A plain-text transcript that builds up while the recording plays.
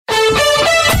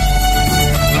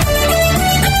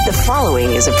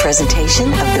following is a presentation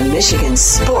of the Michigan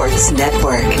Sports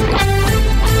Network.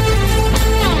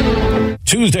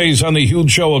 Tuesdays on the Huge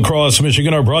Show across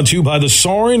Michigan are brought to you by the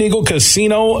Soaring Eagle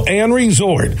Casino and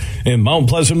Resort in Mount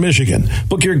Pleasant, Michigan.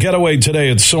 Book your getaway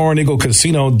today at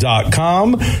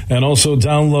SoaringEagleCasino.com and also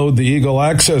download the Eagle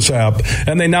Access app.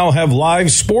 And they now have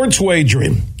live sports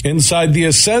wagering inside the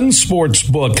Ascend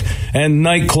Sportsbook and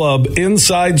nightclub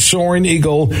inside Soaring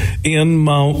Eagle in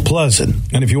Mount Pleasant.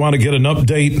 And if you want to get an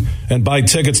update and buy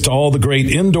tickets to all the great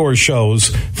indoor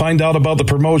shows, find out about the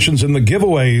promotions and the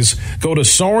giveaways, go to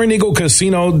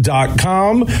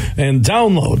SoaringEagleCasino.com and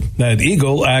download that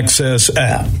Eagle Access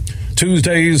app.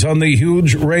 Tuesdays on the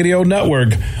Huge Radio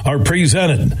Network are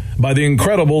presented by the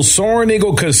incredible Soaring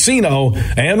Eagle Casino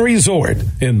and Resort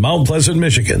in Mount Pleasant,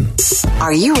 Michigan.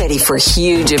 Are you ready for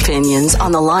huge opinions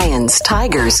on the Lions,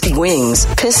 Tigers, Wings,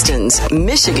 Pistons,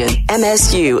 Michigan,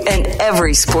 MSU, and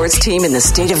every sports team in the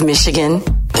state of Michigan?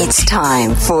 It's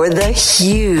time for The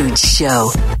Huge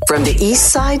Show. From the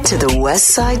east side to the west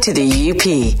side to the UP,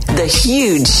 The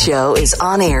Huge Show is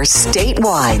on air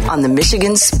statewide on the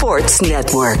Michigan Sports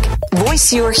Network.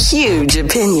 Voice your huge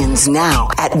opinions now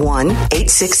at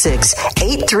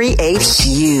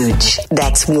 1-866-838-HUGE.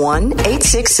 That's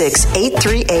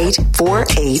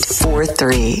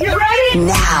 1-866-838-4843. You ready?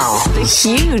 Now, the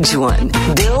huge one,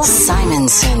 Bill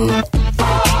Simonson.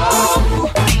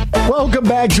 Welcome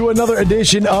back to another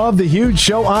edition of The Huge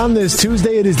Show on this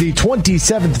Tuesday. It is the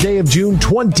 27th day of June,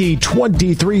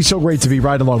 2023. So great to be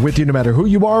right along with you, no matter who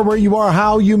you are, where you are,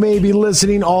 how you may be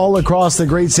listening all across the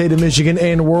great state of Michigan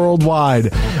and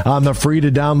worldwide on the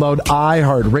free-to-download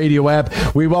iHeartRadio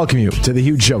app. We welcome you to The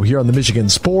Huge Show here on the Michigan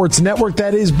Sports Network.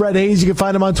 That is Brett Hayes. You can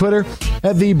find him on Twitter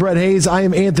at the Brett Hayes. I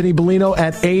am Anthony Bellino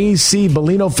at AC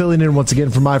Bellino, filling in once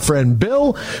again for my friend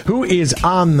Bill, who is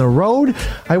on the road.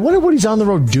 I wonder what he's on the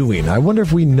road doing. I wonder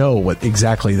if we know what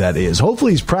exactly that is.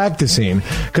 Hopefully he's practicing,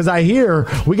 because I hear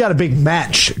we got a big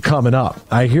match coming up.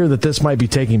 I hear that this might be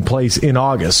taking place in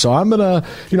August. So I'm going to,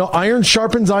 iron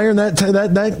sharpens iron,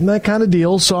 that kind of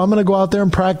deal. So I'm going to go out there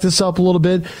and practice up a little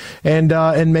bit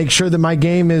and make sure that my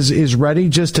game is ready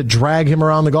just to drag him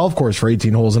around the golf course for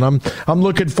 18 holes. And I'm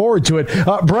looking forward to it.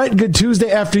 Brett, good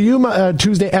Tuesday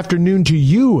afternoon to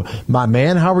you, my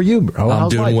man. How are you? I'm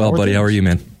doing well, buddy. How are you,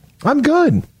 man? I'm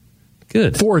good.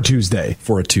 Good. For a Tuesday. Yeah.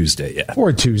 For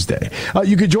a Tuesday.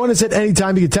 You can join us at any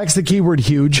time. You can text the keyword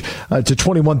HUGE to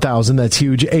 21,000. That's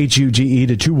HUGE, HUGE,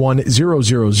 to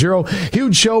 21000.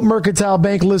 Huge Show, Mercantile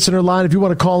Bank listener line. If you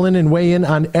want to call in and weigh in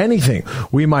on anything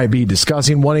we might be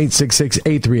discussing,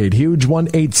 1-866-838-HUGE,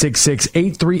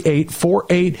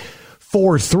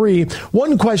 1-866-838-4843.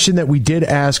 One question that we did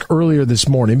ask earlier this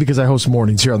morning, because I host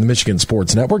mornings here on the Michigan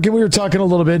Sports Network, and we were talking a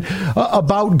little bit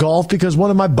about golf, because one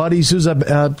of my buddies who's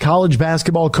a college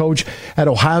basketball coach at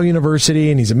Ohio University,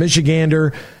 and he's a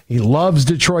Michigander, he loves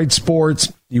Detroit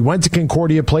sports. He went to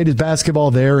Concordia, played his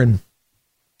basketball there, and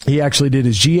he actually did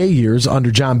his GA years under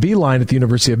John Bellino at the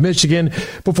University of Michigan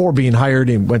before being hired,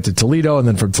 and went to Toledo, and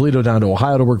then from Toledo down to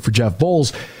Ohio to work for Jeff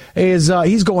Bowles. He's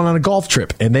going on a golf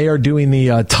trip, and they are doing the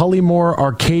Tullymore,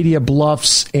 Arcadia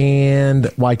Bluffs, and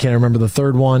I can't remember the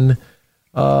third one.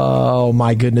 Oh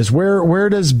my goodness,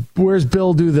 where's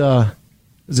Bill do the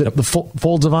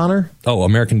Folds of Honor? Oh,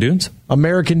 American Dunes,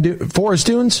 Forest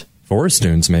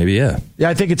Dunes, maybe, yeah. Yeah,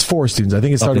 I think it's Forest Dunes. I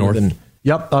think it started with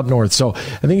Yep, up north. So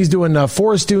I think he's doing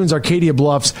Forest Dunes, Arcadia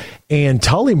Bluffs, and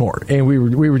Tullymore. And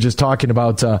we were just talking a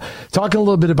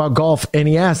little bit about golf. And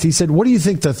he said, what do you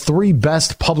think the three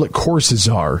best public courses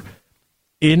are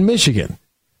in Michigan?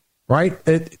 Right?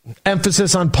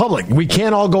 Emphasis on public. We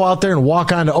can't all go out there and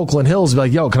walk onto Oakland Hills and be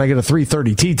like, yo, can I get a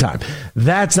 3:30 tee time?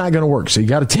 That's not going to work. So you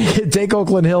got to take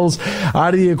Oakland Hills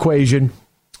out of the equation.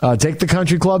 Take the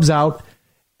country clubs out.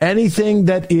 Anything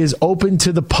that is open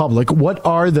to the public. What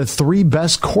are the three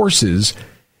best courses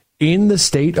in the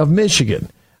state of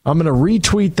Michigan? I'm going to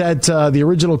retweet that the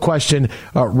original question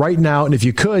right now. And if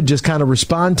you could, just kind of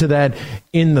respond to that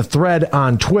in the thread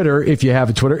on Twitter, if you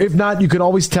have a Twitter. If not, you can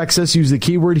always text us, use the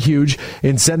keyword HUGE,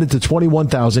 and send it to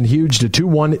 21,000, HUGE to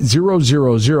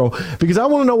 21000, because I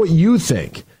want to know what you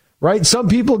think. Right? Some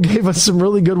people gave us some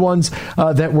really good ones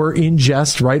that were in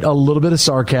jest, right? A little bit of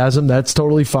sarcasm. That's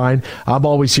totally fine. I'm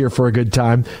always here for a good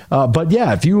time. But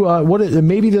yeah, if you,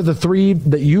 maybe they're the three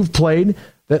that you've played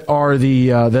that are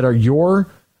that are your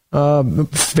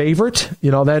favorite.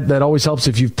 That always helps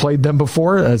if you've played them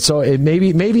before. So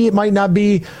maybe it might not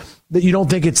be that you don't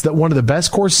think it's one of the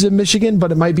best courses in Michigan,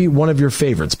 but it might be one of your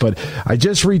favorites. But I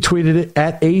just retweeted it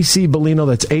at AC Bellino.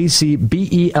 That's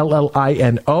ACBELLINO.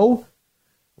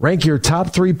 Rank your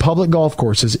top three public golf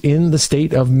courses in the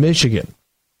state of Michigan.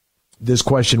 This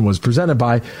question was presented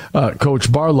by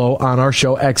Coach Barlow on our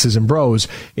show, X's and Bros,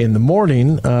 in the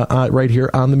morning, right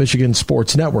here on the Michigan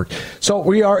Sports Network. So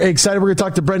we are excited. We're going to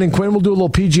talk to Brendan Quinn. We'll do a little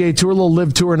PGA Tour, a little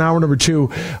Live Tour in hour number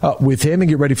 2 with him and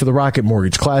get ready for the Rocket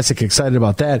Mortgage Classic. Excited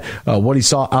about that. What he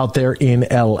saw out there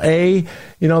in L.A.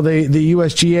 The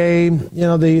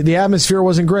USGA, the atmosphere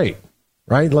wasn't great,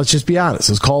 right? Let's just be honest.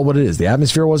 Let's call it what it is. The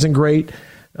atmosphere wasn't great.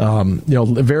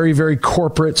 Very, very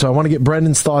corporate. So I want to get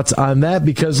Brendan's thoughts on that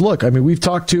because, look, I mean, we've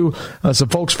talked to some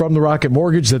folks from the Rocket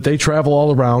Mortgage that they travel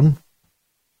all around,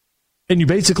 and you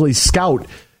basically scout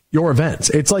your events.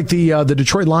 It's like the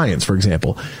Detroit Lions, for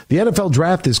example. The NFL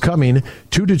draft is coming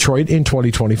to Detroit in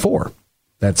 2024.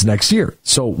 That's next year.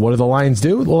 So what do the Lions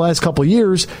do? The last couple of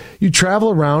years, you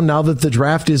travel around now that the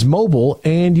draft is mobile,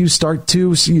 and you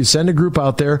send a group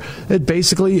out there that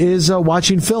basically is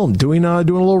watching film, doing a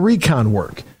little recon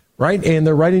work, right? And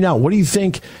they're writing out, what do you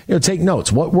think? Take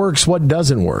notes. What works? What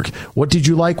doesn't work? What did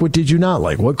you like? What did you not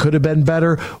like? What could have been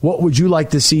better? What would you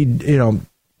like to see,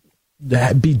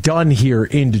 be done here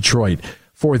in Detroit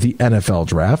for the NFL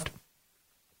draft?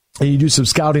 And you do some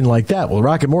scouting like that. Well,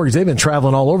 Rocket Mortgage, they've been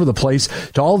traveling all over the place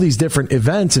to all these different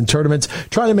events and tournaments,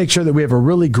 trying to make sure that we have a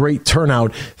really great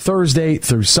turnout Thursday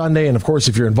through Sunday. And, of course,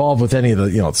 if you're involved with any of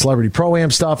the Celebrity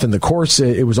Pro-Am stuff and the course,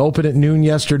 it was open at noon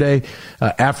yesterday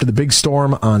after the big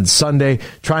storm on Sunday,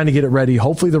 trying to get it ready.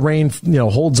 Hopefully the rain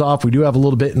holds off. We do have a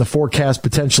little bit in the forecast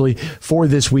potentially for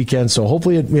this weekend, so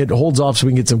hopefully it holds off so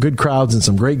we can get some good crowds and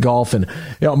some great golf. And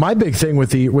my big thing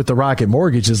with the Rocket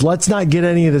Mortgage is let's not get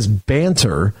any of this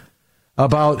banter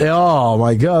about, oh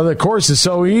my God, the course is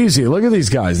so easy. Look at these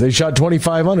guys. They shot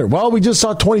 2,500. Well, we just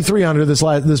saw 2,300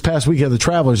 this past weekend of the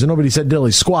Travelers, and nobody said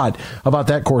dilly squat about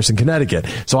that course in Connecticut.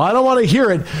 So I don't want to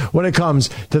hear it when it comes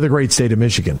to the great state of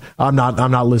Michigan. I'm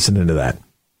not listening to that.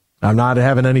 I'm not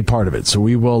having any part of it. So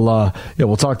we will,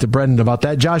 we'll talk to Brendan about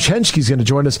that. Josh Henschke's going to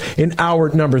join us in hour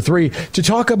number 3 to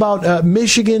talk about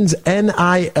Michigan's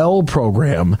NIL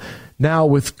program. Now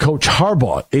with Coach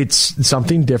Harbaugh, it's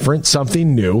something different,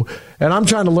 something new, and I'm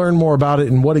trying to learn more about it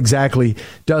and what exactly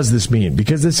does this mean,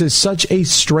 because this is such a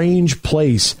strange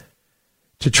place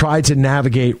to try to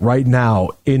navigate right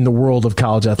now in the world of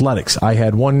college athletics. I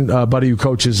had one buddy who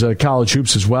coaches college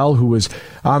hoops as well, who was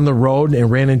on the road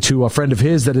and ran into a friend of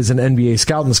his that is an NBA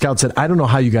scout, and the scout said, I don't know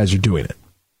how you guys are doing it.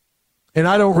 And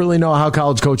I don't really know how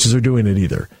college coaches are doing it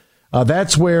either.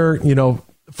 That's where,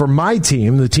 for my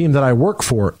team, the team that I work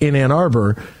for in Ann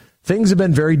Arbor, things have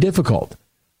been very difficult,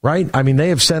 right? I mean, they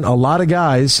have sent a lot of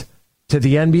guys to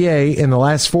the NBA in the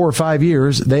last 4 or 5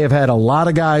 years. They have had a lot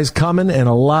of guys coming and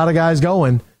a lot of guys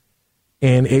going.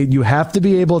 And you have to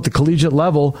be able at the collegiate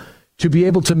level to be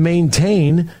able to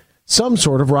maintain some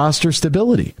sort of roster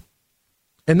stability.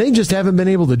 And they just haven't been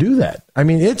able to do that. I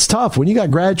mean, it's tough when you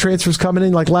got grad transfers coming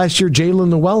in like last year, Jalen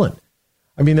Llewellyn.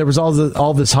 I mean, there was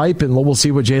all this hype, and we'll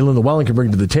see what Jalen Llewellyn can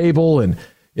bring to the table. And,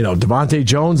 Devontae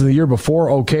Jones in the year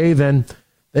before, okay, then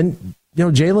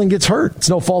Jalen gets hurt. It's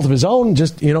no fault of his own,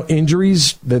 just,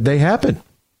 injuries that they happen.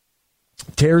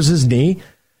 Tears his knee.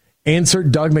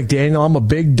 Insert Doug McDaniel. I'm a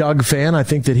big Doug fan. I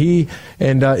think that he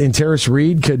and Terrace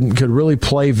Reed could really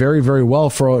play very, very well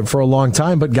for a long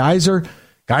time. But guys are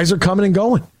coming and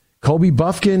going. Kobe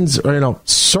Buffkin's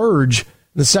surge in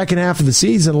the second half of the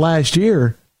season last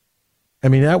year. I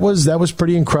mean, that was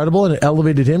pretty incredible, and it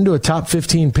elevated him to a top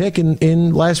 15 pick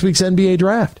in last week's NBA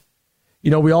draft.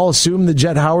 We all assumed that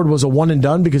Jet Howard was a one and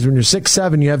done because when you're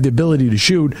 6'7", you have the ability to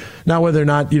shoot. Now, whether or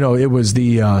not, it was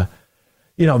that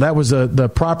was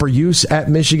the proper use at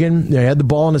Michigan. He had the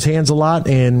ball in his hands a lot,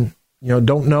 and,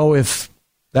 don't know if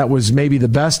that was maybe the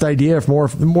best idea, if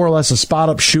more or less a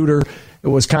spot-up shooter. It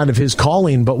was kind of his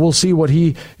calling, but we'll see what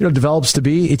he develops to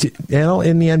be in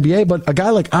the NBA. But a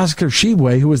guy like Oscar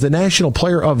Tshiebwe, who was the National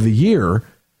Player of the Year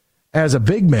as a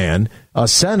big man, a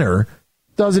center,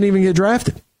 doesn't even get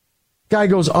drafted. Guy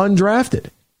goes undrafted.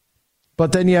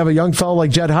 But then you have a young fellow like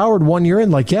Jet Howard 1 year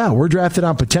in, we're drafted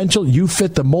on potential. You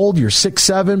fit the mold. You're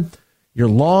 6'7", you're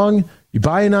long, you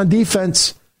buy in on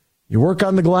defense, you work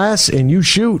on the glass, and you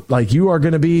shoot.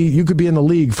 You could be in the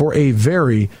league for a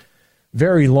very,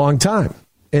 very long time.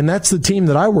 And that's the team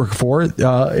that I work for at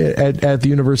the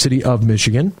University of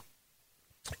Michigan.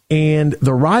 And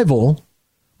the rival,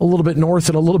 a little bit north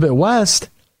and a little bit west,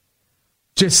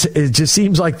 it just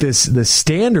seems like this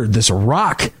standard, this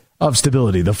rock of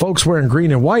stability. The folks wearing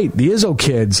green and white, the Izzo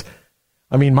kids,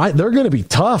 I mean, they're going to be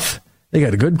tough. They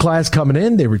got a good class coming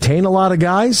in. They retain a lot of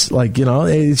guys.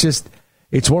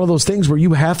 It's one of those things where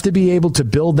you have to be able to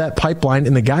build that pipeline.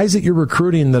 And the guys that you're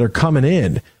recruiting that are coming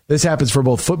in, this happens for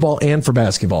both football and for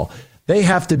basketball. You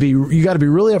got to be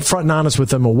really upfront and honest with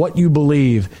them on what you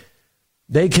believe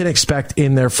they can expect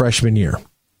in their freshman year.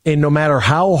 And no matter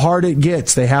how hard it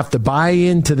gets, they have to buy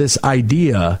into this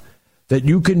idea that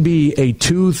you can be a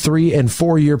 2, 3, and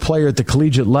 4-year player at the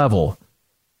collegiate level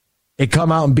and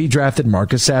come out and be drafted.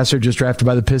 Marcus Sasser just drafted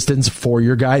by the Pistons,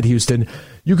 4-year guy at Houston.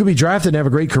 You can be drafted and have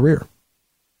a great career.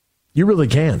 You really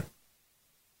can.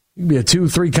 You can be a 2,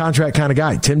 3 contract kind of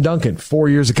guy. Tim Duncan, 4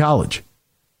 years of college.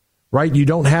 Right? You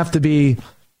don't have to be,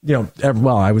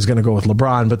 well, I was going to go with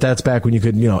LeBron, but that's back when you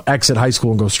could, exit high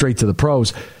school and go straight to the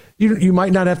pros. You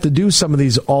might not have to do some of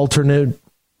these alternate,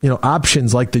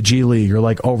 options like the G League or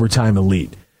like Overtime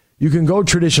Elite. You can go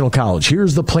traditional college.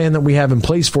 Here's the plan that we have in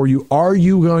place for you. Are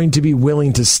you going to be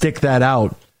willing to stick that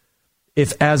out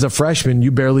if, as a freshman,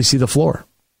 you barely see the floor?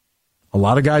 A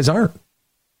lot of guys aren't.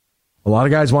 A lot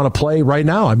of guys want to play right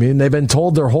now. I mean, they've been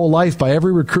told their whole life by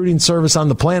every recruiting service on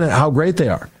the planet how great they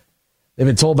are. They've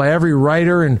been told by every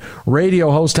writer and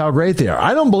radio host how great they are.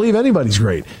 I don't believe anybody's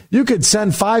great. You could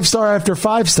send 5-star after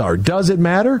 5-star. Does it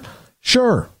matter?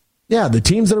 Sure. Yeah, the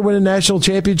teams that are winning national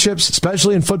championships,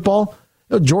 especially in football,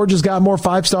 Georgia's got more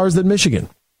 5-stars than Michigan.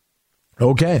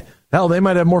 Okay. Hell, they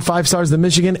might have more 5-stars than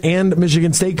Michigan and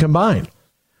Michigan State combined.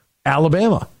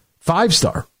 Alabama,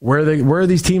 5-star. Where are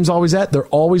these teams always at? They're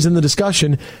always in the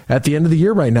discussion at the end of the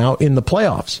year right now in the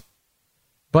playoffs.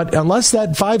 But unless that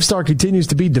 5-star continues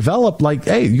to be developed, like,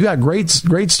 hey, you got great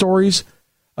stories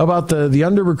about the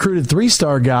under-recruited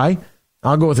 3-star guy.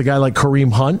 I'll go with a guy like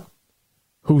Kareem Hunt,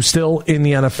 who's still in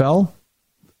the NFL,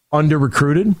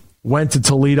 under-recruited, went to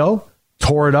Toledo,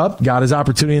 tore it up, got his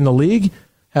opportunity in the league,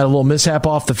 had a little mishap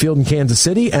off the field in Kansas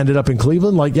City, ended up in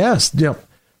Cleveland. Like, yes,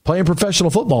 playing professional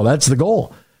football, that's the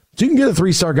goal. So you can get a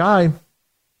 3-star guy,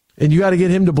 and you got to get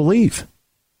him to believe.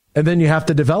 And then you have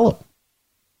to develop.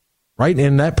 Right?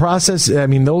 In that process, I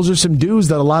mean, those are some dues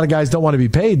that a lot of guys don't want to be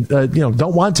paid,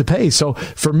 don't want to pay. So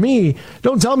for me,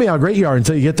 don't tell me how great you are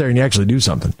until you get there and you actually do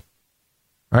something.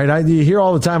 All right? You hear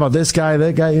all the time about this guy,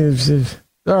 that guy.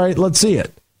 All right, let's see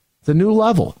it. It's a new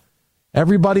level.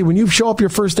 Everybody, when you show up your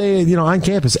first day, on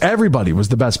campus, everybody was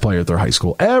the best player at their high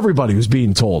school. Everybody was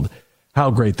being told how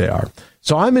great they are.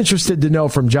 So I'm interested to know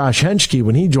from Josh Henschke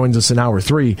when he joins us in hour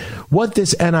 3 what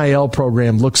this NIL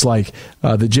program looks like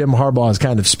that Jim Harbaugh is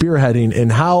kind of spearheading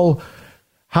and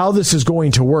how this is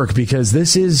going to work, because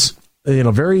this is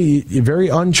very, very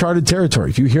uncharted territory.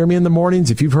 If you hear me in the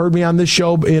mornings, if you've heard me on this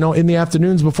show, in the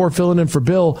afternoons before filling in for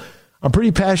Bill, I'm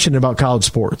pretty passionate about college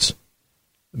sports.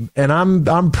 And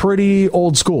I'm pretty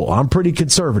old school. I'm pretty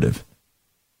conservative.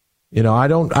 I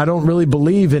don't really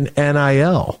believe in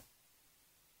NIL.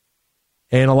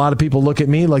 And a lot of people look at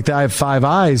me like I have 5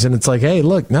 eyes, and it's like, hey,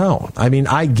 look, no. I mean,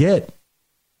 I get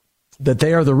that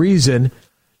they are the reason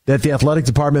that the athletic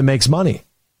department makes money.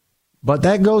 But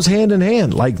that goes hand in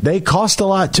hand. Like, they cost a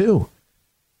lot too.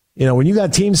 When you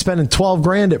got teams spending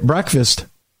 $12,000 at breakfast,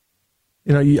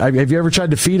 have you ever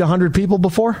tried to feed 100 people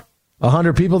before?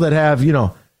 100 people that have,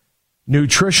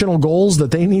 nutritional goals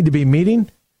that they need to be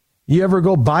meeting? You ever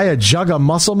go buy a jug of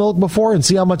muscle milk before and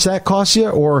see how much that costs you,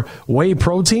 or whey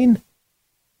protein?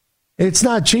 It's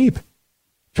not cheap.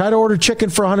 Try to order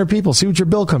chicken for 100 people. See what your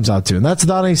bill comes out to. And that's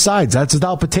without any sides. That's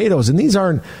without potatoes. And these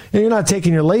aren't, you're not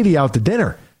taking your lady out to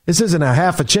dinner. This isn't a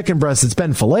half a chicken breast that's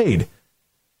been filleted.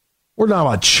 We're talking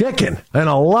about chicken and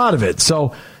a lot of it.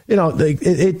 So,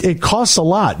 it costs a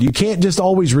lot. You can't just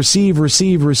always receive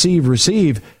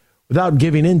without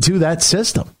giving into that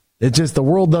system. It just, the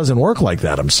world doesn't work like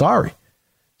that. I'm sorry.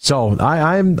 So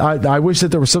I wish that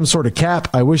there was some sort of cap.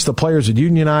 I wish the players would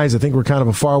unionize. I think we're kind of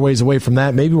a far ways away from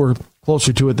that. Maybe we're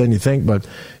closer to it than you think, but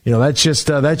that's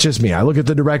just me. I look at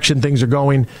the direction things are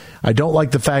going. I don't like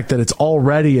the fact that it's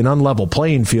already an unlevel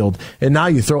playing field, and now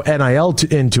you throw NIL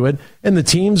into it, and the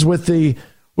teams with the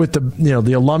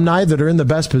alumni that are in the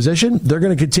best position, they're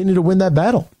going to continue to win that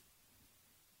battle.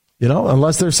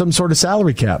 Unless there's some sort of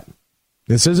salary cap.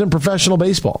 This isn't professional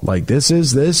baseball. Like, this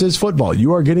is football.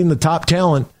 You are getting the top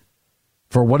talent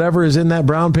for whatever is in that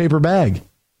brown paper bag.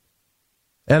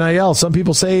 NIL, some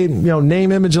people say,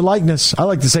 name, image, and likeness. I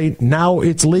like to say now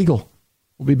it's legal.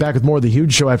 We'll be back with more of the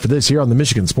Huge Show after this here on the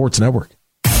Michigan Sports Network.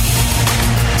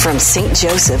 From St.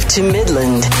 Joseph to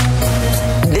Midland,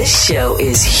 this show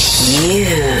is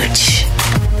huge.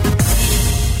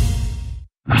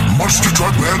 Monster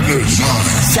Truck Madness.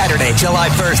 Saturday, July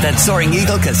 1st at Soaring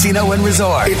Eagle Casino and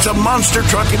Resort. It's a monster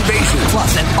truck invasion.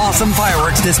 Plus an awesome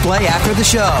fireworks display after the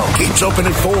show. Gates open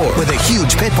at 4. With a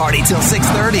huge pit party till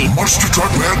 6:30. Monster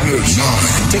Truck Madness.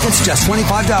 Tickets just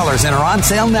 $25 and are on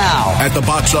sale now. At the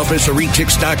box office or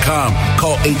retix.com.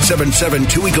 Call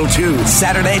 877-2EAGLE-2.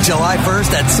 Saturday, July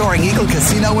 1st at Soaring Eagle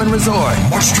Casino and Resort.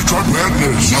 Monster Truck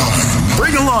Madness.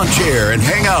 Bring a lawn chair and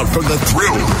hang out from the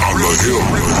thrill on the hill.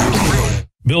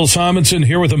 Bill Simonson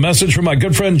here with a message from my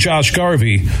good friend Josh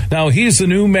Garvey. Now, he's the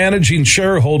new managing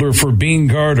shareholder for Bean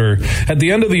Garter. At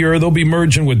the end of the year, they'll be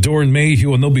merging with Doran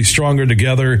Mayhew, and they'll be stronger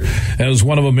together as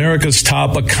one of America's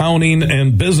top accounting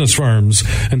and business firms.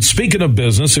 And speaking of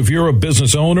business, if you're a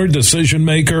business owner, decision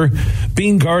maker,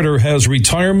 Bean Garter has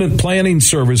retirement planning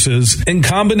services in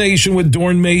combination with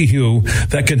Doran Mayhew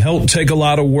that can help take a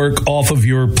lot of work off of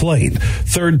your plate.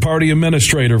 Third-party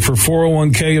administrator for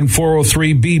 401k and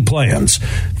 403b plans.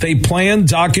 They plan,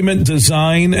 document,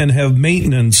 design, and have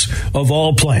maintenance of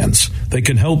all plans. They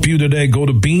can help you today. Go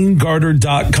to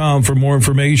beangarter.com for more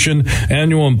information.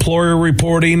 Annual employer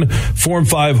reporting, Form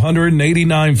 500 and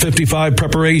 8955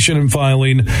 preparation and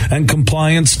filing, and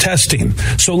compliance testing.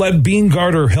 So let Bean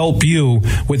Garter help you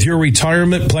with your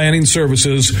retirement planning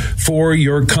services for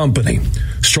your company.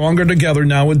 Stronger together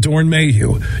now with Doran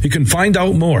Mayhew. You can find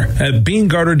out more at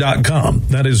beangarter.com.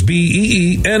 That is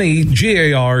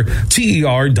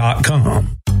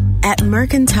BEENEGARTER.com. At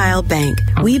Mercantile Bank,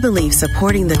 we believe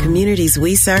supporting the communities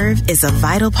we serve is a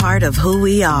vital part of who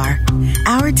we are.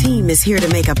 Our team is here to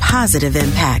make a positive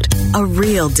impact, a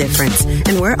real difference,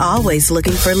 and we're always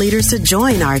looking for leaders to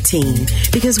join our team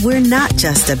because we're not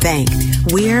just a bank.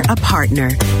 We're a partner,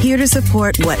 here to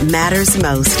support what matters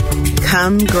most.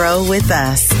 Come grow with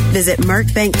us. Visit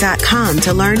mercbank.com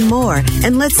to learn more,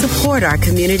 and let's support our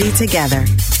community together.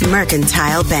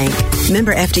 Mercantile Bank.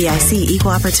 Member FDIC Equal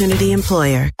Opportunity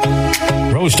Employer.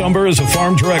 Roast Umber is a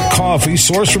farm direct coffee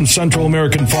sourced from Central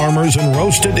American farmers and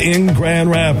roasted in Grand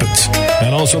Rapids.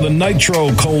 And also the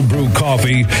Nitro Cold Brew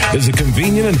Coffee is a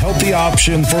convenient and healthy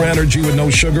option for energy with no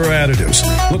sugar additives.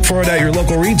 Look for it at your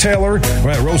local retailer or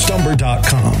at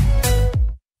roastumber.com.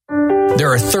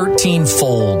 There are 13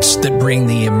 folds that bring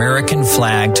the American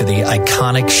flag to the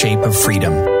iconic shape of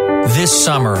freedom. This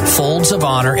summer, Folds of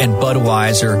Honor and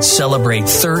Budweiser celebrate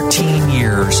 13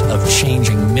 years of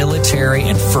changing military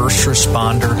and first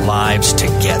responder lives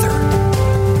together.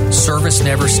 Service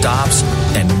never stops,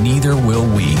 and neither will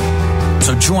we.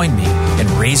 So join me in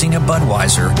raising a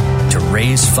Budweiser to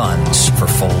raise funds for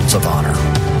Folds of Honor.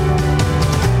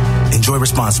 Enjoy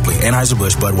responsibly.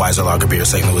 Anheuser-Busch Budweiser Lager Beer,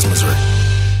 St. Louis, Missouri.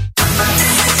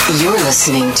 You're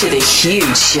listening to The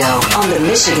Huge Show on the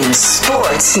Michigan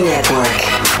Sports Network.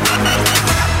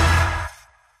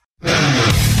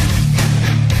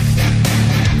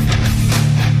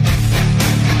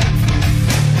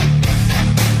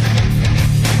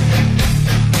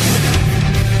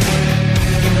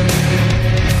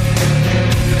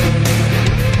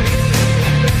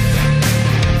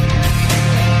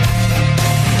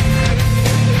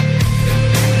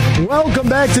 Welcome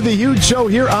back to the Huge Show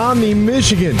here on the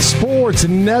Michigan Sports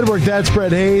Network. That's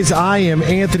Brett Hayes. I am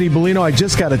Anthony Bellino. I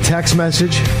just got a text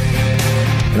message,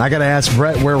 and I got to ask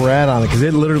Brett where we're at on it because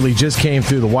it literally just came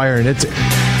through the wire, and it's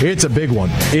a big one.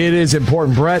 It is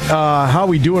important. Brett, how are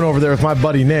we doing over there with my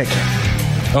buddy Nick?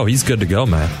 Oh, he's good to go,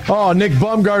 man. Oh, Nick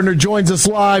Bumgardner joins us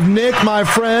live. Nick, my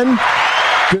friend,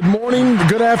 good morning,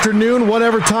 good afternoon,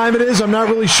 whatever time it is. I'm not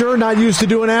really sure. Not used to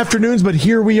doing afternoons, but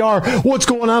here we are. What's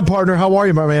going on, partner? How are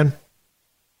you, my man?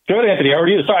 Good, Anthony. How are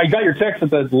you? Sorry, I got your text at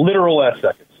the literal last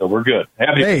second, so we're good.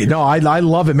 Hey, no, I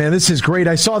love it, man. This is great.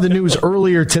 I saw the news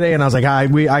earlier today, and I was like, I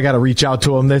got to reach out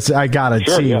to him. I got to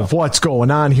see what's going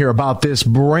on here about this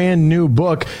brand new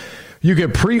book. You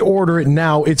can pre-order it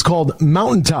now. It's called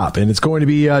Mountaintop, and it's going to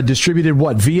be distributed,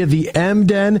 via the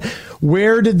M-Den.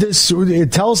 Where did this –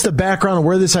 tell us the background of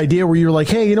where this idea where you're like,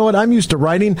 hey, you know what, I'm used to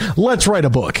writing. Let's write a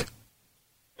book.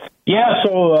 Yeah,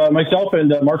 so myself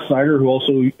and Mark Snyder, who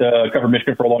also covered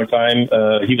Michigan for a long time,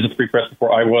 he was at the Free Press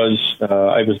before I was.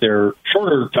 I was there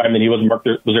shorter time than he was. Mark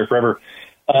was there forever.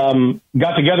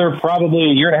 Got together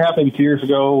probably a year and a half, maybe 2 years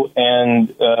ago, and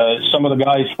some of the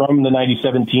guys from the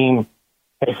 97 team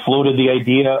had floated the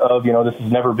idea of, this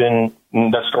has never been,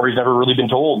 that story's never really been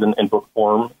told in book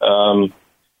form.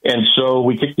 And so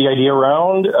we kicked the idea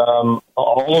around.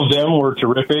 All of them were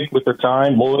terrific with their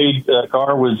time. Lloyd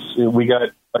Carr we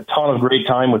got a ton of great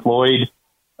time with Lloyd.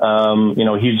 He's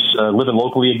living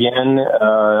locally again.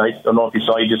 I don't know if you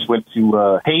saw, he just went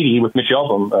to Haiti with Mitch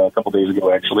Elbum a couple days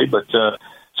ago, actually. But so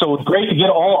it's great to get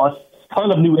a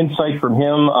ton of new insight from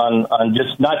him on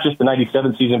just not just the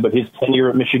 97 season, but his tenure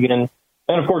at Michigan.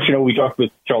 And, of course, we talked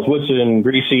with Charles Woodson,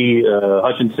 Greasy,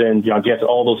 Hutchinson, John Jansen,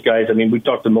 all those guys. I mean, we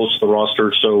talked to most of the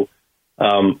roster, so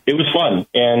it was fun.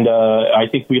 And I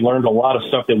think we learned a lot of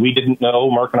stuff that we didn't know,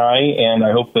 Mark and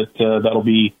I hope that that'll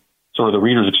be sort of the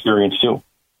reader's experience, too.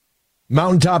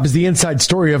 Mountaintop is the inside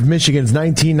story of Michigan's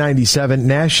 1997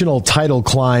 national title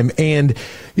climb. And,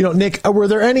 Nick, were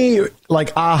there any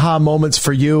aha moments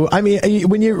for you? I mean,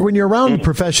 when you're around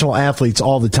professional athletes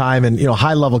all the time and,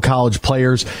 high level college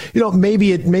players,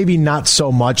 maybe not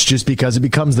so much just because it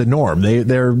becomes the norm.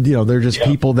 They're just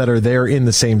people that are there in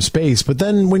the same space. But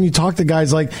then when you talk to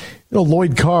guys like,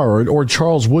 Lloyd Carr or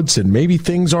Charles Woodson, maybe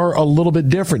things are a little bit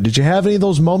different. Did you have any of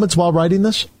those moments while writing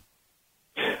this?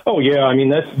 Oh yeah, I mean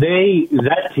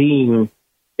that team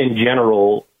in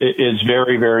general is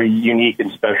very, very unique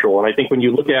and special. And I think when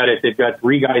you look at it, they've got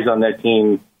 3 guys on that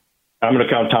team. I'm going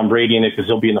to count Tom Brady in it because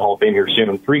he'll be in the Hall of Fame here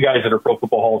soon. 3 guys that are Pro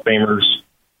Football Hall of Famers.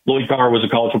 Lloyd Carr was a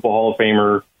College Football Hall of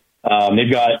Famer.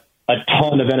 They've got a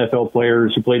ton of NFL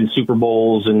players who played in Super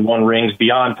Bowls and won rings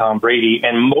beyond Tom Brady.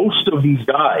 And most of these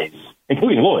guys,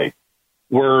 including Lloyd,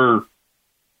 were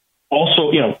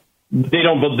also, they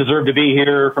don't deserve to be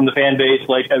here from the fan base.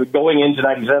 Like going into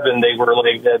 97, they were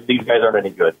like, these guys aren't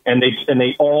any good. And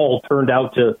they all turned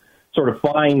out to sort of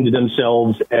find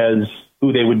themselves as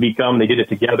who they would become. They did it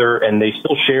together, and they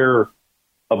still share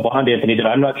a bond, Anthony, that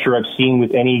I'm not sure I've seen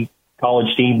with any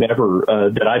college team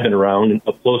ever that I've been around and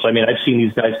up close. I mean, I've seen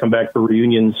these guys come back for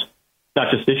reunions,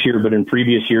 not just this year, but in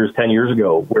previous years, 10 years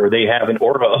ago, where they have an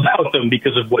aura about them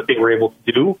because of what they were able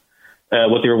to do.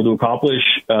 What they were able to accomplish.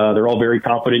 They're all very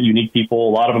confident, unique people.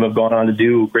 A lot of them have gone on to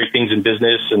do great things in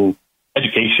business and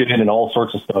education and all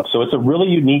sorts of stuff. So it's a really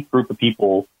unique group of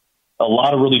people, a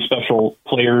lot of really special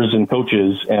players and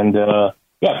coaches, and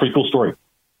pretty cool story.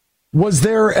 Was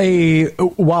there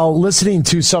while listening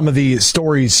to some of the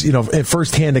stories,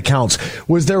 firsthand accounts,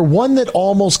 was there one that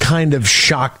almost kind of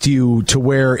shocked you to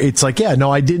where it's like,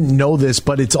 I didn't know this,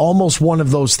 but it's almost one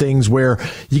of those things where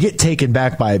you get taken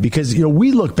back by it because,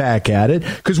 we look back at it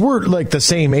because we're like the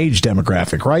same age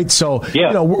demographic, right? So,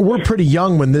 we're pretty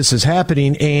young when this is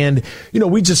happening and,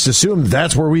 we just assume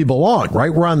that's where we belong,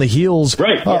 right? We're on the heels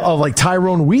of like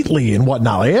Tyrone Wheatley and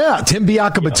whatnot. Tim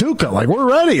Biakabatuka, like we're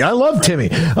ready. I love Timmy.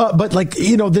 But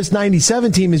this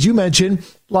 97 team, as you mentioned,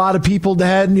 a lot of people that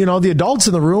had, the adults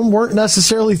in the room weren't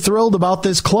necessarily thrilled about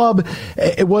this club.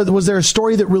 Was there a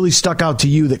story that really stuck out to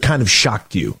you that kind of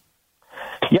shocked you?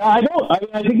 Yeah,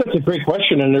 I think that's a great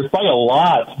question, and there's probably a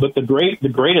lot, but the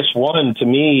greatest one to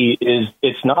me is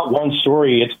it's not one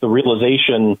story, it's the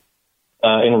realization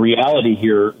in reality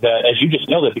here that, as you just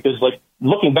nailed it, because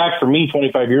looking back for me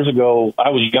 25 years ago,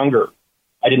 I was younger.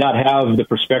 I did not have the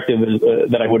perspective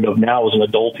that I would have now as an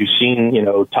adult who's seen,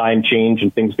 time change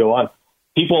and things go on.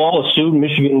 People all assumed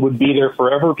Michigan would be there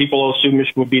forever. People all assumed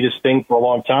Michigan would be this thing for a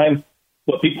long time.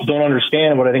 What people don't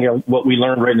understand, and what I think what we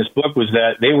learned right in this book, was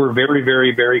that they were very,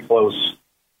 very, very close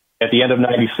at the end of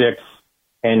 96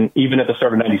 and even at the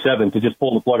start of 97 to just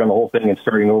pull the plug on the whole thing and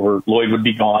starting over. Lloyd would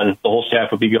be gone. The whole staff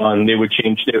would be gone. They would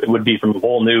change. It would be from a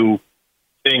whole new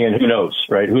thing, and who knows,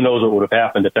 right? Who knows what would have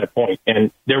happened at that point? And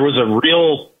there was a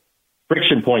real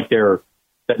friction point there.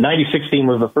 That 96 team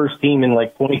was the first team in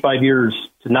 25 years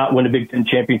to not win a Big Ten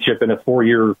championship in a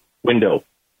 4-year window,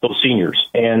 those seniors.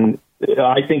 And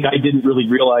I think I didn't really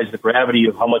realize the gravity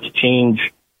of how much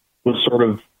change was sort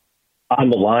of on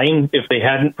the line if they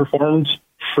hadn't performed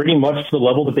pretty much to the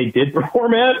level that they did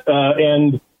perform at.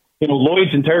 And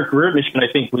Lloyd's entire career at Michigan,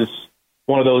 I think, was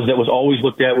one of those that was always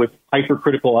looked at with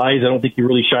hypercritical eyes. I don't think he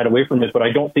really shied away from it, but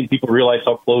I don't think people realize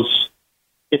how close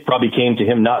it probably came to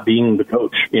him not being the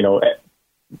coach,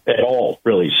 at all,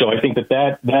 really. So I think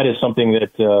that is something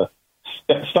that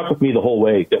stuck with me the whole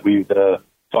way, that we've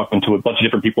talking to a bunch of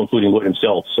different people, including Lloyd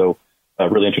himself. So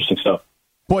really interesting stuff.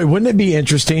 Boy, wouldn't it be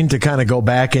interesting to kind of go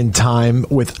back in time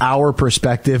with our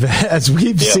perspective as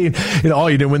we've seen, you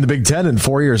didn't win the Big Ten in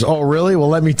 4 years. Oh, really? Well,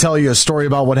 let me tell you a story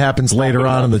about what happens later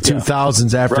on in the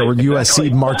 2000s after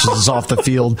USC marches us off the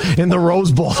field in the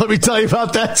Rose Bowl. Let me tell you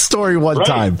about that story one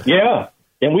time. Yeah.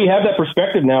 And we have that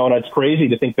perspective now, and it's crazy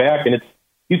to think back. And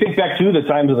you think back to the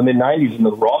times of the mid-'90s and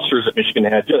the rosters that Michigan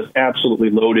had just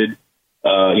absolutely loaded.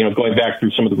 Going back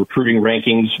through some of the recruiting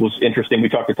rankings was interesting. We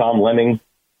talked to Tom Lemming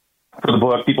for the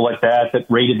book, people like that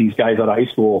rated these guys out of high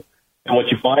school. And what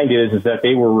you find is that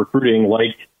they were recruiting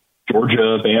like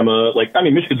Georgia, Bama.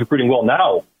 Michigan's recruiting well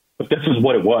now, but this is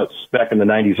what it was back in the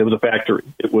 90s. It was a factory.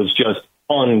 It was just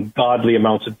ungodly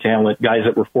amounts of talent, guys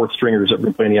that were fourth stringers that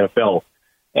were playing the NFL.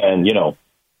 And,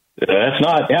 that's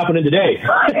not happening today.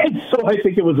 So I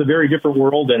think it was a very different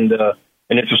world and an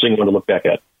interesting one to look back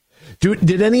at.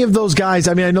 Did any of those guys,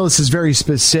 I know this is very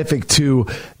specific to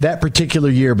that particular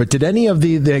year, but did any of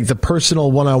the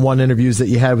personal one-on-one interviews that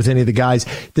you had with any of the guys,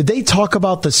 did they talk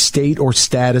about the state or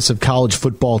status of college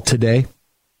football today?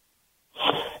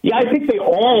 Yeah, I think they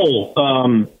all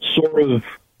sort of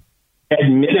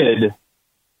admitted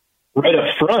right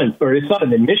up front, or it's not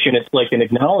an admission, it's like an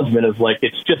acknowledgement of like,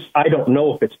 it's just, I don't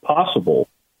know if it's possible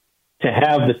to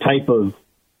have the type of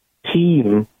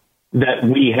team that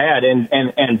we had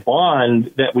and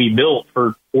bond that we built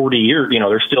for 40 years. You know,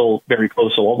 they're still very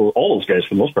close to all those guys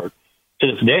for the most part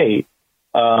to this day,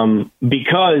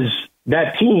 because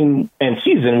that team and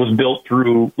season was built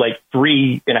through like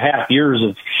 3.5 years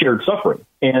of shared suffering.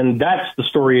 And that's the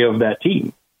story of that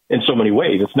team in so many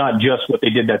ways. It's not just what they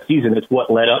did that season. It's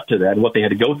what led up to that and what they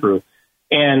had to go through.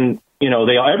 And, you know,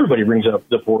 everybody brings up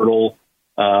the portal,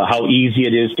 how easy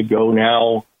it is to go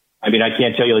now. I mean, I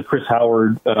can't tell you, like Chris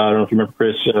Howard, I don't know if you remember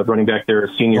Chris, running back there,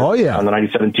 senior on the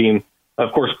 97 team.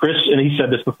 Of course, Chris, and he said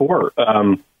this before,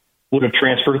 would have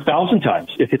transferred 1,000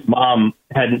 times if his mom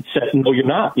hadn't said, no, you're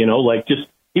not, you know, like just,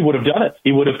 he would have done it.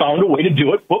 He would have found a way to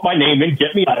do it, put my name in,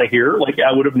 get me out of here. Like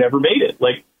I would have never made it,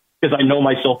 like, because I know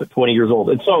myself at 20 years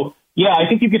old. And so, yeah, I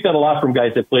think you get that a lot from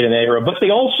guys that played in that era, but they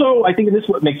also, I think, and this is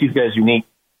what makes these guys unique,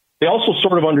 they also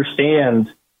sort of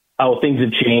understand how things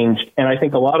have changed. And I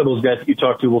think a lot of those guys that you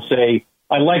talk to will say,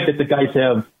 I like that the guys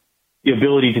have the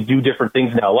ability to do different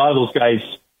things now. A lot of those guys,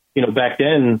 you know, back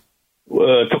then,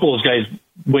 a couple of those guys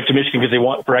went to Michigan because they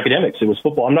want for academics. It was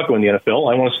football. I'm not going to the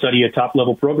NFL. I want to study a top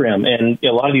level program. And you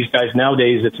know, a lot of these guys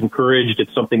nowadays, it's encouraged.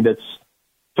 It's something that's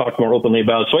talked more openly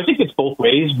about. So I think it's both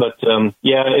ways. But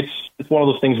yeah, it's one of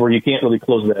those things where you can't really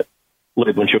close that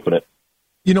lid when shipping it.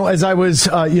 You know, as I was,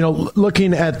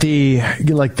 looking at the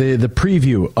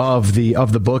preview of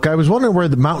the book, I was wondering where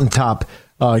the mountaintop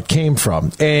came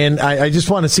from, and I just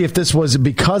want to see if this was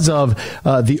because of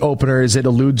the opener, as it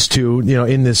alludes to, you know,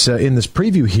 in this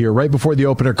preview here. Right before the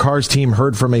opener, Carr's team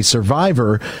heard from a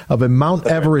survivor of a Mount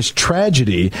Everest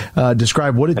tragedy,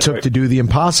 describe what it took to do the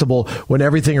impossible when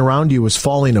everything around you was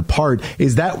falling apart.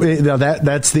 Is that's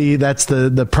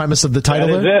the premise of the title?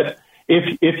 That is it.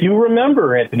 If you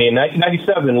remember, Anthony, in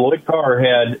 1997, Lloyd Carr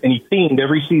had, and he themed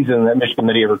every season at Michigan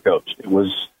that he ever coached. It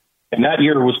was, and that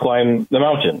year was Climb the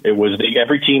Mountain. It was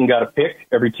every team got a pick.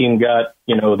 Every team got,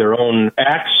 you know, their own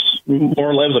axe, more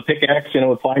or less a pickaxe, you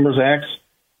know, a climber's axe.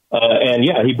 And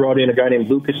yeah, he brought in a guy named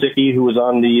Lou Kosicki, who was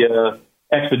on the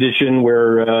expedition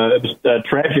where it was a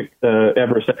tragic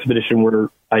Everest expedition where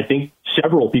I think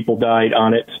several people died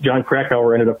on it. John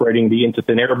Krakauer ended up writing the Into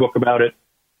Thin Air book about it.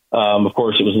 Of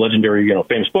course, it was a legendary, you know,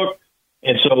 famous book.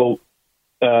 And so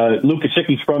Luke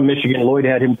Kosicki's from Michigan. Lloyd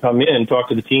had him come in and talk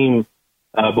to the team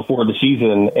before the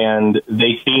season, and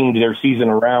they themed their season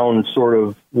around sort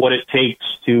of what it takes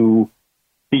to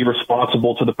be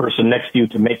responsible to the person next to you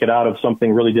to make it out of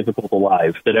something really difficult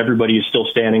alive, that everybody is still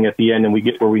standing at the end and we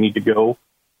get where we need to go.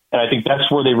 And I think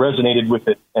that's where they resonated with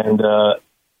it. And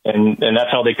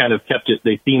that's how they kind of kept it.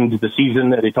 They themed the season.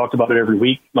 They talked about it every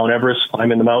week. Mount Everest,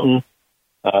 climbing the mountain.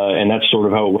 And that's sort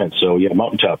of how it went. So yeah,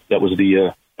 Mountaintop, that was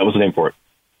the name for it.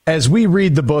 As we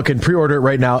read the book and pre-order it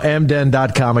right now,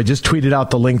 mden.com. I just tweeted out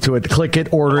the link to it. Click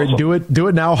it, order it, do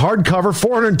it now. Hardcover,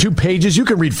 402 pages. You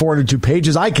can read 402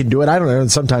 pages. I can do it. I don't know.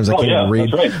 Sometimes I can't even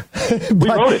read. That's right. We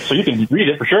wrote it, so you can read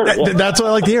it for sure. That's what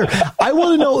I like to hear. I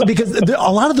want to know, because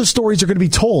a lot of the stories are going to be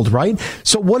told, right?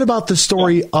 So what about the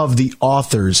story of the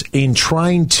authors in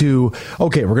trying to,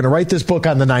 okay, we're going to write this book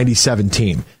on the 97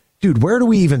 team. Dude, where do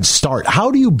we even start?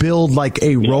 How do you build like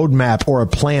a roadmap or a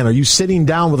plan? Are you sitting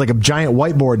down with like a giant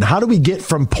whiteboard? And how do we get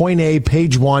from point A,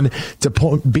 page 1, to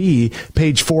point B,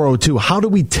 page 402? How do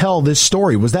we tell this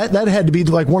story? Was that had to be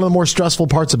like one of the more stressful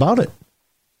parts about it?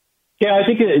 Yeah, I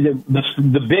think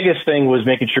the biggest thing was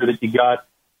making sure that you got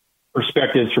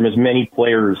perspectives from as many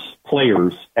players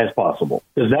as possible.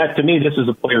 Because that, to me, this is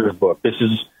a player's book. This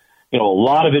is, you know, a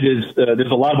lot of it is,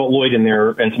 there's a lot about Lloyd in there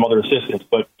and some other assistants,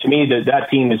 but to me, that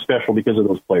team is special because of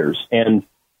those players and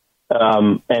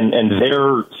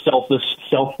their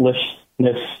selflessness,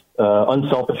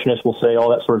 unselfishness, we'll say, all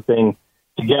that sort of thing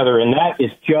together. And that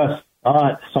is just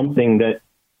not something that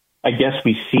I guess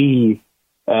we see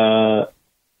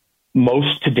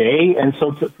most today. And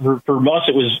so for us,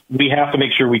 we have to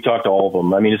make sure we talk to all of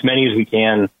them. I mean, as many as we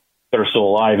can that are still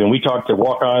alive. And we talked to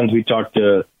walk-ons, we talked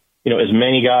to, you know, as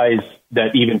many guys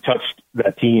that even touched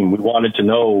that team. We wanted to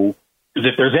know, because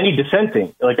if there's any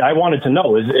dissenting, like I wanted to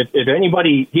know, is if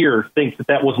anybody here thinks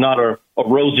that was not a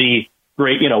rosy,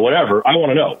 great, you know, whatever, I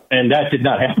want to know. And that did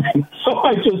not happen. So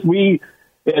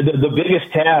the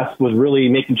biggest task was really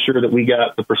making sure that we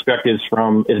got the perspectives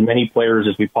from as many players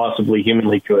as we possibly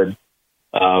humanly could,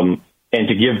 and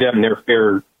to give them their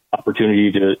fair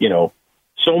opportunity to, you know,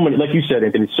 so many, like you said,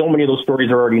 Anthony, so many of those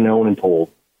stories are already known and told,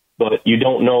 but you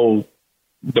don't know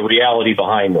the reality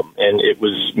behind them. And it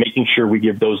was making sure we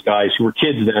give those guys who were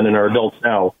kids then and are adults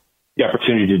now the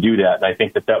opportunity to do that. And I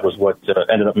think that was what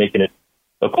ended up making it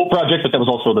a cool project, but that was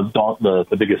also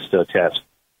the biggest task.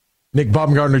 Nick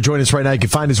Baumgartner joined us right now. You can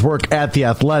find his work at The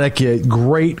Athletic.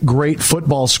 Great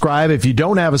football scribe. If you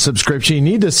don't have a subscription, you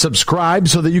need to subscribe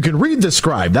so that you can read the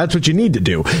scribe. That's what you need to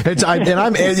do. I'm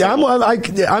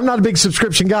not a big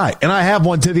subscription guy, and I have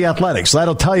one to The Athletic, so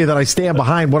that'll tell you that I stand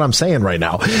behind what I'm saying right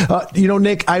now.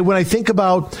 Nick, when I think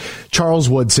about Charles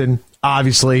Woodson,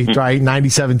 obviously, right,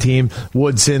 97 team,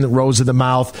 Woodson, Rose of the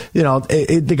Mouth,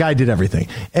 the guy did everything.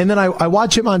 And then I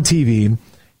watch him on TV,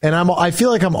 and I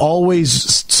feel like I'm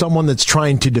always someone that's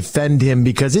trying to defend him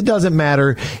because it doesn't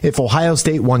matter if Ohio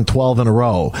State won 12 in a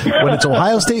row. When it's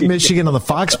Ohio State, Michigan on the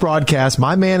Fox broadcast,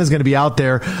 my man is going to be out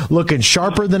there looking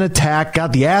sharper than a tack,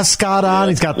 got the ascot on,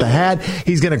 he's got the hat,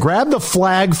 he's going to grab the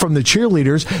flag from the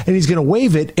cheerleaders, and he's going to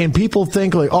wave it, and people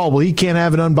think like, oh, well, he can't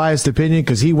have an unbiased opinion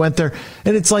because he went there.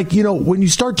 And it's like, when you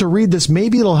start to read this,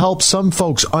 maybe it'll help some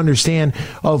folks understand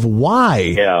of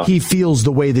why he feels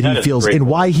the way that he feels and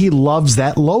why he loves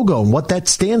that logo and what that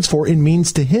stands for and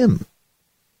means to him.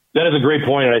 That is a great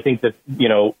point, and I think that,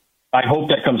 I hope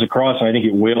that comes across, and I think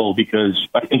it will, because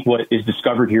I think what is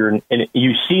discovered here, and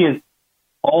you see it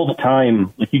all the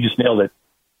time, like you just nailed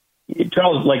it.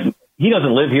 Charles, he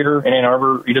doesn't live here in Ann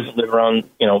Arbor, he doesn't live around,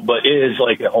 but it is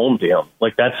like at home to him.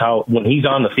 Like, that's how, when he's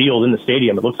on the field in the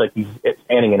stadium, it looks like he's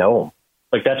standing at home.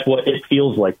 Like, that's what it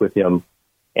feels like with him.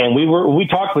 And we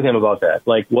talked with him about that.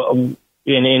 And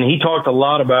he talked a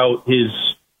lot about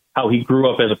how he grew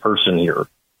up as a person here,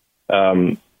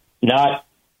 not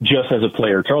just as a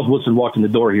player. Charles Woodson walked in the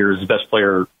door here as the best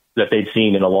player that they'd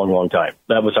seen in a long, long time.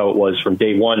 That was how it was from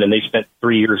day one, and they spent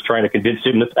 3 years trying to convince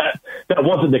him that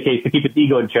wasn't the case, to keep his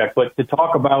ego in check. But to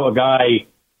talk about a guy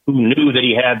who knew that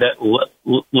he had that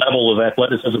level of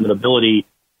athleticism and ability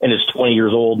and is 20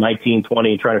 years old, 19,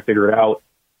 20, trying to figure it out,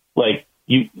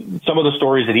 some of the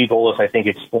stories that he told us, I think,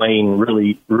 explain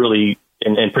really, really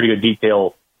in pretty good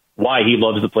detail why he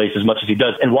loves the place as much as he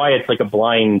does, and why it's like a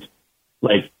blind,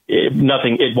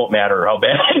 it won't matter how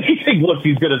bad anything looks,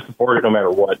 he's going to support it no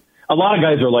matter what. A lot of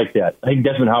guys are like that. I think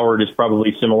Desmond Howard is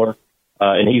probably similar,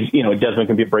 and he's, Desmond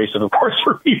can be abrasive, of course,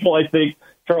 for people. I think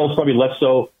Charles probably less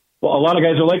so. Well, a lot of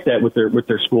guys are like that with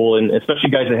their school, and especially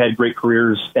guys that had great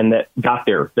careers and that got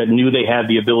there, that knew they had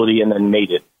the ability and then made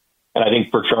it. And I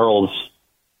think for Charles,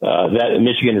 that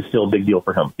Michigan is still a big deal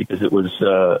for him, because it was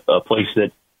a place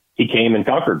that he came and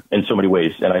conquered in so many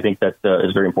ways. And I think that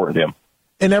is very important to him.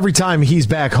 And every time he's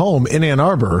back home in Ann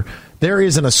Arbor, there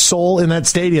isn't a soul in that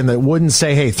stadium that wouldn't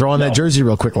say, hey, throw on that jersey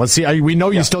real quick. Let's see. We know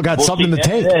you still got something to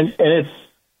take. And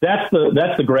that's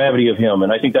the gravity of him.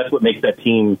 And I think that's what makes that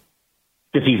team,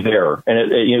 because he's there.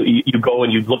 And you go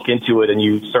and you look into it and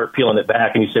you start peeling it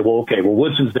back and you say, well, okay,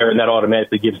 Woodson's there, and that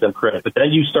automatically gives them credit. But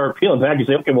then you start peeling back and you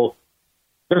say, okay, well,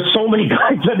 there's so many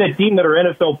guys on that team that are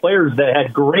NFL players that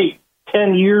had great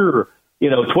 10-year,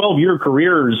 12-year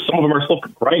careers. Some of them are still.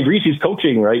 Brian Greasy's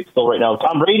coaching, right? Still right now.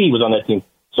 Tom Brady was on that team.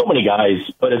 So many guys,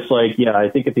 but it's like, I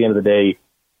think at the end of the day,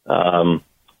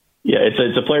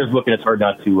 it's a player's book, and it's hard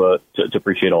not to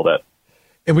appreciate all that.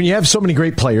 And when you have so many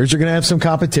great players, you're going to have some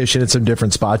competition at some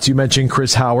different spots. You mentioned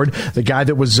Chris Howard. The guy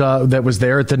that was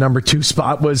there at the number 2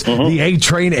 spot was the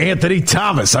A-Train Anthony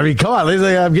Thomas. I mean, come on.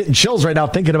 I'm getting chills right now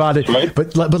thinking about it. Right.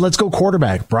 But let's go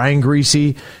quarterback. Brian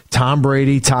Greasy, Tom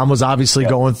Brady. Tom was obviously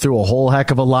going through a whole heck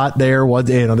of a lot there.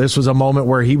 This was a moment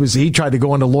where he tried to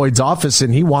go into Lloyd's office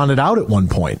and he wanted out at one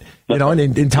point.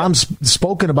 And Tom's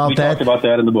spoken about that. We talked about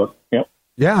that in the book. Yep.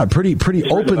 Yeah, pretty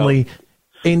openly.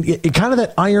 And it kind of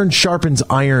that iron sharpens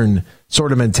iron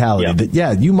sort of mentality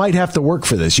that, you might have to work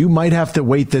for this. You might have to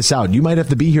wait this out. You might have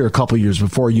to be here a couple years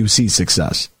before you see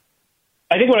success.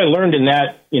 I think what I learned in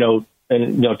that,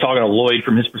 and talking to Lloyd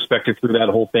from his perspective through that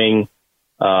whole thing,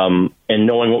 and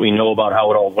knowing what we know about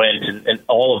how it all went and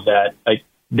all of that, I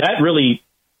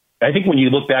think when you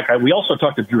look back, we also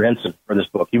talked to Drew Henson for this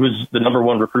book. He was the number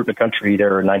 1 recruit in the country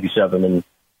there in 97 and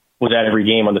was at every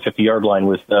game on the 50-yard line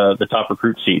with the top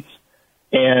recruit seats.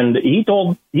 And he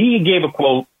gave a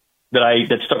quote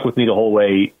that stuck with me the whole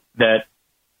way, that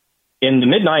in the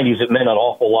mid-90s, it meant an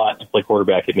awful lot to play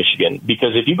quarterback at Michigan.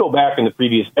 Because if you go back in the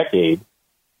previous decade,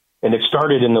 and it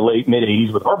started in the late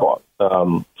mid-80s with Harbaugh,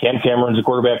 Cam Cameron's a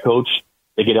quarterback coach.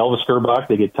 They get Elvis Gerbach,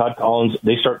 they get Todd Collins.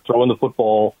 They start throwing the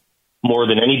football more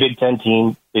than any Big Ten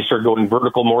team. They start going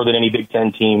vertical more than any Big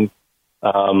Ten team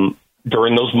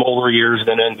during those Moeller years,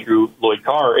 and then through Lloyd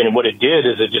Carr. And what it did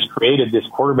is it just created this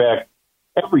quarterback.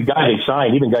 Every guy they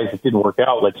signed, even guys that didn't work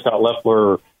out, like Scott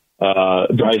Loeffler,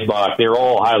 Dreisbach, they're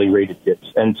all highly rated kids.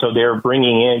 And so they're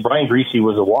bringing in, Brian Greasy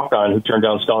was a walk-on who turned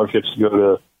down scholarships to go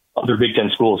to other Big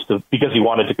Ten schools because he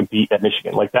wanted to compete at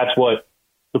Michigan. Like, that's what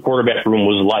the quarterback room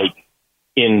was like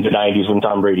in the 90s when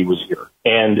Tom Brady was here.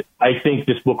 And I think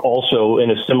this book also,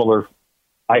 in a similar,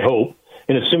 I hope,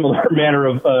 in a similar manner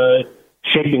of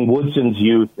shaping Woodson's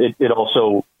youth, it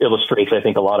also illustrates, I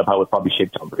think, a lot of how it probably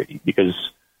shaped Tom Brady. Because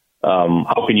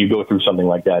how can you go through something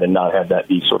like that and not have that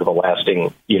be sort of a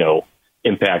lasting,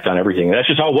 impact on everything? And that's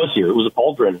just how it was here. It was a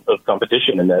cauldron of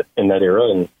competition in that era,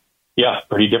 and yeah,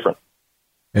 pretty different.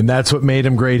 And that's what made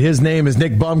him great. His name is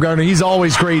Nick Baumgartner. He's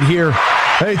always great here.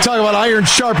 Hey, talk about iron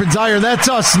sharpens iron. That's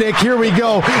us, Nick. Here we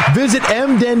go. Visit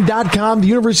mden.com. The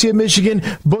University of Michigan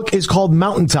book is called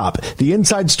Mountaintop, the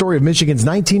inside story of Michigan's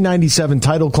 1997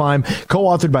 title climb,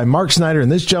 co-authored by Mark Snyder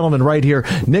and this gentleman right here,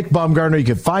 Nick Baumgartner. You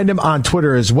can find him on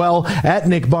Twitter as well, at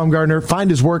Nick Baumgartner. Find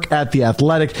his work at The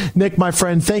Athletic. Nick, my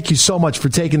friend, thank you so much for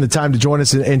taking the time to join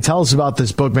us and tell us about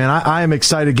this book, man. I am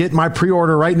excited. Get my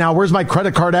pre-order right now. Where's my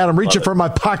credit card at? I'm reaching for my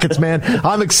pockets, man.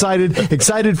 I'm excited.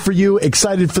 Excited for you.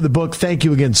 Excited for the book. Thank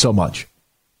you again so much.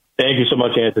 Thank you so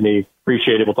much, Anthony.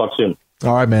 Appreciate it. We'll talk soon.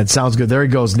 All right, man. Sounds good. There he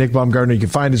goes, Nick Baumgartner. You can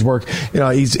find his work.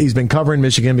 He's been covering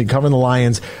Michigan, been covering the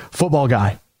Lions. Football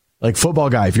guy.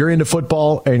 If you're into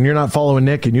football and you're not following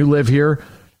Nick and you live here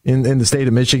in the state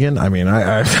of Michigan, I mean,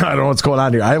 I don't know what's going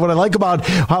on here. What I like about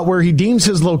where he deems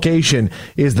his location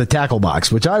is the tackle box,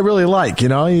 which I really like.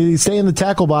 You stay in the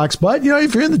tackle box, but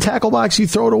if you're in the tackle box, you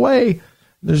throw it away.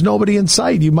 There's nobody in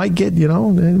sight. You might get, there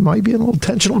might be a little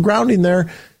tensional grounding there.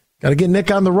 Got to get Nick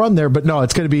on the run there. But no,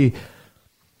 the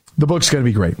book's going to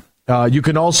be great. You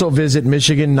can also visit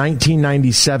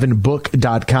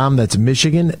Michigan1997book.com. That's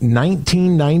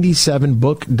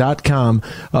Michigan1997book.com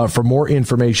for more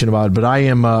information about it. But I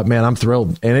am, I'm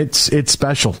thrilled. And it's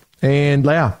special. And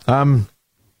yeah,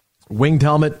 winged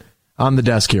helmet on the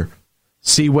desk here.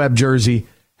 C-Web jersey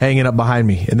hanging up behind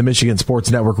me in the Michigan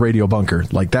Sports Network radio bunker.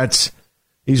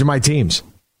 These are my teams,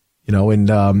 and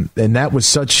that was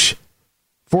such,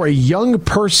 for a young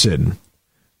person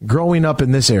growing up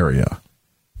in this area,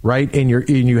 right? And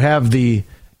you have the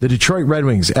Detroit Red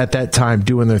Wings at that time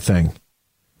doing their thing,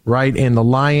 right? And the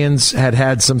Lions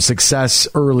had some success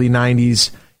early 90s,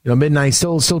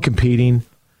 mid-90s, still competing,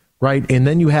 right? And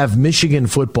then you have Michigan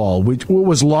football, which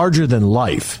was larger than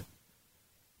life.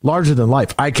 Larger than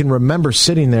life. I can remember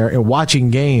sitting there and watching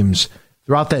games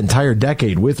throughout that entire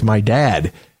decade with my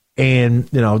dad. And,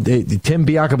 Tim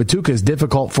Biakabatuka is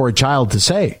difficult for a child to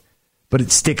say, but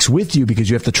it sticks with you because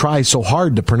you have to try so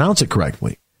hard to pronounce it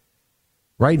correctly.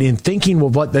 Right? And think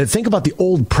about the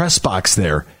old press box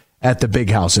there at the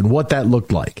Big House and what that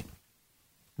looked like.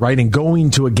 Right? And going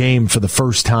to a game for the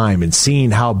first time and seeing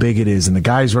how big it is. And the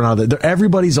guys run out of there.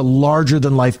 Everybody's a larger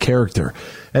than life character.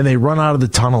 And they run out of the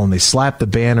tunnel and they slap the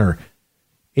banner.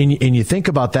 And you think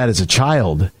about that as a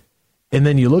child. And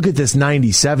then you look at this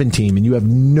 97 team and you have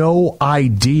no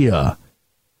idea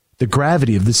the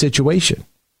gravity of the situation.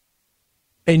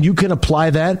 And you can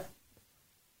apply that,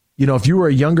 if you were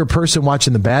a younger person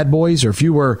watching the Bad Boys, or if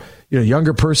you were a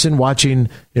younger person watching,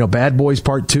 Bad Boys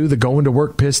Part 2, the Going to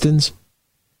Work Pistons.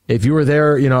 If you were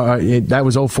there, that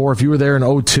was 2004. If you were there in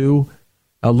 2002,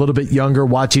 a little bit younger,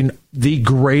 watching the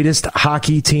greatest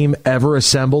hockey team ever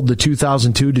assembled, the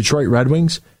 2002 Detroit Red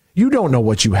Wings, you don't know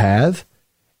what you have.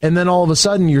 And then all of a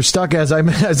sudden you're stuck, as I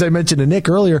mentioned to Nick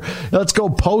earlier, let's go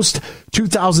post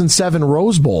 2007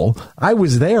 Rose Bowl. I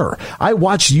was there. I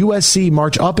watched USC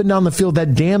march up and down the field,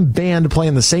 that damn band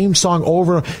playing the same song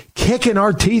over, kicking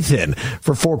our teeth in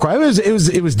for 4 quarters.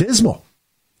 It was dismal.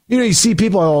 You see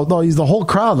people, the whole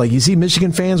crowd, you see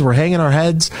Michigan fans were hanging our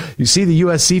heads. You see the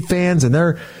USC fans and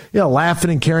they're,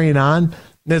 laughing and carrying on.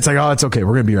 And it's like, oh, it's okay.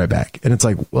 We're going to be right back. And it's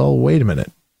like, well, wait a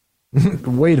minute.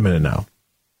 Wait a minute now.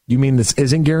 You mean this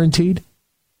isn't guaranteed?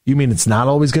 You mean it's not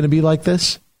always going to be like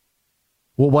this?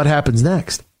 Well, what happens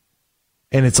next?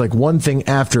 And it's like one thing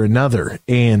after another.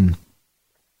 And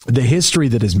the history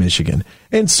that is Michigan.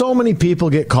 And so many people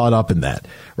get caught up in that,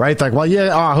 right? Like, well,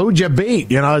 yeah, who'd you beat?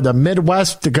 The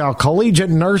Midwest Collegiate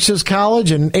Nurses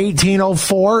College in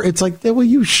 1804. It's like, well,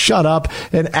 you shut up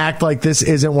and act like this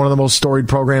isn't one of the most storied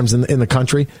programs in the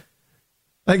country.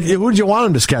 Like, who'd you want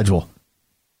them to schedule?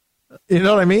 You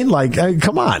know what I mean?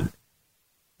 Come on.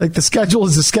 The schedule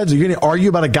is the schedule. You're going to argue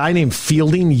about a guy named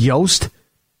Fielding Yost?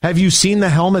 Have you seen the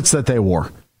helmets that they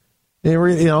wore? They were,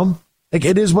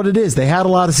 it is what it is. They had a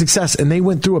lot of success, and they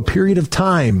went through a period of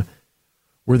time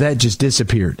where that just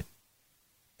disappeared.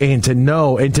 And to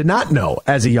know and to not know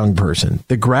as a young person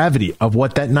the gravity of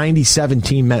what that 97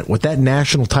 team meant, what that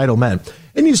national title meant.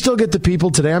 And you still get the people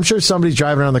today. I'm sure somebody's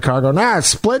driving around the car going,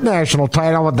 split national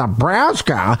title with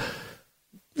Nebraska.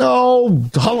 No,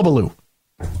 hullabaloo.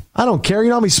 I don't care. You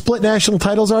know how many split national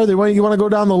titles are there? You want to go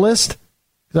down the list?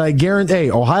 I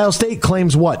guarantee. Ohio State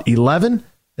claims what? 11?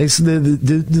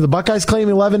 The Buckeyes claim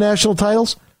 11 national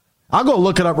titles? I'll go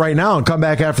look it up right now and come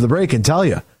back after the break and tell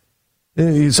you.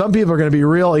 Some people are going to be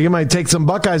real. You might take some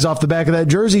Buckeyes off the back of that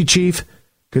jersey, Chief,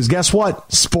 because guess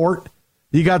what, sport?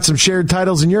 You got some shared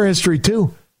titles in your history,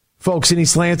 too. Folks in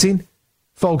East Lansing,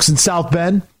 folks in South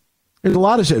Bend. There's a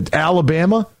lot of shit.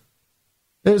 Alabama.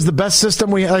 It was the best system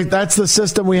we had. That's the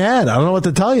system we had. I don't know what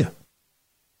to tell you.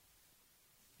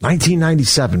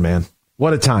 1997, man.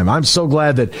 What a time. I'm so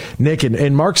glad that Nick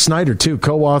and Mark Snyder, too,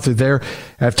 co-authored there.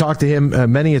 I've talked to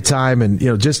him many a time, and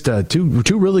just two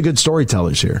really good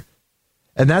storytellers here.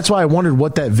 And that's why I wondered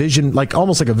what that vision,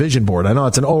 almost like a vision board. I know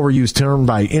it's an overused term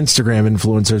by Instagram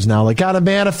influencers now. Gotta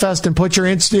manifest and put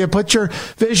your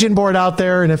vision board out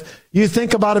there. And if you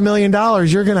think about $1 million,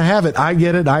 you're going to have it. I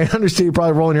get it. I understand you're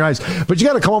probably rolling your eyes, but you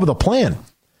got to come up with a plan.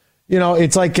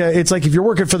 It's like if you're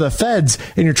working for the feds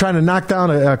and you're trying to knock down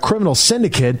a criminal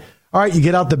syndicate. All right, you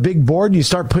get out the big board and you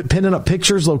start pinning up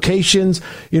pictures, locations,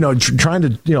 trying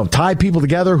to, tie people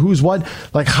together, who's what.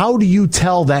 How do you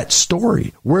tell that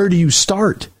story? Where do you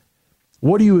start?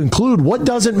 What do you include? What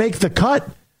doesn't make the cut?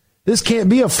 This can't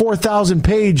be a 4,000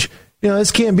 page,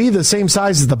 this can't be the same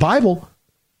size as the Bible.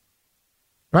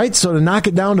 Right? So to knock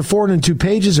it down to 402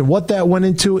 pages and what that went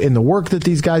into and the work that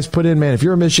these guys put in, man, if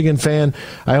you're a Michigan fan,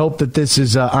 I hope that this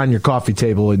is on your coffee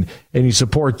table and you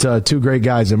support two great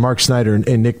guys, Mark Snyder and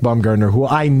Nick Baumgartner, who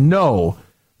I know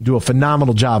do a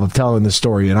phenomenal job of telling the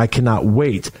story, and I cannot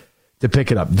wait to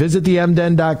pick it up. Visit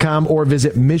themden.com or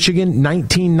visit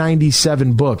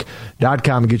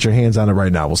Michigan1997book.com and get your hands on it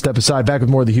right now. We'll step aside, back with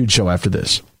more of The Huge Show after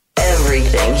this.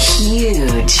 Everything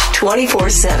huge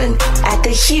 24/7 at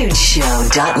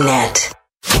thehugeshow.net.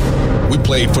 We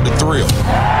played for the thrill,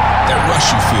 that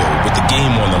rush you feel with the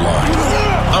game on the line.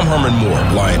 I'm Herman Moore,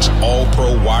 Lions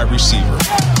All-Pro wide receiver.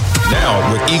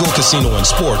 Now, with Eagle Casino and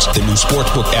Sports, the new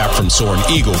sportsbook app from Soaring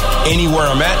Eagle, anywhere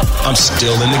I'm at, I'm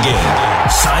still in the game.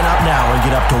 Sign up now and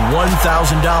get up to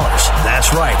 $1,000.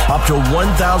 That's right, up to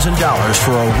 $1,000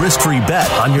 for a risk-free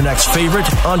bet on your next favorite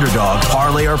underdog,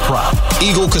 parlay, or prop.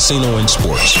 Eagle Casino and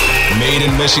Sports. Made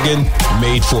in Michigan,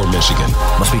 made for Michigan.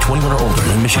 Must be 21 or older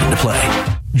in Michigan to play.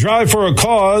 Drive for a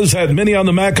Cause at Mini on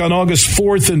the Mac on August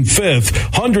 4th and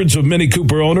 5th. Hundreds of Mini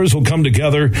Cooper owners will come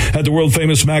together at the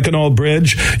world-famous Mackinac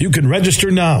Bridge. You can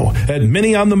register now at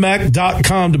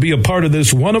minionthemac.com to be a part of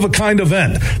this one-of-a-kind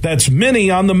event. That's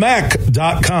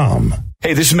minionthemac.com.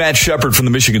 Hey, this is Matt Shepard from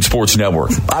the Michigan Sports Network.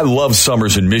 I love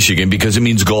summers in Michigan because it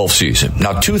means golf season.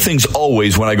 Now, two things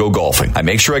always when I go golfing. I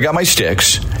make sure I got my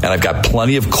sticks, and I've got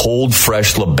plenty of cold,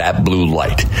 fresh Labatt Blue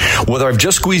Light. Whether I've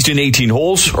just squeezed in 18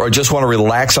 holes or I just want to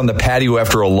relax on the patio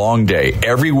after a long day,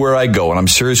 everywhere I go, and I'm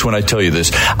serious when I tell you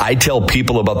this, I tell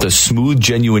people about the smooth,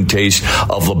 genuine taste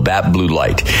of Labatt Blue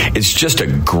Light. It's just a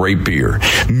great beer.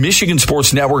 Michigan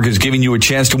Sports Network is giving you a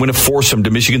chance to win a foursome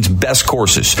to Michigan's best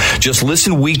courses. Just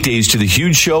listen weekdays to the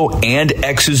Huge Show and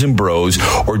X's and Bros,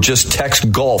 or just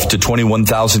text golf to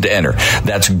 21,000 to enter.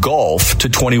 That's golf to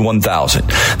 21,000.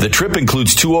 The trip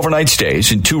includes 2 overnight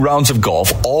stays and 2 rounds of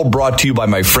golf, all brought to you by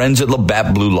my friends at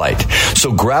Labatt Blue Light.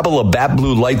 So grab a Labatt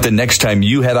Blue Light the next time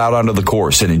you head out onto the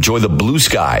course and enjoy the blue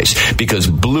skies, because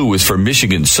blue is for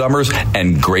Michigan summers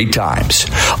and great times.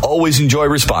 Always enjoy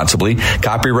responsibly.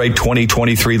 Copyright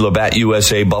 2023 Labatt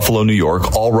USA, Buffalo, New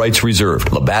York. All rights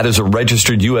reserved. Labatt is a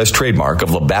registered U.S. trademark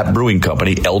of Labatt Brewing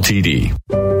Company, Ltd.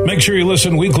 Make sure you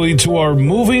listen weekly to our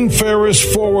Moving Ferris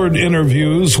Forward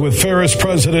interviews with Ferris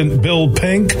President Bill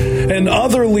Pink and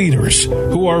other leaders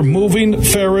who are moving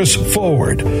Ferris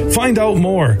forward. Find out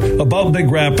more about Big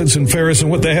Rapids and Ferris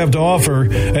and what they have to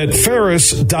offer at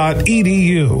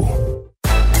ferris.edu.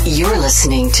 You're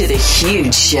listening to The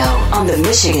Huge Show on the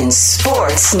Michigan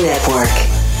Sports Network.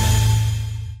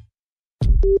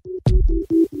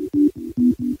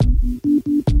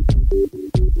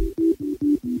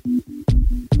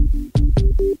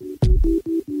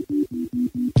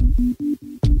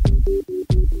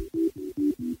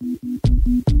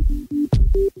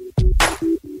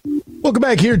 Welcome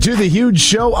back here to The Huge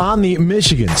Show on the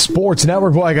Michigan Sports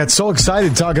Network. Boy, I got so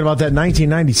excited talking about that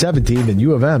 1997 team in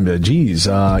U of M. Geez,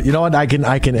 you know what? I can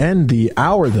end the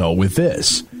hour, though, with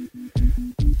this.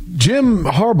 Jim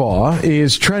Harbaugh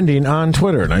is trending on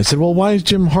Twitter. And I said, well, why is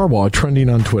Jim Harbaugh trending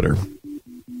on Twitter?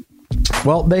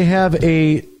 Well, they have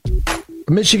a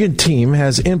Michigan team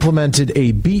has implemented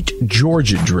a Beat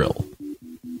Georgia drill.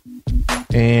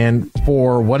 And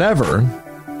for whatever,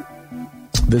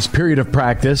 this period of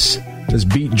practice, this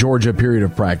Beat Georgia period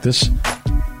of practice,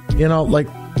 you know, like,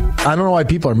 I don't know why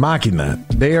people are mocking that.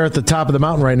 They are at the top of the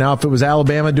mountain right now. If it was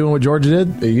Alabama doing what Georgia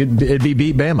did, it'd be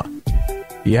beat Bama.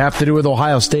 You have to do with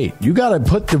Ohio State. You got to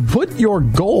put your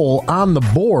goal on the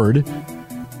board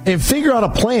and figure out a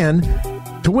plan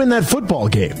to win that football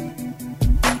game.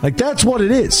 Like, that's what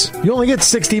it is. You only get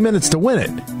 60 minutes to win it,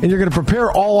 and you're going to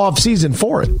prepare all off season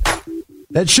for it.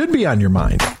 That should be on your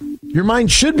mind. Your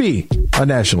mind should be a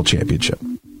national championship.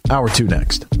 Hour 2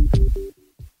 next.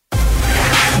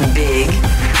 Big,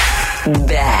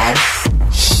 bad,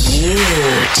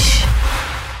 huge.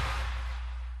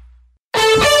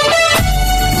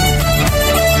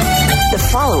 The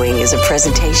following is a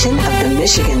presentation of the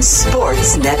Michigan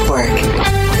Sports Network.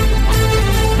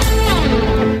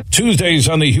 Tuesdays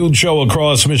on the Huge Show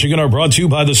across Michigan are brought to you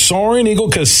by the Soaring Eagle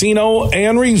Casino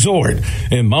and Resort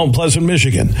in Mount Pleasant,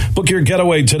 Michigan. Book your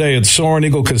getaway today at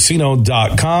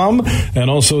SoaringEagleCasino.com and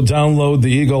also download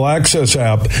the Eagle Access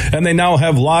app. And they now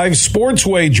have live sports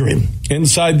wagering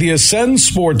inside the Ascend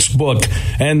Sportsbook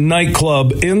and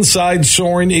nightclub inside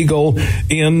Soaring Eagle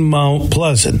in Mount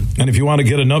Pleasant. And if you want to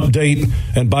get an update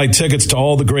and buy tickets to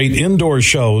all the great indoor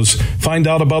shows, find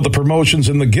out about the promotions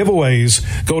and the giveaways,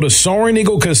 go to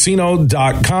SoaringEagleCasino.com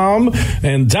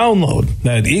and download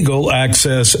that Eagle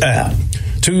Access app.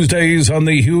 Tuesdays on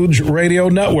the Huge Radio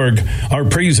Network are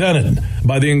presented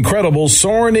by the incredible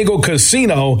Soaring Eagle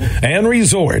Casino and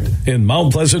Resort in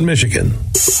Mount Pleasant, Michigan.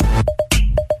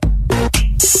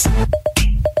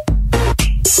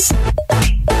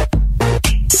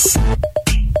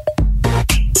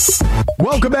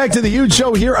 Welcome back to the Huge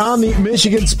Show here on the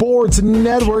Michigan Sports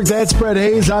Network. That's Brett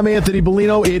Hayes. I'm Anthony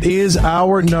Bellino. It is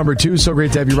hour number 2. So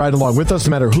great to have you ride along with us,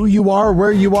 no matter who you are,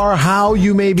 where you are, how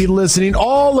you may be listening,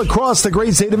 all across the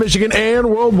great state of Michigan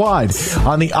and worldwide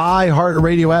on the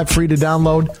iHeartRadio app, free to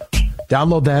download.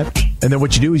 Download that. And then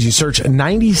what you do is you search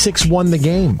 96.1 The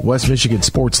Game, West Michigan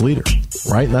sports leader,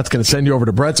 right? And that's going to send you over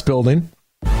to Brett's building.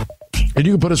 And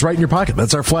you can put us right in your pocket.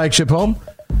 That's our flagship home.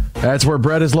 That's where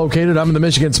Brett is located. I'm in the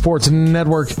Michigan Sports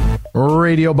Network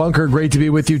radio bunker. Great to be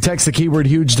with you. Text the keyword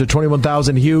HUGE to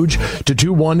 21,000 HUGE to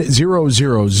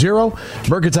 21000.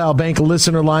 Mercantile Bank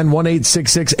listener line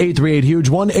 1-866-838-HUGE,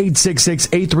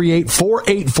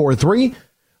 1-866-838-4843.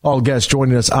 All guests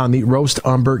joining us on the Roast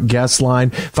Umber guest line.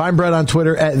 Find Brett on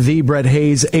Twitter at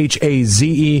 @TheBrettHaze, Haze.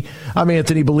 I'm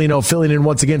Anthony Bellino, filling in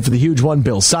once again for the huge one,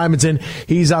 Bill Simonson.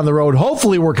 He's on the road,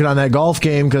 hopefully working on that golf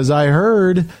game, because I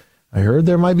heard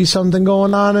there might be something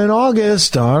going on in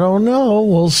August. I don't know.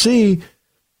 We'll see.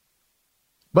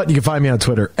 But you can find me on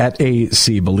Twitter at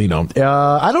 @ACBellino.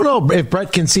 I don't know if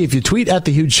Brett can see, if you tweet at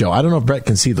The Huge Show, I don't know if Brett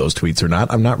can see those tweets or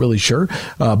not. I'm not really sure.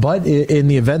 But in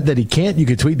the event that he can't, you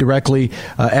can tweet directly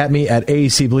at me at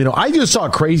 @ACBellino. I just saw a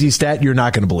crazy stat you're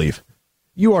not going to believe.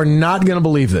 You are not going to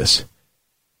believe this.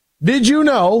 Did you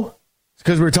know,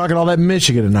 because we were talking all that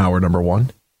Michigan in hour number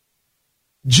 1,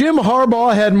 Jim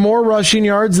Harbaugh had more rushing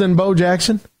yards than Bo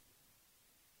Jackson?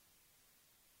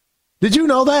 Did you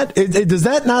know that? Does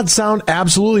that not sound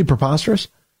absolutely preposterous?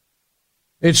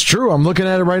 It's true. I'm looking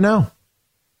at it right now.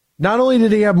 Not only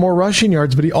did he have more rushing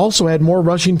yards, but he also had more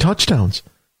rushing touchdowns.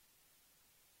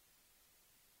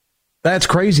 That's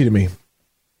crazy to me.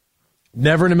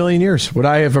 Never in a million years would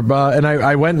I have. And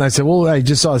I went and I said, well, I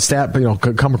just saw a stat,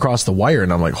 come across the wire,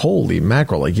 and I'm like, holy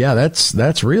mackerel! Like, yeah,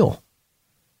 that's real.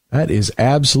 That is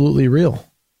absolutely real.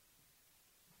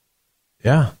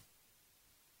 Yeah.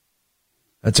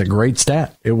 That's a great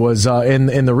stat. It was,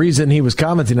 and the reason he was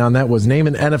commenting on that was, name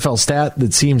an NFL stat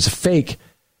that seems fake,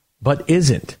 but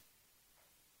isn't.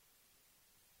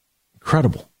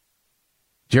 Incredible.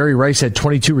 Jerry Rice had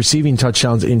 22 receiving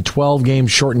touchdowns in 12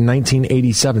 games shortened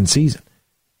 1987 season.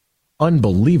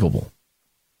 Unbelievable.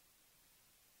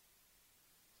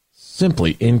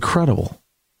 Simply incredible.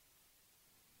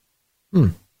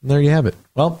 There you have it.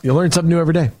 Well, you learn something new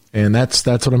every day, and that's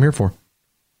what I'm here for.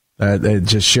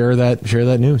 Just share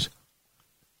that news.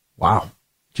 Wow.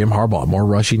 Jim Harbaugh, more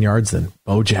rushing yards than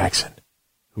Bo Jackson.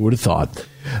 Who would have thought?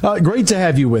 Great to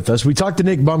have you with us. We talked to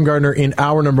Nick Baumgartner in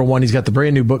hour number 1. He's got the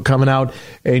brand new book coming out,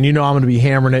 and I'm going to be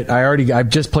hammering it. I've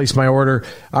just placed my order.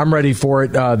 I'm ready for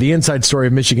it. The Inside Story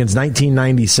of Michigan's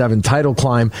 1997 title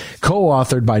climb,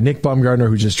 co-authored by Nick Baumgartner,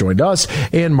 who just joined us,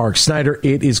 and Mark Snyder.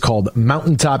 It is called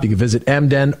Mountaintop. You can visit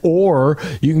MDen, or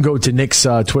you can go to Nick's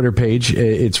Twitter page.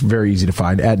 It's very easy to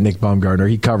find, at Nick Baumgartner.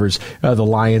 He covers the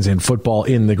Lions and football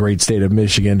in the great state of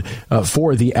Michigan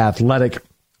for The Athletic.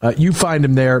 You find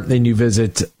him there, and you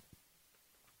visit,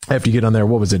 after you get on there,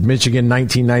 what was it,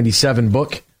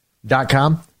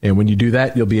 Michigan1997book.com. And when you do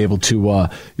that, you'll be able to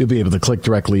click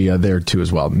directly there too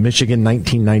as well.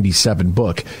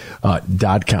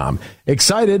 Michigan1997book.com.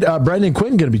 Excited. Brendan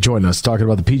Quinn going to be joining us talking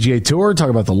about the PGA Tour, talking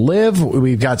about the LIV.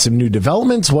 We've got some new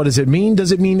developments. What does it mean?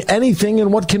 Does it mean anything?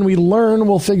 And what can we learn?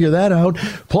 We'll figure that out.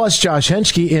 Plus Josh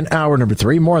Henschke in hour number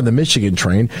 3. More on the Michigan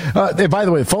train. By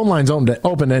the way, the phone line's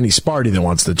open to any Sparty that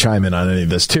wants to chime in on any of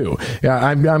this too. Yeah,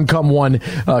 I'm come one,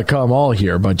 come all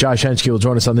here. But Josh Henschke will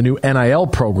join us on the new NIL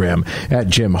program at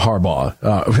Jim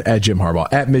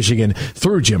Harbaugh, at Michigan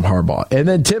through Jim Harbaugh. And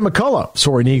then Tim McCullough,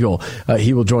 Soaring Eagle,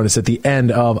 he will join us at the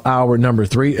end of hour number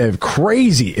 3. A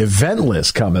crazy event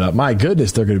list coming up. My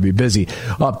goodness, they're going to be busy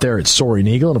up there at Soaring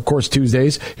Eagle. And of course,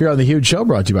 Tuesdays here on the Huge Show,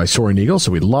 brought to you by Soaring Eagle.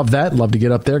 So we love that. Love to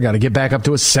get up there. Got to get back up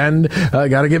to Ascend.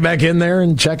 Got to get back in there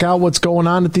and check out what's going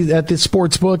on at the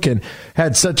sports book. And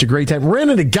had such a great time. Ran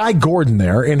into Guy Gordon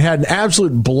there and had an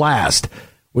absolute blast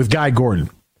with Guy Gordon.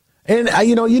 And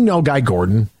you know Guy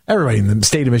Gordon. Everybody in the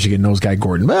state of Michigan knows Guy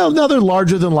Gordon. Well, another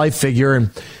larger than life figure. And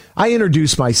I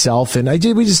introduced myself, and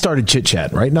we just started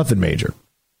chit-chatting, right? Nothing major.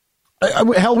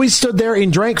 Hell, we stood there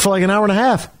and drank for like an hour and a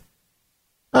half.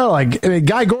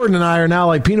 Guy Gordon and I are now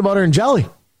like peanut butter and jelly.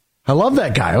 I love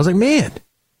that guy. I was like, man,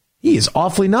 he is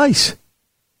awfully nice.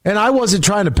 And I wasn't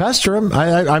trying to pester him.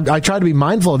 I try to be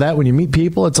mindful of that when you meet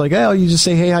people. It's like, you just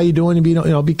say, hey, how you doing?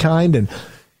 And be kind and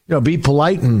be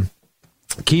polite and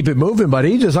keep it moving. But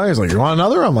I was like, you want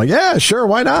another? I'm like, yeah, sure,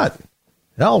 why not?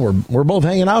 Hell, we're both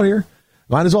hanging out here.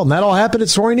 Might as well. And that all happened at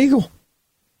Soaring Eagle.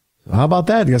 So how about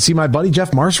that? You got to see my buddy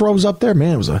Jeff Marceau was up there.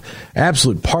 Man, it was an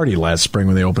absolute party last spring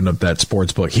when they opened up that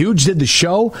sports book. Huge did the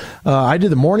show. I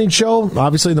did the morning show,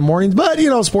 obviously in the mornings. But,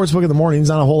 sports book in the mornings,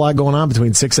 not a whole lot going on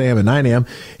between 6 a.m. and 9 a.m.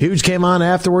 Huge came on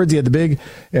afterwards. He had the big,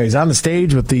 he's on the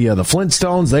stage with the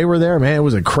Flintstones. They were there. Man, it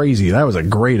was that was a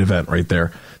great event right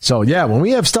there. So, yeah, when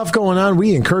we have stuff going on,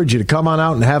 we encourage you to come on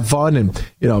out and have fun. And,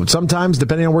 sometimes,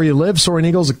 depending on where you live, Soaring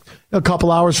Eagle's a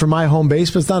couple hours from my home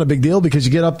base, but it's not a big deal because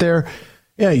you get up there.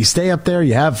 Yeah, you stay up there,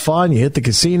 you have fun, you hit the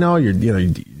casino.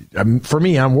 For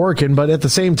me, I'm working, but at the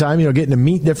same time, getting to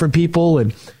meet different people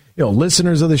and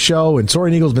listeners of the show. And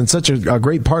Soaring Eagle's been such a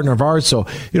great partner of ours. So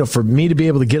for me to be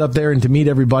able to get up there and to meet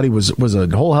everybody was a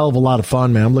whole hell of a lot of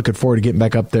fun, man. I'm looking forward to getting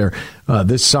back up there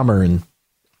this summer and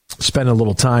spend a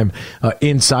little time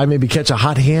inside, maybe catch a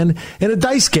hot hand in a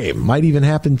dice game. Might even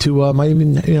happen to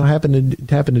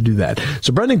happen to do that.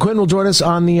 So Brendan Quinn will join us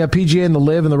on the PGA and the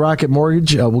LIV and the Rocket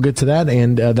Mortgage. We'll get to that,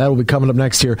 and that will be coming up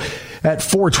next here at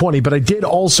 4:20. But I did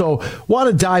also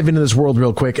want to dive into this world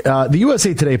real quick. The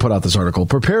USA Today put out this article.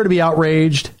 Prepare to be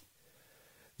outraged.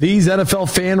 These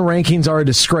NFL fan rankings are a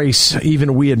disgrace.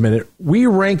 Even we admit it. We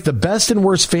rank the best and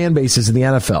worst fan bases in the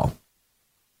NFL.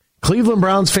 Cleveland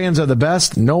Browns fans are the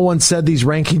best. No one said these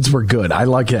rankings were good. I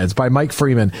like it. It's by Mike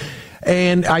Freeman.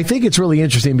 And I think it's really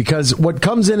interesting because what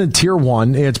comes in tier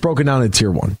 1, it's broken down in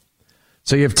tier 1.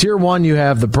 So you have tier 1, you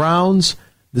have the Browns,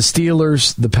 the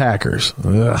Steelers, the Packers.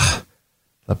 Ugh,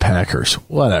 the Packers,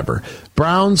 whatever.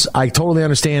 Browns, I totally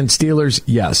understand. Steelers,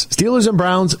 yes. Steelers and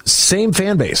Browns, same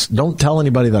fan base. Don't tell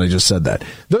anybody that I just said that.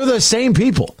 They're the same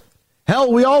people.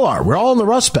 Hell, we all are. We're all in the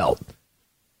Rust Belt.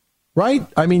 Right?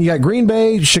 I mean, you got Green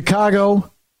Bay,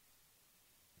 Chicago,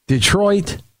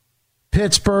 Detroit,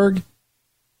 Pittsburgh,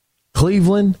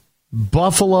 Cleveland,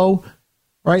 Buffalo,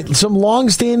 right? Some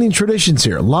long-standing traditions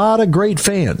here. A lot of great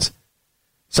fans.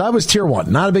 So I was tier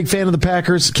 1. Not a big fan of the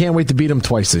Packers. Can't wait to beat them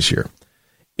twice this year.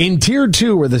 In tier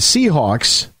 2 were the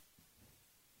Seahawks.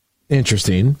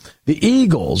 Interesting. The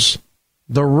Eagles,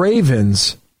 the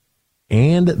Ravens,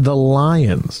 and the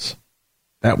Lions.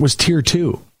 That was tier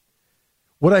 2.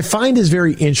 What I find is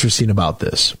very interesting about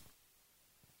this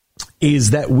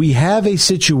is that we have a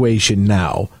situation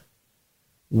now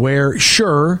where,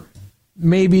 sure,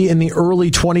 maybe in the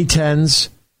early 2010s,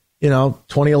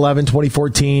 2011,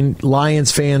 2014,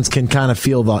 Lions fans can kind of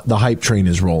feel the hype train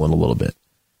is rolling a little bit.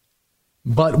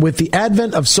 But with the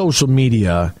advent of social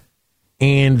media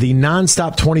and the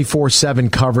nonstop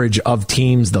 24/7 coverage of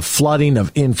teams, the flooding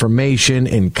of information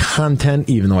and content,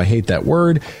 even though I hate that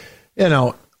word,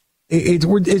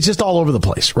 it's just all over the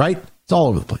place, right? It's all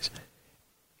over the place.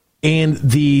 And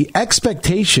the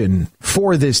expectation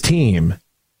for this team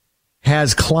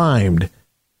has climbed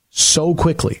so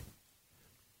quickly.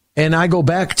 And I go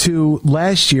back to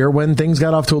last year when things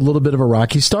got off to a little bit of a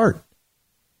rocky start.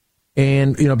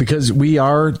 And, because we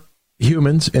are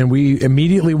humans and we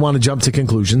immediately want to jump to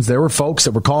conclusions. There were folks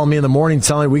that were calling me in the morning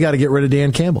telling me we got to get rid of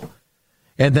Dan Campbell.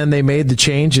 And then they made the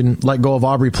change and let go of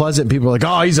Aubrey Pleasant. And people were like,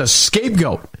 oh, he's a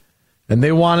scapegoat. And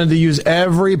they wanted to use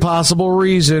every possible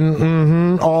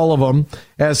reason, all of them,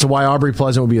 as to why Aubrey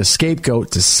Pleasant would be a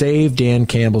scapegoat to save Dan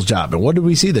Campbell's job. And what did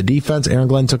we see? The defense, Aaron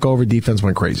Glenn took over, defense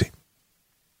went crazy.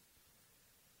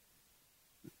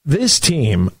 This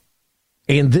team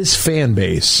and this fan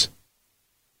base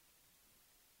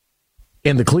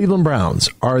and the Cleveland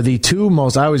Browns are the two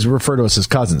most, I always refer to us as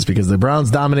cousins, because the Browns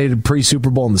dominated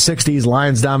pre-Super Bowl in the 60s,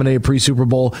 Lions dominated pre-Super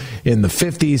Bowl in the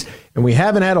 50s, and we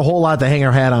haven't had a whole lot to hang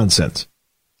our hat on since.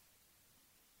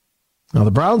 Now,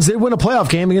 the Browns did win a playoff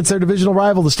game against their divisional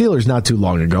rival, the Steelers, not too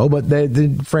long ago, but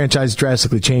the franchise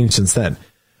drastically changed since then.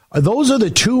 Those are the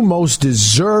two most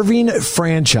deserving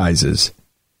franchises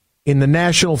in the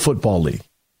National Football League.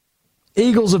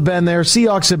 Eagles have been there.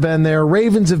 Seahawks have been there.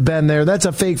 Ravens have been there. That's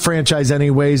a fake franchise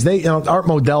anyways. Art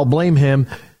Modell, blame him.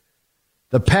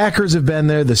 The Packers have been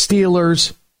there. The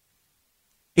Steelers.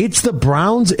 It's the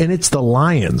Browns and it's the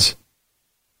Lions.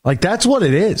 Like, that's what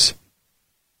it is.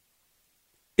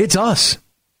 It's us.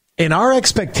 And our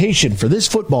expectation for this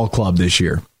football club this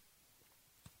year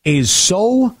is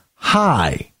so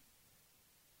high.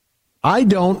 I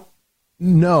don't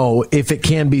know if it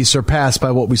can be surpassed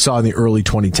by what we saw in the early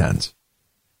 2010s.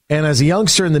 And as a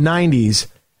youngster in the 90s,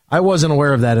 I wasn't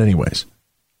aware of that anyways.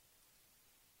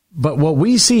 But what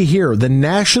we see here, the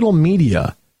national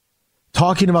media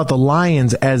talking about the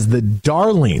Lions as the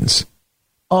darlings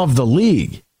of the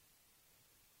league,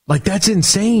 like, that's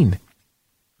insane.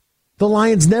 The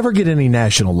Lions never get any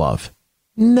national love.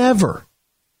 Never.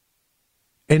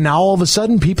 And now all of a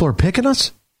sudden people are picking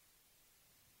us?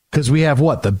 Because we have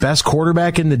what? The best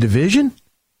quarterback in the division?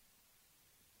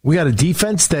 We got a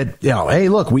defense that, hey,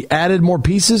 look, we added more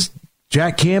pieces.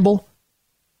 Jack Campbell,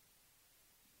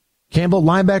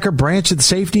 linebacker, Branch at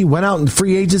safety, went out in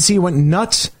free agency, went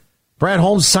nuts. Brad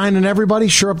Holmes signing everybody,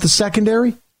 sure up the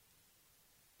secondary.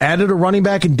 Added a running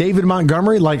back in David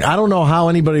Montgomery. Like, I don't know how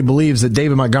anybody believes that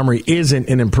David Montgomery isn't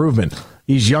an improvement.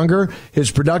 He's younger.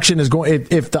 His production is going.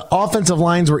 If the offensive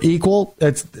lines were equal,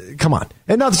 come on.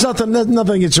 And that's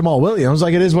nothing against Jamal Williams.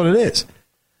 Like, it is what it is.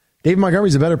 David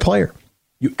Montgomery's a better player.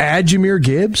 You add Jahmyr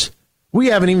Gibbs. We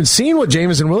haven't even seen what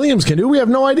Jameson Williams can do. We have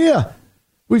no idea.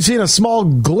 We've seen a small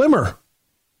glimmer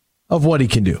of what he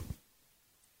can do.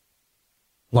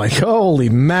 Like, holy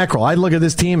mackerel. I look at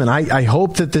this team, and I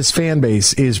hope that this fan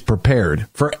base is prepared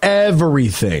for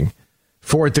everything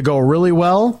for it to go really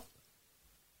well.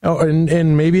 Oh,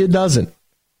 and maybe it doesn't.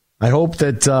 I hope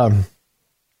that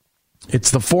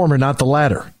it's the former, not the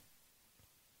latter.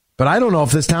 But I don't know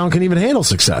if this town can even handle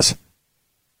success.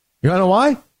 You want to know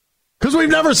why? Because we've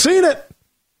never seen it.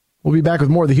 We'll be back with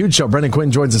more of The Huge Show. Brendan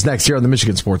Quinn joins us next here on the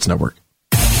Michigan Sports Network.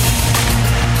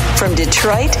 From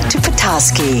Detroit to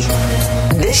Petoskey,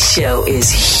 this show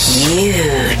is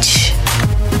huge.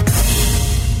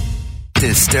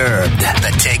 Disturbed,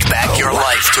 the Take Back Your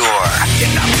Life Tour.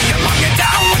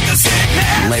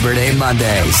 Labor Day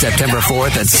Monday, September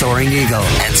 4th at Soaring Eagle.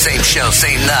 And same show,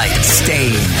 same night,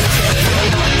 Stained.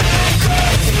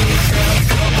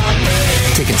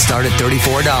 Tickets start at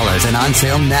 $34 and on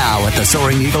sale now at the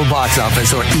Soaring Eagle box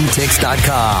office or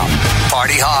etix.com.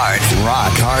 Party hard,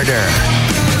 rock harder.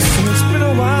 It's been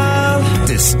a while.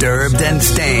 Disturbed and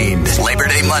Stained. Labor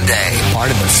Day Monday, part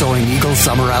of the Soaring Eagle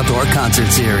Summer Outdoor Concert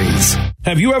Series.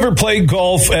 Have you ever played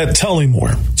golf at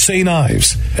Tullymore, St.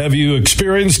 Ives? Have you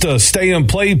experienced a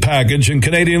stay-and-play package in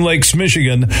Canadian Lakes,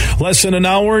 Michigan, less than an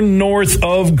hour north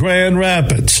of Grand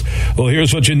Rapids? Well,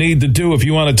 here's what you need to do if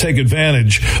you want to take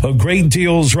advantage of great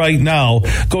deals right now.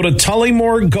 Go to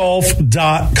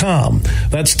TullymoreGolf.com.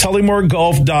 That's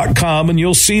TullymoreGolf.com, and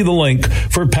you'll see the link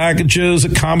for packages,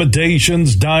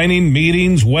 accommodations, dining,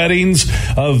 meetings, weddings,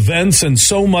 events, and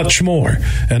so much more.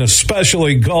 And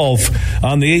especially golf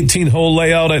on the 18-hole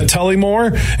layout at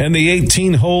Tullymore and the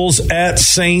 18 holes at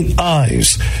St.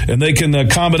 Ives. And they can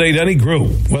accommodate any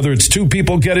group, whether it's two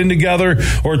people getting together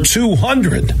or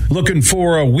 200 looking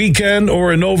for a weekend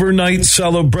or an overnight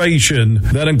celebration.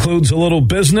 That includes a little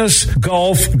business,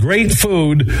 golf, great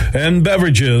food, and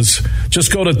beverages.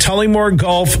 Just go to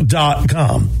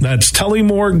TullymoreGolf.com. That's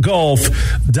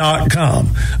TullymoreGolf.com.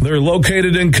 They're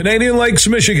located in Canadian Lakes,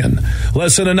 Michigan,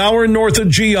 less than an hour north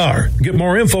of GR. Get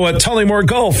more info at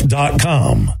TullymoreGolf.com.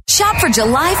 Shop for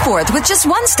July 4th with just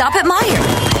one stop at Meijer.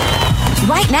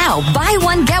 Right now, buy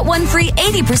one, get one free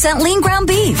 80% lean ground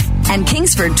beef. And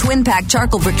Kingsford Twin Pack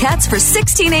Charcoal Briquettes for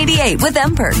 $16.88 with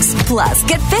M-Perks. Plus,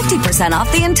 get 50%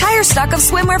 off the entire stock of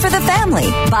swimwear for the family.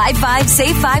 Buy 5,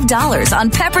 save $5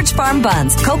 on Pepperidge Farm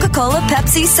buns, Coca-Cola,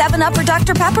 Pepsi, 7-Up, or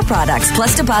Dr. Pepper products,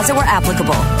 plus deposit where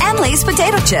applicable. And Lay's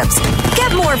potato chips.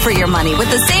 Get more for your money with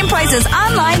the same prices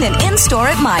online and in-store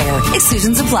at Meijer.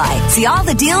 Exclusions apply. See all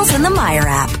the deals in the Meijer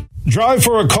app. Drive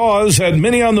for a cause at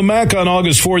Mini on the Mac on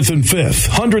August 4th and 5th.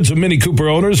 Hundreds of Mini Cooper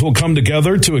owners will come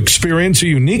together to experience a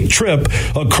unique trip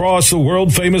across the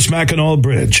world-famous Mackinac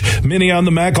Bridge. Mini on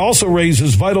the Mac also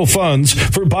raises vital funds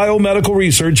for biomedical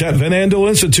research at Van Andel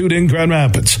Institute in Grand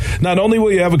Rapids. Not only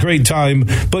will you have a great time,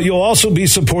 but you'll also be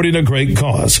supporting a great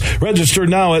cause. Register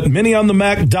now at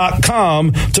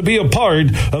minionthemac.com to be a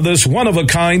part of this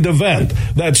one-of-a-kind event.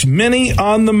 That's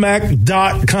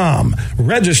minionthemac.com.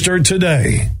 Register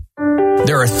today.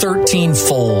 There are 13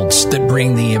 folds that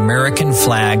bring the American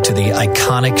flag to the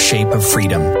iconic shape of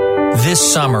freedom.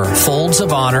 This summer, Folds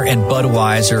of Honor and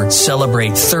Budweiser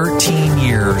celebrate 13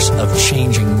 years of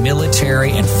changing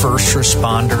military and first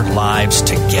responder lives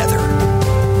together.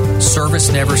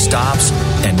 Service never stops,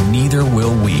 and neither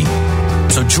will we.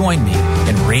 So join me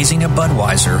in raising a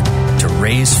Budweiser to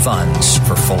raise funds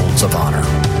for Folds of Honor.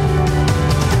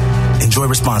 Enjoy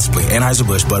responsibly.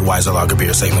 Anheuser-Busch Budweiser Lager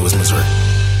Beer, St. Louis, Missouri.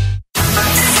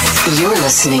 You're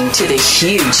listening to The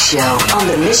Huge Show on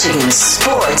the Michigan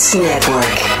Sports Network.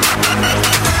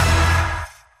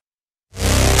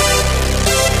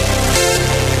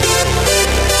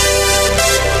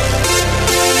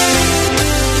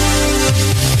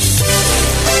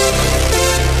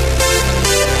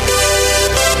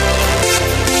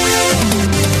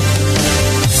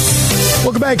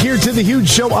 Welcome back here to the Huge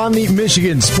Show on the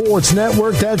Michigan Sports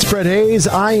Network. That's Brett Hayes.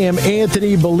 I am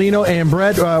Anthony Bellino. And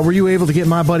Brett, were you able to get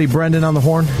my buddy Brendan on the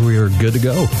horn? We are good to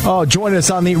go. Oh, join us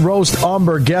on the Roast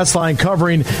Umber guest line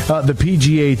covering the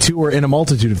PGA Tour and a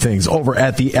multitude of things over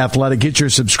at The Athletic. Get your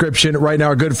subscription right now.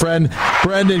 Our good friend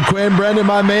Brendan Quinn. Brendan,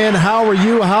 my man, how are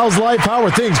you? How's life? How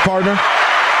are things, partner?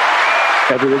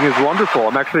 Everything is wonderful.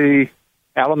 I'm actually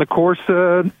out on the course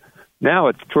now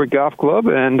at Detroit Golf Club,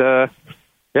 and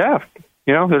yeah.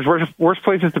 You know, there's worse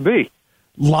places to be.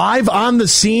 Live on the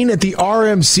scene at the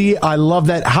RMC. I love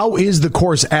that. How is the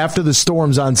course after the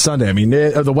storms on Sunday? I mean,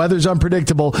 the weather's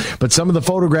unpredictable, but some of the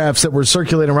photographs that were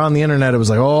circulating around the internet, it was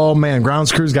like, oh, man,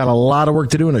 grounds crew's got a lot of work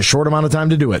to do in a short amount of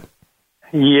time to do it.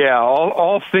 Yeah,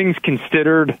 all things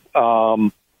considered,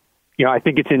 I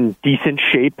think it's in decent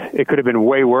shape. It could have been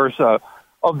way worse.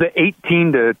 Of the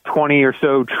 18 to 20 or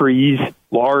so trees,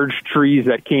 large trees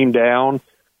that came down,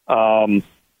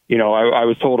 I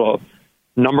was told a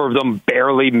number of them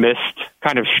barely missed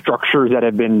kind of structures that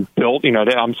had been built.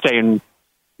 I'm saying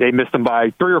they missed them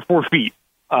by 3 or 4 feet,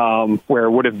 where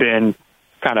it would have been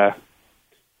kind of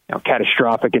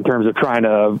catastrophic in terms of trying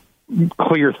to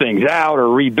clear things out or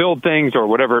rebuild things or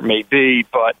whatever it may be.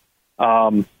 But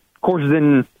course is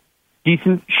in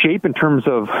decent shape in terms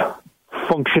of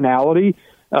functionality.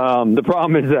 The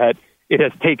problem is that it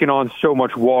has taken on so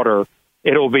much water.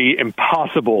 It'll be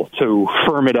impossible to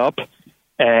firm it up.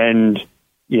 And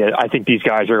yeah, I think these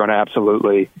guys are going to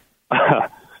absolutely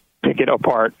pick it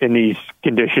apart in these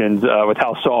conditions with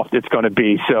how soft it's going to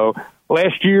be. So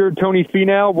last year, Tony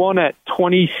Finau won at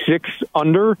 26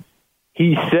 under.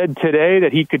 He said today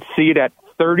that he could see it at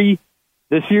 30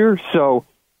 this year. So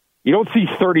you don't see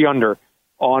 30 under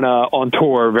on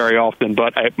tour very often,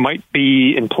 but it might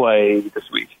be in play this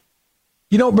week.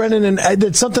 Brendan, and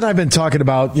it's something I've been talking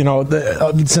about,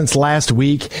 since last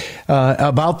week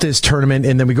about this tournament.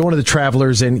 And then we go into the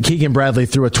Travelers, and Keegan Bradley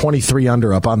threw a 23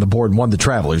 under up on the board and won the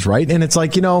Travelers, right? And it's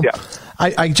like, yeah.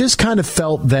 I just kind of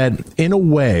felt that in a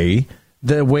way,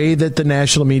 the way that the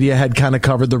national media had kind of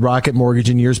covered the Rocket Mortgage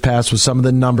in years past with some of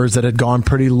the numbers that had gone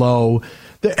pretty low,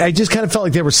 I just kind of felt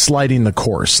like they were sliding the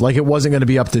course, like it wasn't going to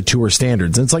be up to tour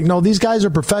standards. And it's like, no, these guys are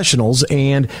professionals,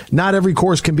 and not every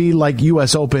course can be like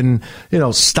U.S. Open,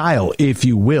 style, if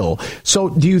you will. So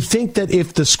do you think that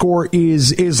if the score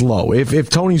is low,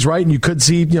 if Tony's right and you could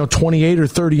see, 28 or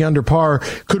 30 under par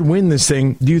could win this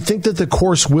thing, do you think that the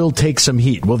course will take some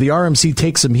heat? Will the RMC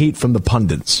take some heat from the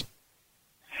pundits?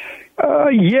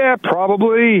 Yeah,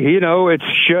 probably.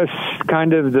 It's just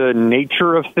kind of the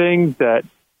nature of things that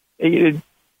it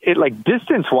like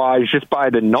distance-wise, just by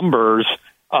the numbers,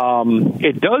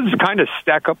 it does kind of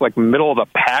stack up like middle of the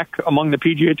pack among the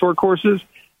PGA Tour courses.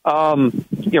 One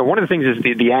of the things is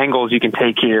the angles you can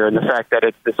take here, and the fact that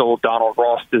it's this old Donald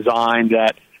Ross design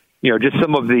that, just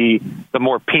some of the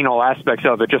more penal aspects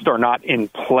of it just are not in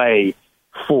play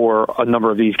for a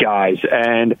number of these guys.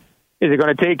 And is it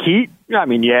going to take heat? I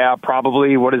mean, yeah,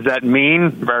 probably. What does that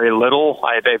mean? Very little.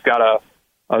 They've got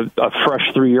a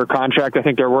fresh 3-year contract I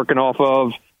think they're working off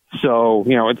of. So,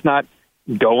 it's not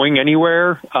going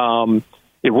anywhere.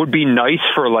 It would be nice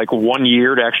for like 1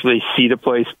 year to actually see the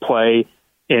place play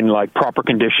in like proper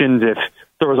conditions. If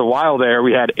there was a while there,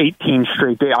 we had 18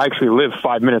 straight days. I actually live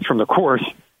 5 minutes from the course.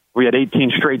 We had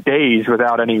 18 straight days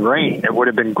without any rain. It would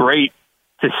have been great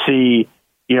to see,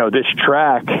 this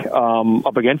track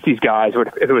up against these guys,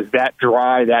 if it was that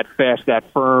dry, that fast, that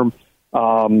firm,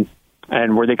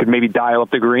 and where they could maybe dial up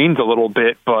the greens a little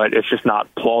bit, but it's just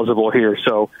not plausible here.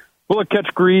 So will it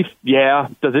catch grief? Yeah.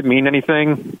 Does it mean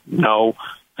anything? No.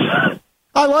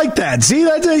 I like that. See,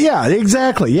 yeah,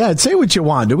 exactly. Yeah, say what you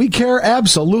want. Do we care?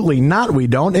 Absolutely not. We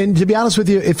don't. And to be honest with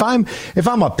you, if I'm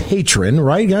a patron,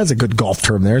 right? That's a good golf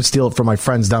term there. Steal it from my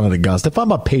friends down at Augusta. If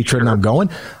I'm a patron, I'm going.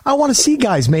 I want to see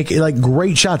guys make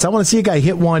great shots. I want to see a guy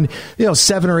hit one,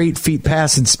 7 or 8 feet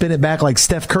past and spin it back like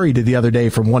Steph Curry did the other day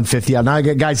from 150 out. Now I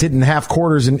got guys hitting half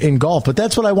quarters in golf, but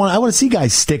that's what I want. I want to see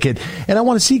guys stick it, and I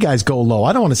want to see guys go low.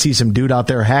 I don't want to see some dude out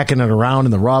there hacking it around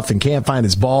in the rough and can't find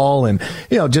his ball and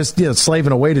just slaving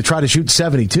away to try to shoot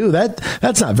 72.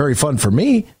 That's not very fun for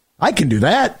me. I can do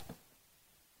that.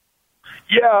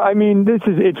 Yeah, I mean,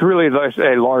 it's really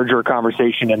a larger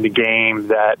conversation in the game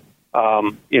that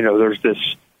there's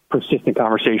this persistent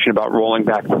conversation about rolling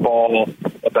back the ball,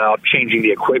 about changing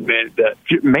the equipment, that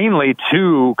mainly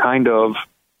to kind of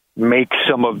make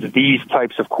some of these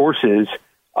types of courses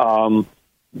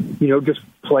just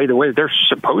play the way they're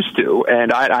supposed to.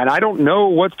 And I don't know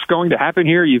what's going to happen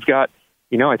here. You've got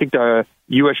I think the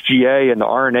USGA and the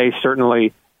RNA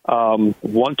certainly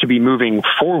want to be moving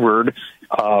forward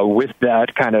with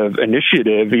that kind of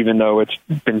initiative, even though it's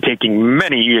been taking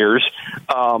many years.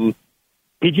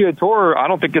 PGA Tour, I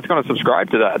don't think it's going to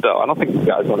subscribe to that, though. I don't think these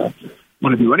guys want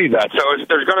to do any of that. So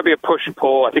there's going to be a push and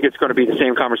pull. I think it's going to be the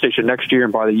same conversation next year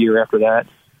and probably the year after that.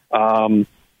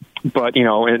 But,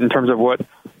 in terms of what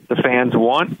the fans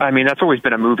want, I mean, that's always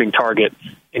been a moving target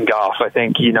in golf. I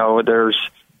think, there's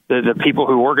the people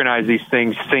who organize these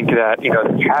things think that,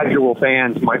 the casual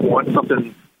fans might want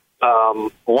something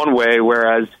one way,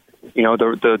 whereas,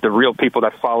 the real people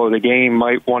that follow the game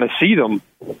might want to see them,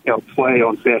 play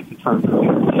on fast and turn,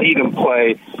 see them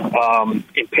play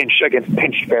against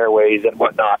pinch fairways and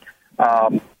whatnot.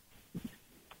 But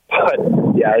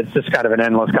yeah, it's just kind of an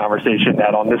endless conversation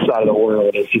that on this side of the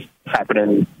world is just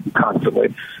happening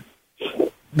constantly.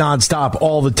 Nonstop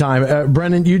all the time.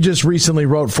 Brendan, you just recently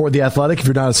wrote for The Athletic. If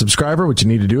you're not a subscriber, what you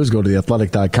need to do is go to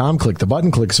theathletic.com, click the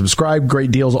button, click subscribe.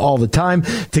 Great deals all the time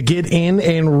to get in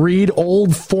and read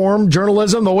old form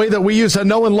journalism the way that we used to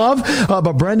know and love.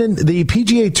 But Brendan, the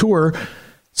PGA Tour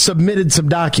submitted some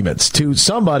documents to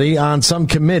somebody on some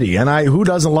committee. And who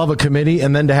doesn't love a committee?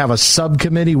 And then to have a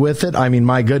subcommittee with it, I mean,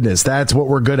 my goodness, that's what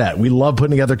we're good at. We love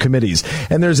putting together committees.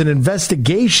 And there's an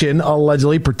investigation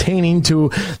allegedly pertaining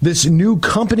to this new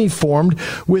company formed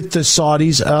with the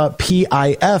Saudis,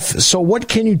 PIF. So what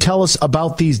can you tell us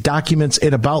about these documents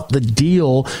and about the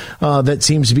deal that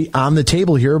seems to be on the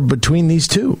table here between these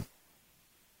two?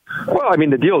 Well, I mean,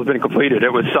 the deal has been completed.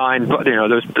 It was signed, but,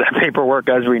 there's paperwork,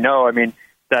 as we know. I mean,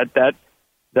 that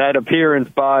appearance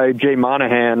by Jay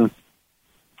Monahan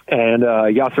and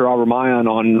Yasser Al-Rumayyan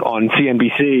on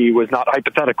CNBC was not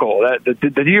hypothetical.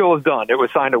 The deal is done. It was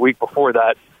signed a week before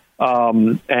that,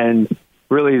 and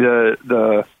really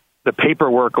the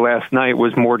paperwork last night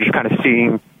was more just kind of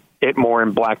seeing it more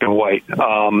in black and white.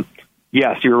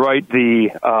 Yes, you're right.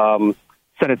 The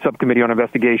Senate Subcommittee on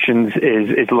Investigations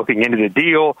is looking into the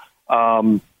deal.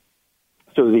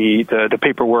 So the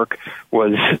paperwork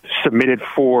was submitted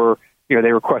for,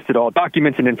 they requested all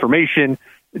documents and information.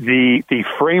 The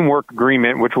framework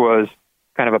agreement, which was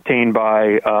kind of obtained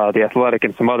by The Athletic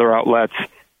and some other outlets,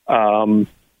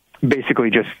 basically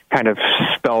just kind of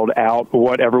spelled out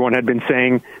what everyone had been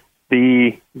saying.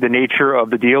 The nature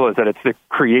of the deal is that it's the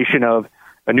creation of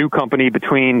a new company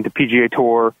between the PGA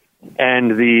Tour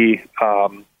and the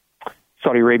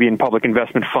Saudi Arabian Public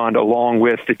Investment Fund, along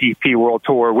with the DP World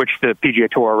Tour, which the PGA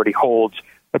Tour already holds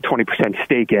a 20%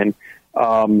 stake in,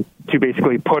 to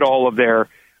basically put all of their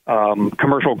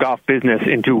commercial golf business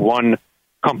into one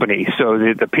company. So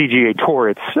the PGA Tour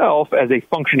itself, as a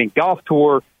functioning golf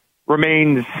tour,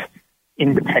 remains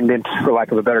independent, for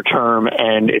lack of a better term,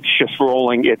 and it's just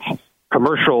rolling its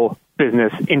commercial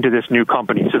business into this new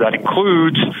company. So that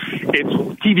includes its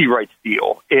TV rights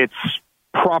deal, its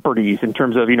properties in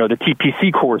terms of, the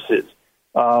TPC courses,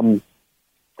 et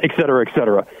cetera, et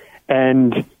cetera.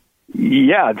 And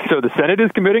yeah, so the Senate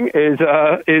is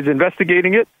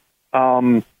investigating it.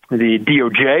 The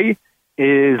DOJ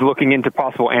is looking into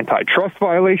possible antitrust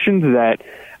violations that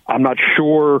I'm not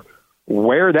sure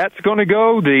where that's going to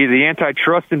go. The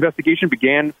antitrust investigation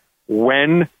began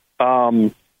when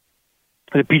the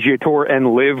PGA Tour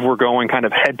and LIV were going kind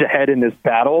of head to head in this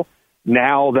battle.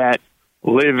 Now that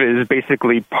LIV is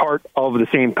basically part of the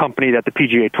same company that the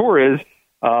PGA Tour is,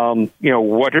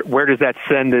 where does that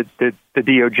send the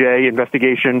DOJ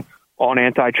investigation on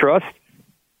antitrust?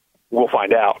 we'll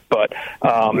find out. But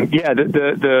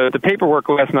the paperwork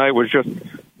last night was just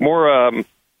more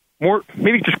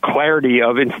maybe just clarity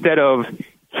of, instead of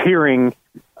hearing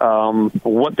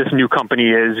what this new company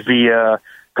is via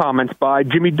comments by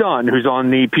Jimmy Dunn, who's on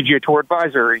the PGA Tour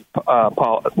advisory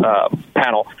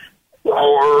panel,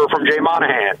 or from Jay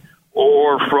Monahan,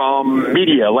 or from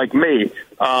media like me.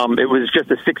 It was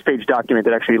just a 6-page document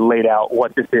that actually laid out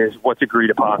what this is, what's agreed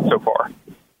upon so far.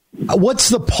 What's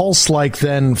the pulse like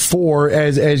then for,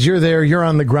 as you're there, you're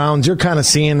on the grounds, you're kind of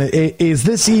seeing, is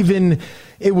this even,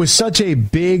 it was such a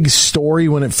big story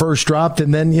when it first dropped,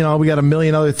 and then, we got a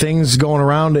million other things going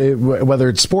around, whether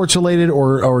it's sports related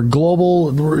or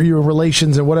global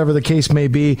relations and whatever the case may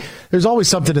be. There's always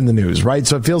something in the news, right?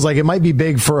 So it feels like it might be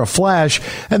big for a flash,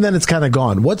 and then it's kind of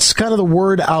gone. What's kind of the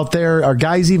word out there? Are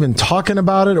guys even talking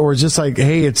about it, or is it just like,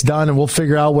 hey, it's done and we'll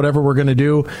figure out whatever we're going to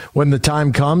do when the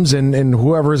time comes, and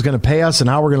whoever is going to pay us and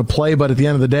how we're going to play, but at the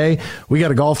end of the day, we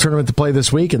got a golf tournament to play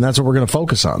this week, and that's what we're going to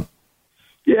focus on?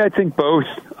 Yeah, I think both.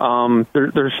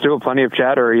 There's still plenty of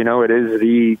chatter. It is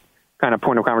the kind of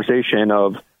point of conversation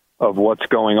of what's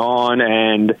going on.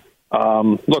 And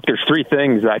look, there's 3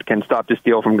 things that can stop this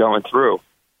deal from going through.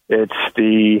 It's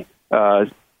the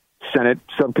Senate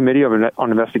Subcommittee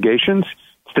on Investigations,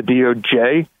 it's the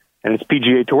DOJ, and it's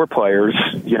PGA Tour players,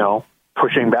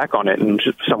 pushing back on it in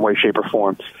some way, shape, or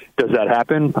form. Does that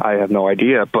happen? I have no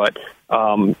idea. But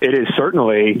it is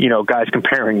certainly, guys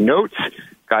comparing notes,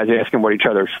 guys asking what each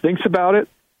other thinks about it.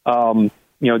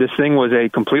 This thing was a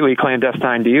completely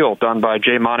clandestine deal done by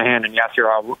Jay Monahan and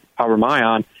Yasser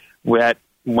Al-Rumayyan that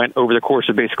went over the course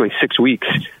of basically 6 weeks,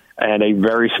 and a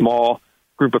very small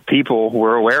group of people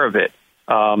were aware of it.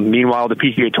 Meanwhile, the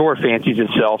PGA Tour fancies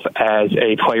itself as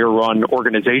a player-run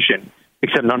organization,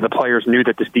 except none of the players knew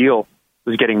that this deal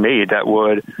was getting made that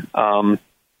would,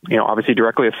 obviously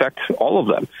directly affect all of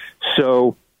them.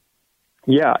 So,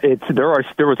 yeah, there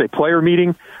was a player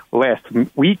meeting last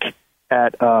week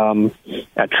at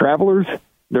Travelers.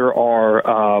 There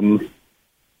are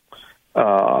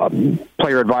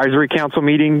player advisory council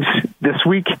meetings this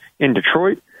week in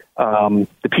Detroit. The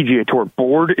PGA Tour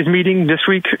board is meeting this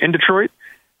week in Detroit.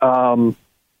 And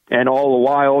all the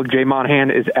while, Jay Monahan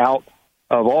is out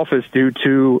of office due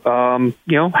to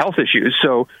health issues.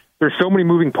 So there's so many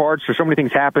moving parts. There's so many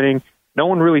things happening. No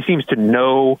one really seems to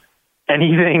know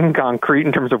anything concrete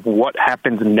in terms of what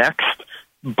happens next.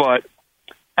 But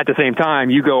at the same time,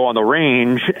 you go on the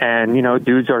range and,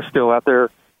 dudes are still out there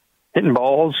hitting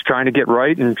balls, trying to get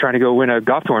right and trying to go win a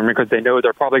golf tournament because they know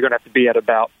they're probably going to have to be at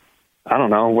about, I don't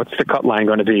know, what's the cut line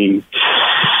going to be,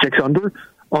 6 under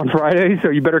on Friday? So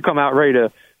you better come out ready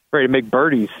to make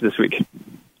birdies this week.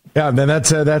 Yeah, then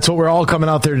that's what we're all coming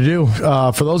out there to do.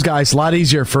 For those guys, a lot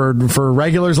easier. For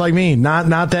regulars like me,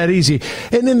 not that easy.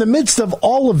 And in the midst of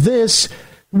all of this,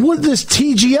 this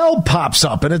TGL pops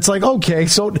up, and it's like, okay,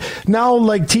 so now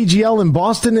like TGL in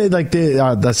Boston, like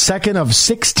the second of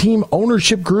 6 team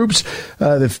ownership groups,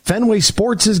 the Fenway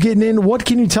Sports is getting in. What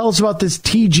can you tell us about this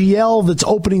TGL that's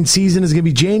opening season is going to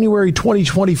be January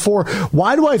 2024?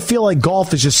 Why do I feel like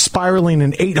golf is just spiraling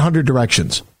in 800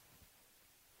 directions?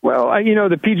 Well,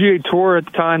 the PGA Tour at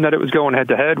the time that it was going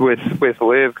head-to-head with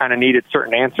LIV kind of needed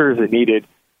certain answers. It needed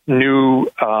new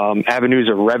avenues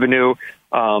of revenue.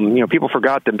 People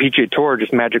forgot the PGA Tour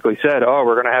just magically said, oh,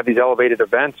 we're going to have these elevated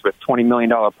events with $20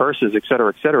 million purses, et cetera,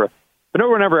 et cetera. But no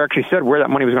one ever actually said where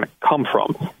that money was going to come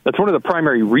from. That's one of the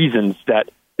primary reasons that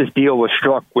this deal was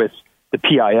struck with the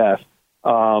PIF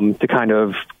to kind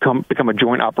of become a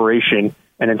joint operation.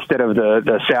 And instead of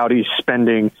the Saudis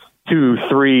spending $2,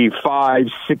 $3,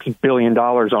 $5, $6 billion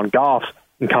on golf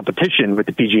in competition with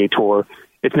the PGA Tour,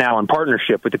 it's now in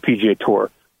partnership with the PGA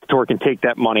Tour. The Tour can take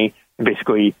that money and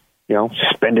basically,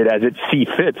 spend it as it see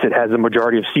fits. It has the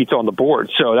majority of seats on the board.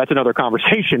 So that's another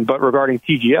conversation. But regarding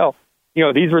TGL,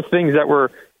 these were things that were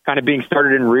kind of being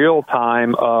started in real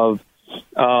time of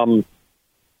trying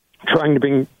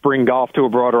to bring golf to a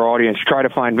broader audience, try to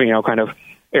find, kind of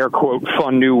air quote,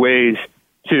 fun new ways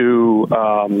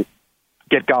to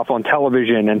get golf on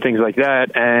television and things like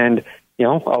that. And, a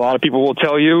lot of people will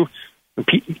tell you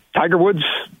Tiger Woods is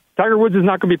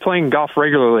not going to be playing golf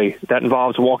regularly. That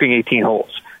involves walking 18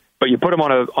 holes. But you put him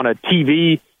on a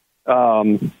TV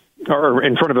or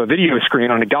in front of a video screen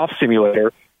on a golf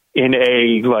simulator in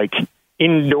a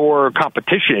indoor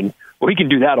competition. Well, he can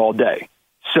do that all day.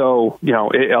 So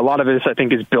a lot of this I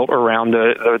think is built around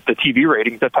the TV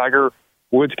ratings that Tiger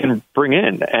Woods can bring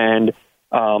in, and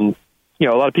a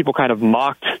lot of people kind of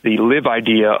mocked the LIV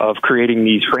idea of creating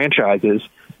these franchises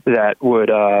that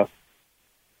would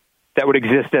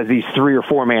exist as these 3 or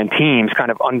 4 man teams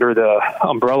kind of under the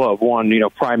umbrella of one,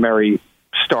 primary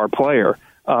star player.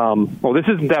 Well, this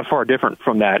isn't that far different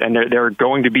from that, and they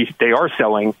are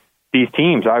selling these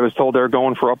teams. I was told they're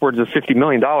going for upwards of $50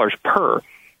 million per.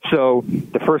 So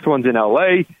the first one's in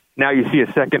LA. Now you see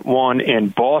a second one in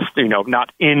Boston,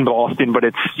 not in Boston, but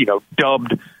it's,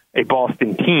 dubbed a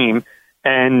Boston team.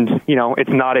 And, it's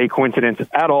not a coincidence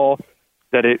at all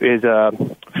that it is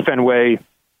Fenway,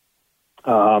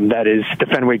 that is the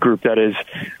Fenway group that is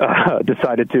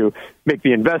decided to make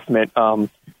the investment.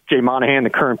 Jay Monahan, the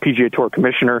current PGA Tour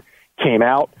commissioner, came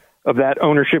out of that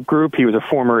ownership group. He was a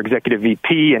former executive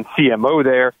VP and CMO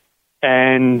there.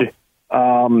 And,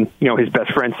 his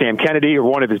best friend, Sam Kennedy, or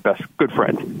one of his best good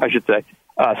friends, I should say,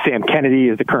 Sam Kennedy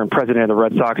is the current president of the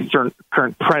Red Sox,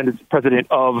 current president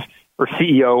of or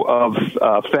CEO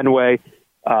of Fenway.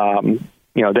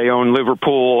 They own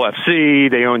Liverpool FC,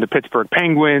 they own the Pittsburgh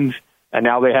Penguins, and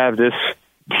now they have this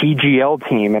TGL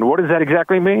team. And what does that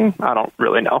exactly mean? I don't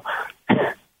really know.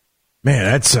 Man,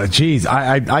 that's geez.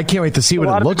 I can't wait to see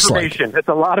what it looks like. It's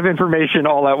a lot of information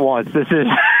all at once. This is.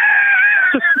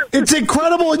 It's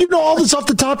incredible. You know all this off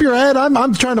the top of your head.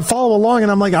 I'm trying to follow along,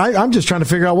 and I'm like, I'm just trying to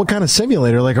figure out what kind of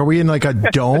simulator. Like, are we in like a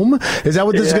dome? Is that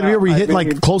what this is going to be? Are we hitting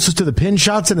like closest to the pin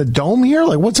shots in a dome here?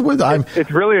 Like, what's it with?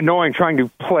 It's really annoying trying to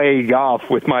play golf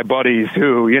with my buddies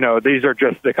who, these are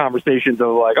just the conversations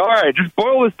of like, all right, just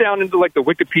boil this down into like the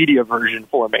Wikipedia version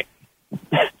for me.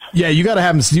 Yeah, you got to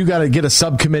have them. You got to get a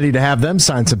subcommittee to have them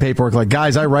sign some paperwork. Like,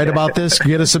 guys, I write about this.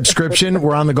 Get a subscription.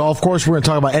 We're on the golf course. We're going to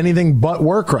talk about anything but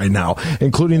work right now,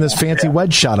 including this fancy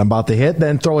wedge shot I'm about to hit.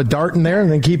 Then throw a dart in there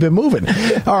and then keep it moving.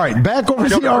 All right, back over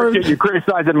to the RMC. You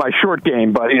criticizing my short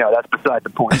game, but that's beside the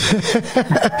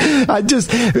point. I just,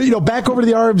 back over to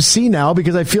the RMC now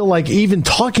because I feel like even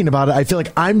talking about it, I feel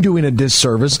like I'm doing a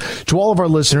disservice to all of our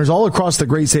listeners all across the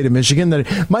great state of Michigan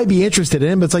that might be interested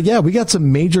in. But it's like, yeah, we got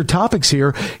some major topics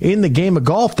here in the game of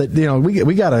golf that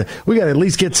we gotta at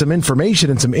least get some information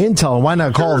and some intel, and why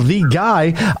not call the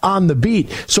guy on the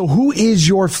beat? So who is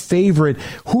your favorite?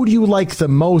 Who do you like the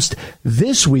most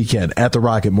this weekend at the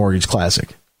Rocket Mortgage Classic?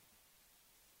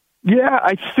 Yeah,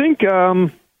 I think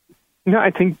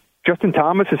I think Justin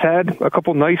Thomas has had a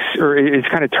couple is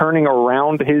kind of turning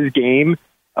around his game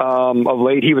of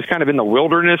late. He was kind of in the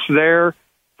wilderness there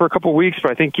for a couple of weeks,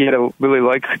 but I think he had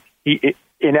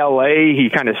in LA, he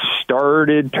kind of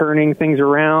started turning things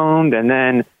around and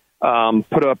then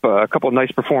put up a couple of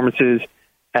nice performances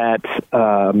at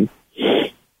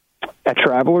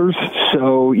Travelers.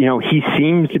 So, he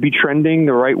seems to be trending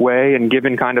the right way, and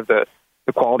given kind of the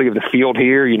quality of the field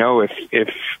here, if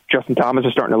Justin Thomas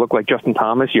is starting to look like Justin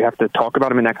Thomas, you have to talk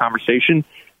about him in that conversation.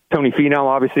 Tony Finau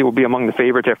obviously will be among the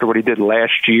favorites after what he did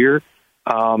last year.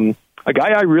 A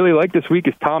guy I really like this week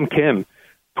is Tom Kim.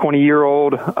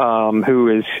 20-year-old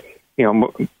who is,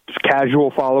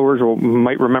 casual followers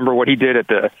might remember what he did at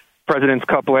the President's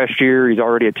Cup last year. He's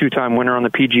already a two-time winner on the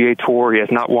PGA Tour. He has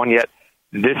not won yet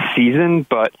this season,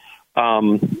 but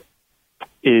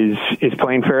is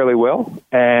playing fairly well,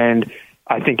 and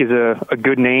I think is a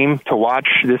good name to watch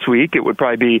this week. It would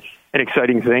probably be an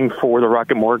exciting thing for the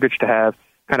Rocket Mortgage to have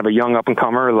kind of a young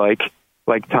up-and-comer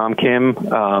like Tom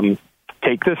Kim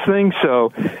take this thing.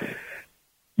 So.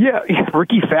 Yeah,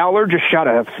 Ricky Fowler just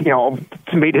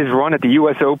made his run at the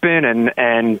U.S. Open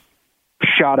and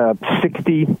shot a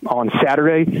 60 on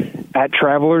Saturday at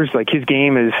Travelers. Like, his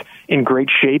game is in great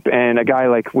shape, and a guy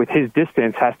with his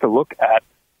distance has to look at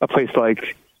a place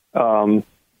like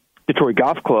Detroit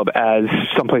Golf Club as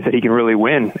someplace that he can really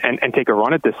win and take a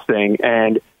run at this thing.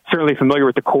 And certainly familiar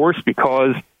with the course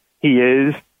because he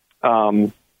is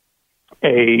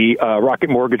a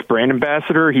Rocket Mortgage brand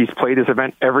ambassador. He's played this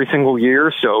event every single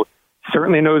year, so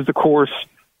certainly knows the course,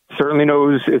 certainly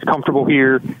knows is comfortable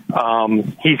here.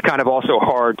 He's kind of also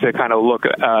hard to kind of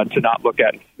not look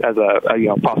at as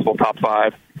a possible top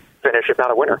 5 finish, if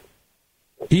not a winner.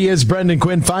 He is Brendan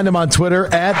Quinn. Find him on Twitter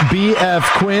at BF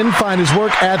Quinn. Find his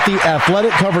work at The Athletic,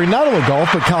 covering not only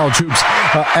golf, but college hoops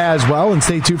as well. And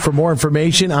stay tuned for more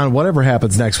information on whatever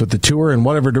happens next with the tour and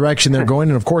whatever direction they're going.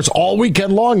 And, of course, all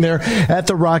weekend long there at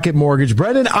the Rocket Mortgage.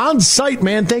 Brendan, on site,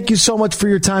 man, thank you so much for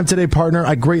your time today, partner.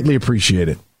 I greatly appreciate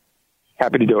it.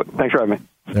 Happy to do it. Thanks for having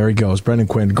me. There he goes, Brendan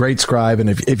Quinn, great scribe. And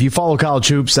if you follow college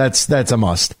hoops, that's a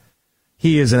must.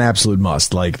 He is an absolute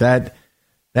must. Like that.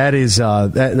 That's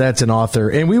an author,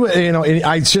 and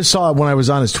I just saw it when I was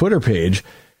on his Twitter page.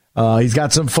 He's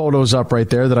got some photos up right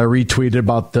there that I retweeted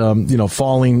about the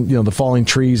falling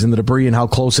trees and the debris and how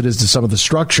close it is to some of the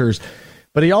structures.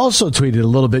 But he also tweeted a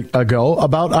little bit ago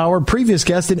about our previous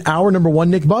guest in hour number 1,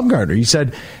 Nick Baumgartner. He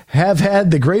said, "Have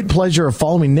had the great pleasure of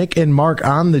following Nick and Mark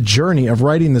on the journey of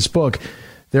writing this book.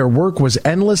 Their work was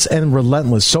endless and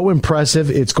relentless. So impressive.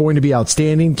 It's going to be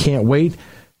outstanding. Can't wait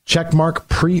checkmark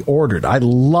pre-ordered. I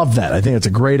love that. I think it's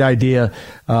a great idea,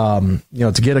 to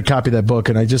get a copy of that book.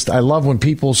 And I love when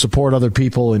people support other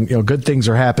people and, good things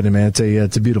are happening, man.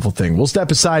 It's a beautiful thing. We'll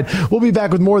step aside. We'll be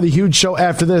back with more of the Huge Show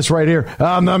after this right here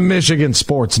on the Michigan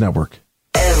Sports Network.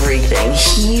 Everything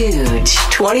huge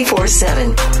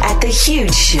 24/7 at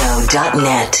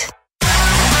thehugeshow.net.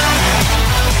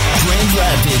 Grand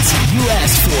Rapids, you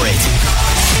asked for it.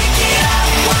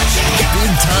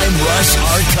 Big Time Rush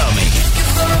are coming.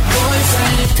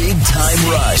 Big Time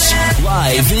Rush,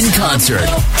 live in concert.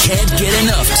 Can't Get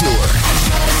Enough tour.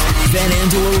 Van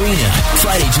Andel Arena,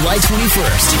 Friday, July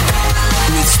 21st.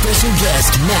 With special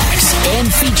guest Max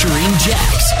and featuring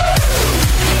Jax.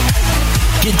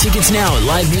 Get tickets now at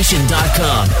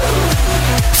livenation.com.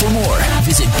 For more,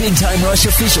 visit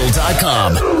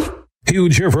BigTimeRushOfficial.com.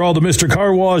 Huge here for all the Mr.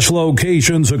 Car Wash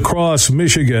locations across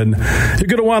Michigan. You're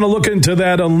going to want to look into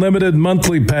that unlimited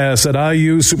monthly pass that I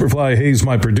use. Superfly Hayes,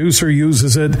 my producer,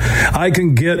 uses it. I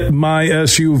can get my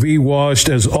SUV washed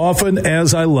as often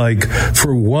as I like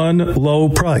for one low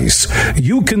price.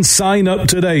 You can sign up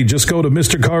today. Just go to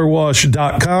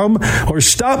MrCarWash.com or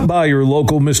stop by your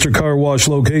local Mr. Car Wash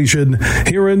location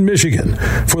here in Michigan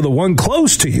for the one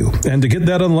close to you. And to get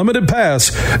that unlimited pass,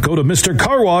 go to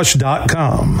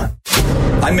MrCarWash.com.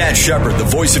 I'm Matt Shepard, the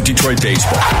voice of Detroit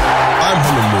baseball. I'm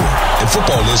Herman Moore, and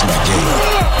football is my game.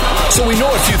 So we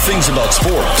know a few things about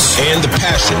sports. And the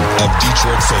passion of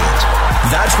Detroit fans.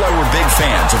 That's why we're big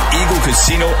fans of Eagle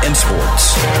Casino and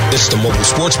Sports. It's the mobile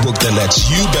sports book that lets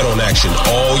you bet on action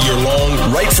all year long.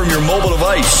 Right from your mobile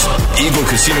device. Eagle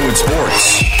Casino and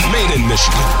Sports. Made in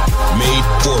Michigan. Made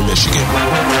for Michigan.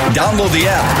 Download the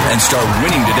app and start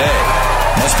winning today.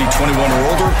 Must be 21 or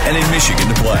older and in Michigan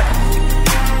to play.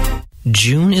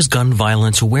 June is Gun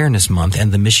Violence Awareness Month,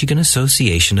 and the Michigan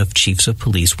Association of Chiefs of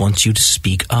Police wants you to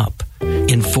speak up.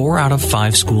 In 4 out of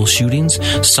 5 school shootings,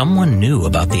 someone knew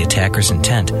about the attacker's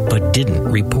intent but didn't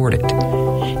report it.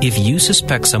 If you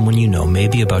suspect someone you know may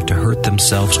be about to hurt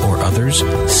themselves or others,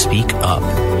 speak up.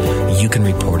 You can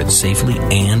report it safely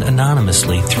and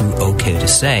anonymously through OK to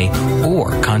Say,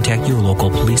 or contact your local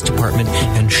police department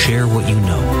and share what you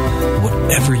know.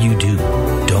 Whatever you do,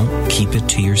 don't keep it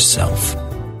to yourself.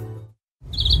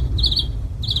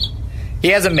 He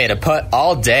hasn't made a putt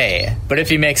all day, but if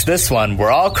he makes this one,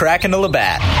 we're all cracking a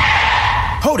Labatt.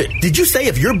 Hold it. Did you say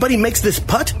if your buddy makes this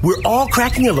putt, we're all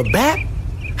cracking a Labatt?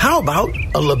 How about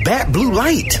a Labatt Blue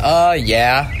Light?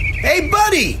 Yeah. Hey,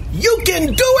 buddy, you can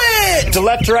do it! It's a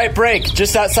left-to-right break,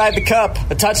 just outside the cup.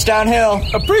 A touchdown hill.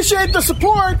 Appreciate the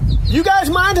support. You guys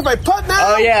mind if I putt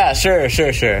now? Oh, yeah, sure.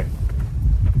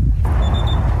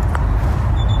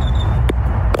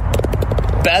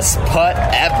 Best putt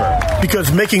ever.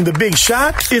 Because making the big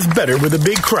shot is better with a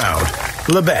big crowd.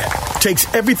 Labatt takes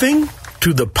everything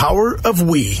to the power of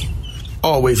we.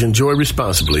 Always enjoy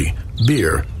responsibly.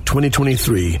 Beer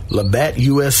 2023, Labatt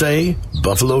USA,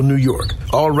 Buffalo, New York.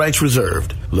 All rights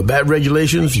reserved. Labatt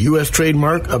Regulations, U.S.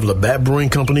 trademark of Labatt Brewing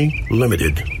Company,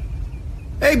 Limited.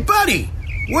 Hey, buddy,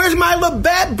 where's my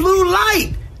Labatt Blue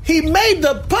Light? He made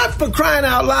the putt, for crying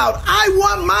out loud. I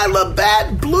want my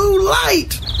Labatt Blue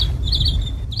Light.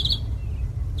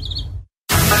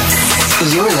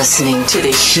 You're listening to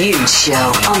The Huge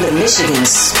Show on the Michigan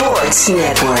Sports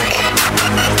Network.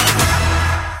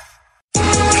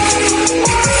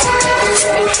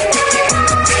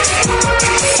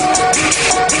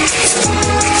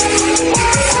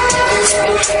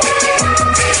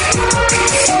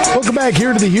 Welcome back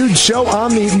here to The Huge Show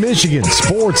on the Michigan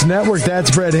Sports Network.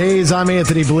 That's Brett Hayes. I'm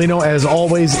Anthony Bellino. As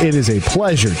always, it is a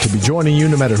pleasure to be joining you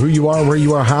no matter who you are, where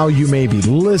you are, how you may be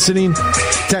listening.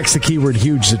 Text the keyword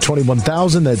HUGE to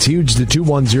 21,000. That's HUGE to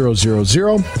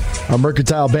 21000. Our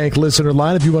Mercantile Bank listener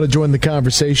line if you want to join the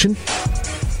conversation.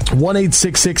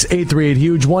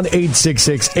 1-866-838-HUGE.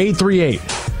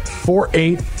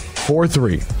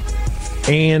 1-866-838-4843.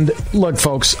 And look,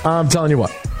 folks, I'm telling you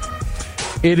what.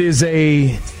 It is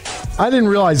I didn't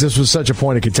realize this was such a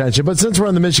point of contention, but since we're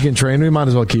on the Michigan train, we might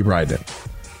as well keep riding it.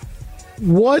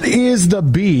 What is the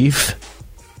beef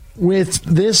with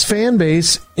this fan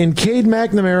base in Cade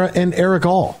McNamara and Eric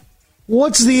All?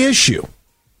 What's the issue?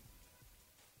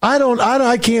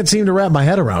 I can't seem to wrap my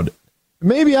head around it.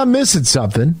 Maybe I'm missing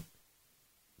something,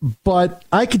 but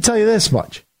I can tell you this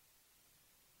much.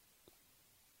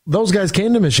 Those guys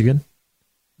came to Michigan.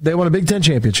 They won a Big Ten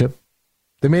championship.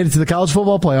 They made it to the college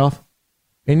football playoff.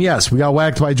 And yes, we got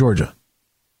whacked by Georgia.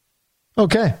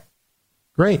 Okay.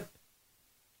 Great.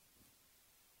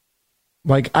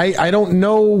 Like, I don't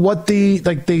know what they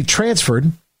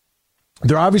transferred.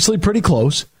 They're obviously pretty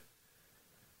close.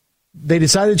 They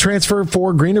decided to transfer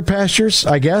for greener pastures,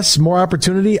 I guess. More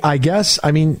opportunity, I guess.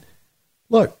 I mean,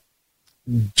 Look,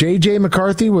 J.J.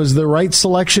 McCarthy was the right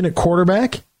selection at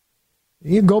quarterback.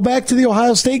 You go back to the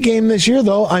Ohio State game this year,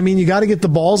 though. I mean, you got to get the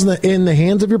balls in the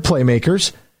hands of your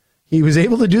playmakers. He was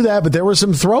able to do that, but there were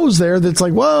some throws there that's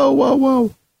like, whoa, whoa,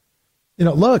 whoa.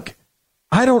 Look,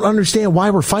 I don't understand why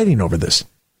we're fighting over this.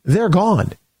 They're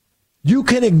gone. You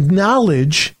can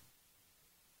acknowledge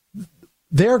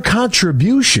their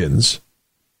contributions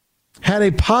had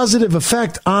a positive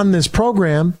effect on this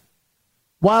program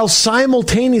while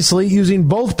simultaneously using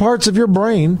both parts of your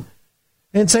brain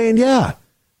and saying, yeah,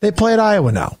 they play at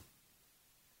Iowa now.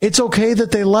 It's okay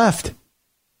that they left.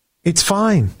 It's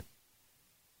fine.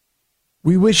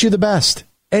 We wish you the best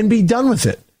and be done with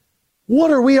it.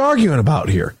 What are we arguing about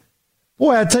here?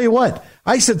 Boy, I tell you what,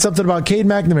 I said something about Cade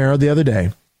McNamara the other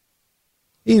day.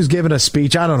 He was giving a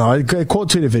speech. I don't know. I quote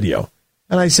tweeted a video.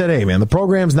 And I said, hey, man, the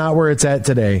program's not where it's at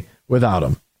today without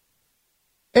him.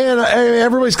 And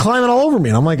everybody's climbing all over me.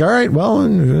 And I'm like, all right, well,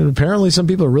 apparently some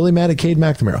people are really mad at Cade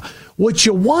McNamara. What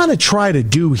you want to try to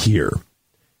do here,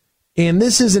 and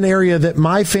this is an area that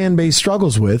my fan base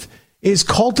struggles with, is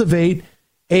cultivate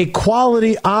a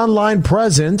quality online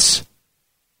presence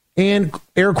and,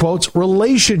 air quotes,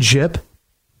 relationship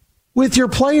with your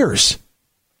players.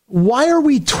 Why are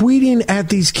we tweeting at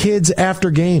these kids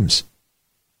after games?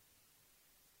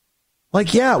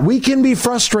 Like, yeah, we can be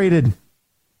frustrated.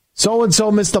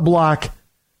 So-and-so missed a block.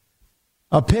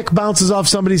 A pick bounces off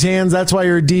somebody's hands. That's why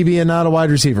you're a DB and not a wide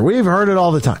receiver. We've heard it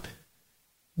all the time.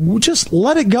 Just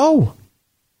let it go.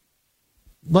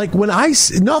 Like,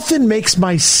 nothing makes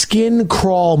my skin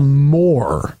crawl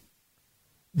more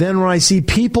than when I see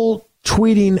people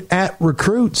tweeting at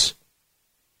recruits.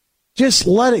 Just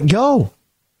let it go.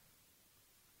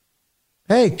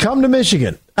 Hey, come to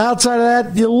Michigan. Outside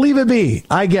of that, you leave it be,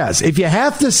 I guess. If you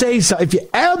have to say something, if you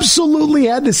absolutely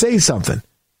had to say something,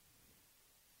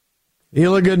 you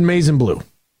look good in maize and blue.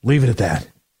 Leave it at that.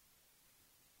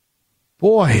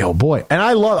 Boy, oh boy. And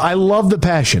I love the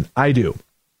passion. I do.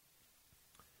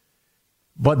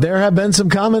 But there have been some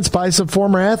comments by some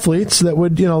former athletes that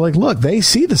would, look, they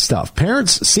see the stuff.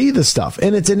 Parents see the stuff.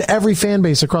 And it's in every fan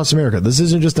base across America. This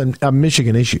isn't just a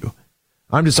Michigan issue.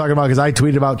 I'm just talking about because I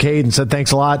tweeted about Cade and said,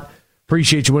 thanks a lot.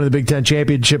 Appreciate you winning the Big Ten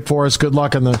championship for us. Good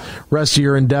luck on the rest of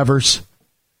your endeavors.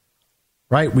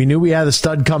 Right? We knew we had a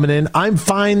stud coming in. I'm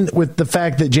fine with the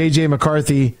fact that J.J.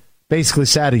 McCarthy basically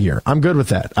sat a year. I'm good with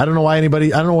that. I don't know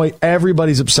why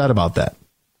everybody's upset about that.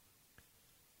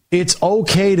 It's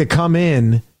okay to come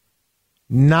in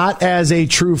not as a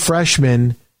true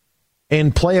freshman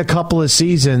and play a couple of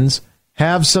seasons,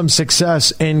 have some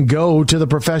success, and go to the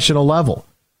professional level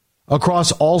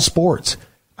across all sports.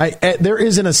 There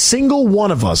isn't a single one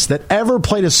of us that ever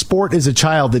played a sport as a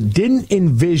child that didn't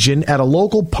envision at a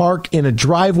local park, in a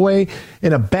driveway,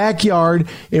 in a backyard,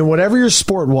 in whatever your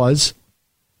sport was,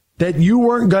 that you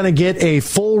weren't going to get a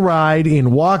full ride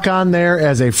and walk on there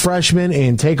as a freshman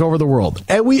and take over the world.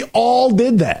 And we all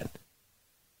did that.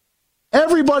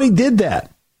 Everybody did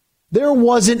that. There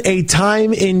wasn't a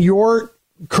time in your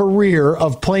career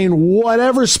of playing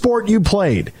whatever sport you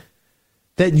played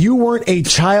that you weren't a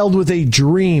child with a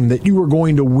dream that you were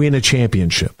going to win a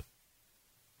championship.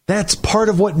 That's part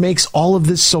of what makes all of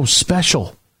this so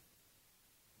special.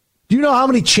 Do you know how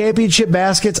many championship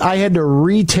baskets I had to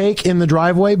retake in the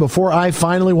driveway before I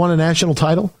finally won a national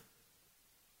title?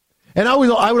 And I would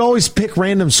always pick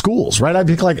random schools, right? I'd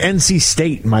pick like NC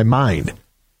State in my mind.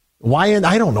 Why?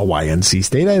 I don't know why NC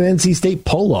State. I had NC State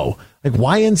polo. Like,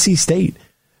 why NC State?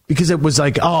 Because it was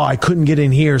like, oh, I couldn't get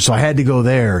in here, so I had to go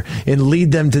there and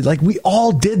lead them to, like, we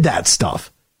all did that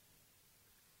stuff.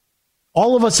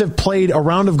 All of us have played a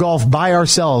round of golf by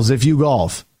ourselves if you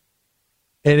golf.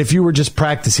 And if you were just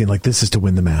practicing, like, this is to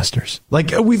win the Masters.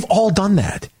 Like, we've all done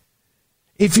that.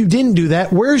 If you didn't do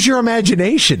that, where's your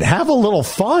imagination? Have a little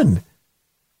fun.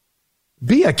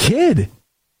 Be a kid.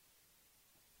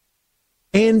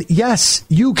 And yes,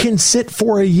 you can sit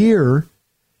for a year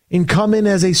and come in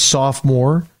as a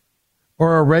sophomore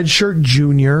or a redshirt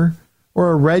junior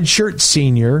or a redshirt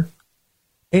senior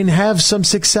and have some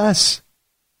success.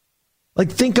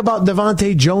 Like, think about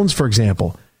Devontae Jones, for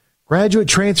example. Graduate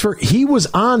transfer. He was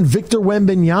on Victor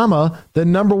Wembanyama, the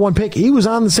number one pick. He was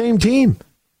on the same team.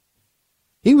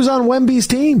 He was on Wemby's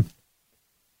team.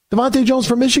 Devontae Jones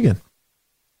from Michigan.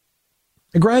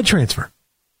 A grad transfer.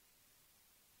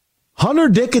 Hunter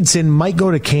Dickinson might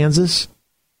go to Kansas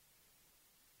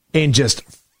and just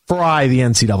fry the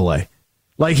NCAA.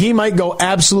 Like, he might go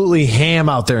absolutely ham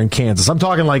out there in Kansas. I'm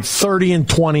talking like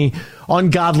 30-20,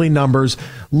 ungodly numbers,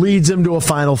 leads him to a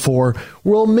Final Four.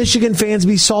 Will Michigan fans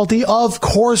be salty? Of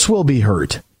course we'll be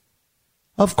hurt.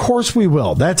 Of course we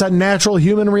will. That's a natural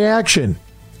human reaction.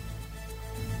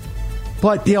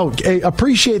 But,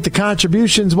 appreciate the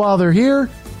contributions while they're here.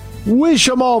 Wish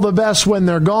them all the best when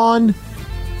they're gone.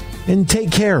 And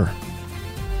take care.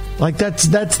 Like, that's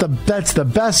the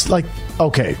best. Like,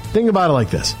 okay, think about it like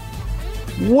this.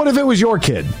 What if it was your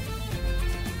kid?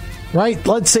 Right?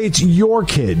 Let's say it's your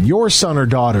kid, your son or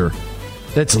daughter,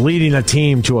 that's leading a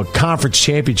team to a conference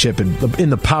championship in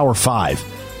the Power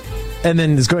 5, and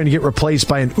then is going to get replaced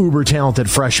by an uber-talented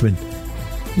freshman.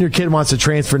 Your kid wants to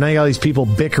transfer. Now you got all these people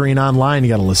bickering online you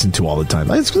got to listen to all the time.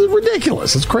 It's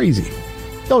ridiculous. It's crazy.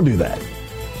 Don't do that.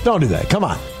 Don't do that. Come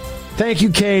on. Thank you,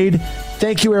 Cade.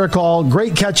 Thank you, Eric Hall.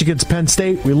 Great catch against Penn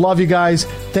State. We love you guys.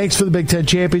 Thanks for the Big Ten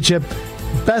Championship.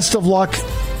 Best of luck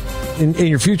in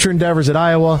your future endeavors at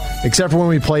Iowa, except for when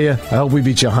we play you. I hope we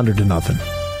beat you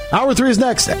 100-0. Hour 3 is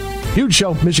next. Huge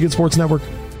show, Michigan Sports Network.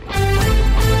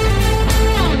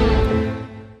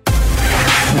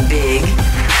 Big,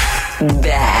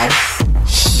 bad,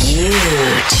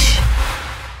 huge.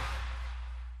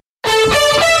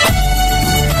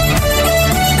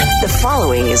 The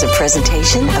following is a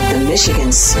presentation of the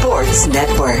Michigan Sports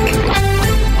Network.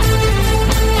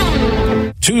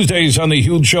 Tuesdays on the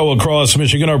Huge Show across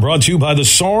Michigan are brought to you by the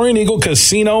Soaring Eagle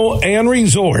Casino and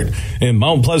Resort in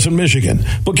Mount Pleasant, Michigan.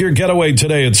 Book your getaway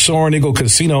today at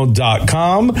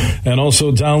SoaringEagleCasino.com and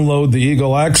also download the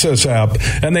Eagle Access app.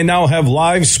 And they now have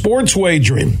live sports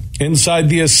wagering inside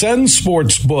the Ascend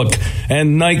Sportsbook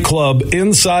and nightclub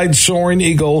inside Soaring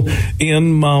Eagle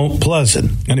in Mount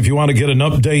Pleasant. And if you want to get an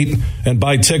update and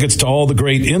buy tickets to all the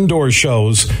great indoor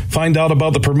shows, find out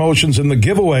about the promotions and the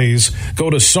giveaways,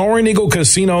 go to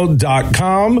SoaringEagleCasino.com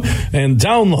and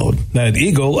download that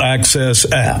Eagle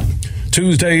Access app.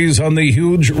 Tuesdays on the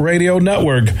Huge Radio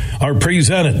Network are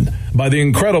presented by the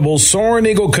incredible Soaring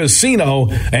Eagle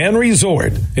Casino and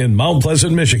Resort in Mount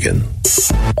Pleasant, Michigan.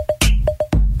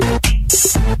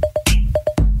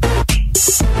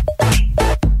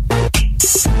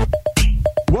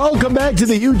 Welcome back to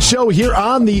the Huge Show here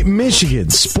on the Michigan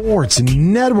Sports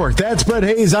Network. That's Brett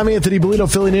Hayes. I'm Anthony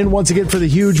Bellino filling in once again for the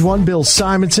huge one, Bill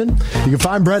Simonson. You can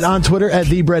find Brett on Twitter at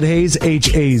 @TheBrettHayes,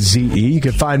 Haze. You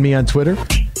can find me on Twitter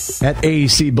at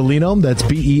AC Bellino. That's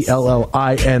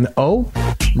Bellino.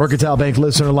 Mercantile Bank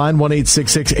listener line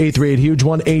 1-866-838-HUGE,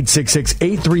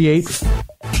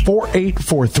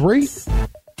 1-866-838-4843.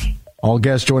 All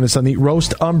guests join us on the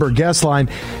Roast Umber guest line.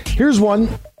 Here's one.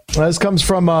 This comes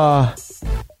from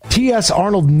T.S.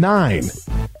 Arnold 9.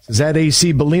 Says at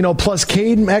AC Bellino. Plus,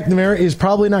 Cade McNamara is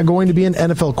probably not going to be an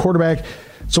NFL quarterback,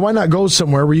 so why not go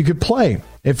somewhere where you could play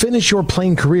and finish your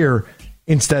playing career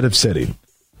instead of sitting?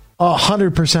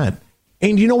 100%.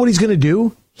 And you know what he's going to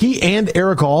do? He and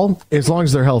Eric Hall, as long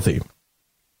as they're healthy.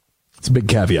 It's a big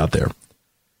caveat there.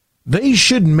 They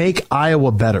should make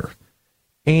Iowa better.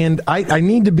 And we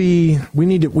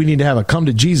need to have a come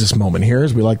to Jesus moment here,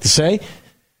 as we like to say.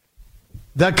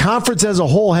 The conference as a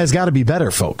whole has got to be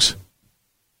better, folks.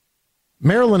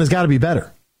 Maryland has got to be better.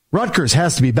 Rutgers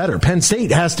has to be better. Penn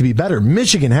State has to be better.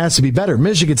 Michigan has to be better.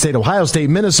 Michigan State, Ohio State,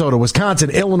 Minnesota,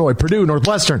 Wisconsin, Illinois, Purdue,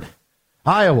 Northwestern,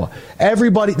 Iowa.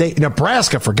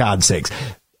 Nebraska, for God's sakes.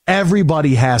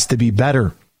 Everybody has to be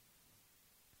better.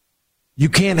 You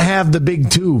can't have the big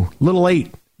 2, little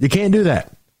 8. You can't do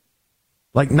that.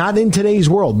 Like, not in today's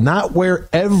world, not where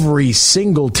every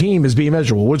single team is being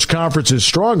measured. Well, which conference is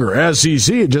stronger?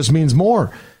 SEC, it just means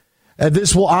more. And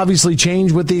this will obviously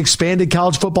change with the expanded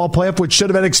college football playoff, which should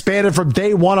have been expanded from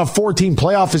day one. A 14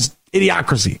 playoff is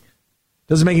idiocracy.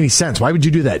 Doesn't make any sense. Why would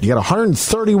you do that? You got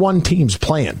 131 teams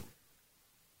playing.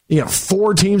 You got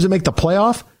 4 teams that make the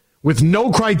playoff with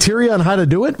no criteria on how to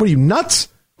do it? What are you, nuts?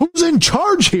 Who's in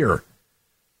charge here?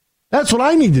 That's what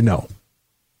I need to know.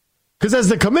 Because as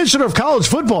the commissioner of college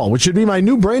football, which should be my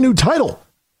brand new title,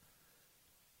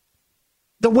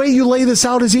 the way you lay this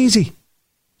out is easy.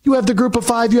 You have the group of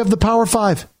 5, you have the Power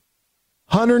 5.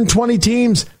 120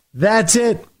 teams, that's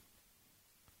it.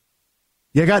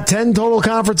 You got 10 total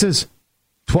conferences.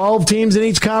 12 teams in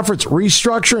each conference.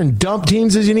 Restructure and dump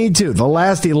teams as you need to. The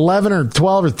last 11 or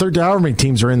 12 or 13, however many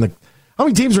teams are in how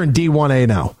many teams are in D1A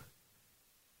now?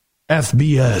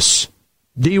 FBS.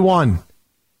 D1.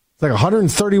 It's like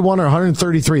 131 or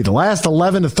 133. The last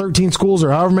 11 to 13 schools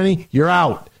or however many, you're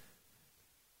out.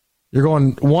 You're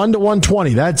going 1 to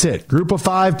 120. That's it. Group of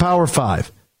 5, Power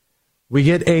 5. We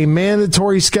get a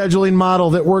mandatory scheduling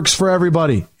model that works for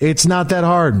everybody. It's not that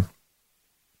hard.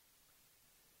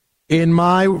 In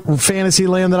my fantasy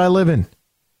land that I live in,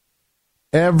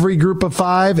 every group of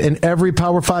 5 and every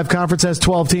Power 5 conference has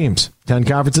 12 teams. 10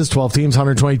 conferences, 12 teams,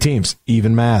 120 teams.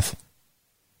 Even math.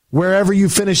 Wherever you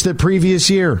finished the previous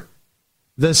year,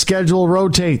 the schedule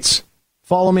rotates.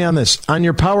 Follow me on this. On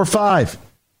your Power 5,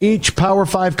 each Power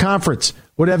 5 conference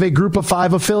would have a Group of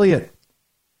 5 affiliate.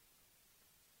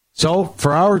 So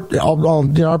for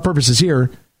our purposes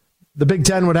here, the Big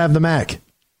Ten would have the MAC.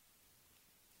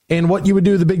 And what you would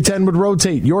do, the Big Ten would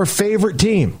rotate. Your favorite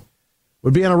team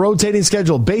would be on a rotating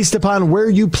schedule based upon where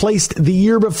you placed the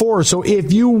year before. So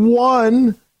if you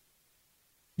won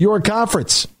your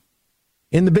conference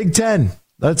in the Big Ten,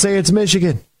 let's say it's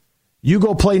Michigan, you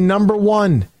go play number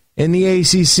 1 in the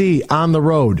ACC on the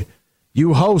road.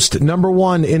 You host number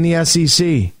 1 in the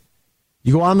SEC.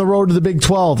 You go on the road to the Big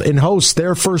 12 and host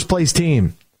their first place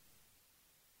team.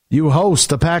 You host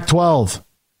the Pac-12.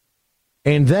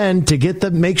 And then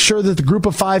to make sure that the Group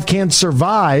of 5 can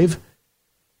survive,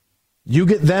 you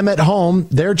get them at home.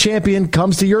 Their champion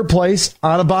comes to your place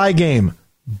on a bye game.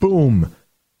 Boom.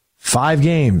 5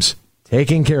 games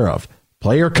taken care of.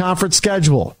 Play your conference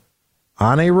schedule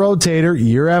on a rotator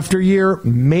year after year.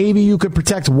 Maybe you could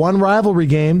protect 1 rivalry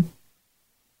game.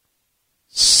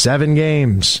 7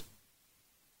 games.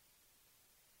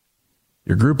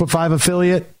 Your Group of 5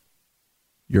 affiliate,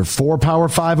 your 4 Power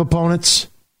 5 opponents,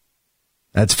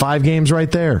 that's 5 games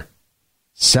right there.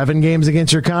 7 games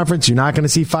against your conference. You're not going to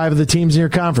see 5 of the teams in your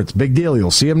conference. Big deal.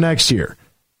 You'll see them next year.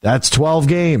 That's 12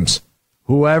 games.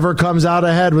 Whoever comes out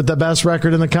ahead with the best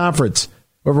record in the conference,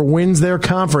 whoever wins their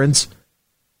conference,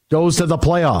 goes to the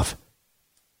playoff.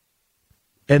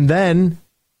 And then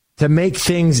to make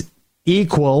things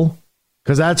equal,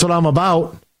 because that's what I'm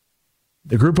about,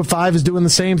 the Group of 5 is doing the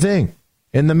same thing.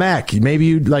 In the MAC, maybe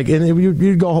you'd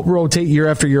go rotate year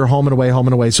after year, home and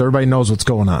away, so everybody knows what's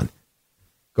going on.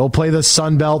 Go play the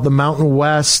Sun Belt, the Mountain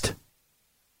West,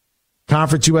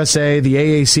 Conference USA, the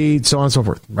AAC, so on and so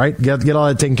forth. Right? Get all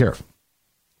that taken care of.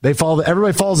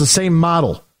 Everybody follows the same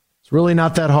model. It's really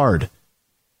not that hard.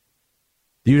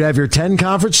 You'd have your 10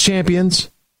 conference champions.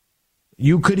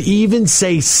 You could even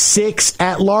say 6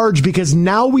 at large, because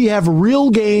now we have real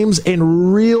games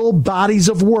and real bodies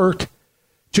of work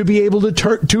to be able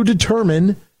to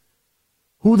determine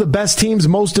who the best teams,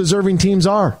 most deserving teams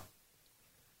are.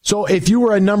 So if you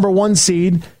were a number 1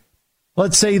 seed,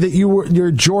 let's say that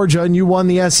you're Georgia and you won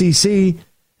the SEC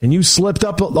and you slipped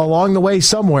up along the way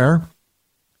somewhere,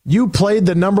 you played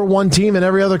the number 1 team in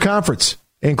every other conference,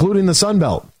 including the Sun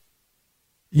Belt.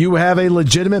 You have a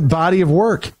legitimate body of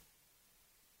work.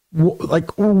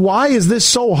 Why is this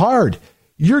so hard?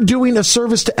 You're doing a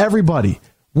service to everybody.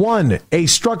 1, a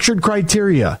structured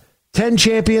criteria. 10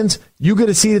 champions, you get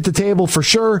a seat at the table for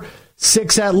sure.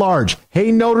 6 at large.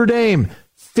 Hey, Notre Dame,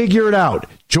 figure it out.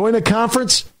 Join a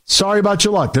conference? Sorry about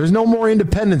your luck. There's no more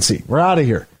independency. We're out of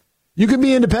here. You can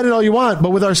be independent all you want, but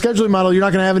with our scheduling model, you're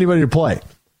not going to have anybody to play.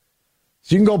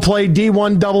 So you can go play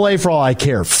D1 AA for all I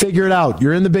care. Figure it out.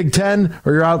 You're in the Big Ten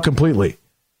or you're out completely.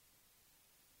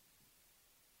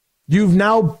 You've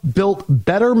now built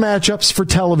better matchups for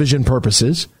television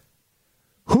purposes.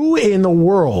 Who in the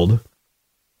world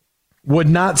would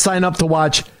not sign up to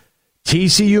watch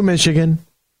TCU, Michigan,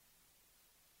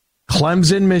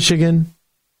 Clemson, Michigan,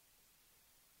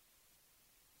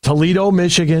 Toledo,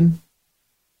 Michigan?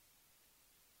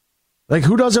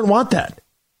 Who doesn't want that?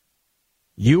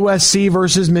 USC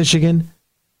versus Michigan,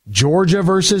 Georgia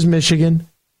versus Michigan.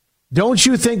 Don't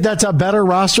you think that's a better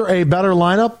roster, a better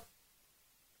lineup?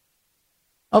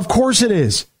 Of course it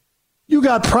is. You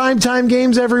got primetime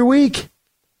games every week.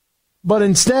 But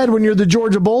instead, when you're the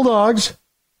Georgia Bulldogs,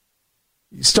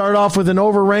 you start off with an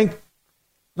overranked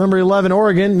number 11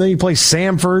 Oregon, then you play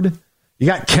Samford. You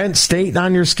got Kent State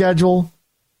on your schedule.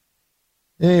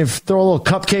 And you throw a little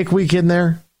cupcake week in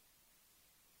there.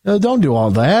 No, don't do all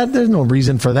that. There's no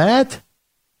reason for that.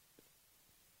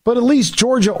 But at least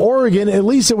Georgia, Oregon, at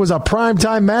least it was a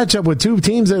primetime matchup with 2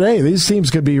 teams that, hey, these teams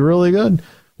could be really good.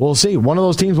 We'll see. One of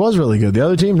those teams was really good. The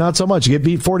other team, not so much. You get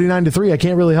beat 49-3. I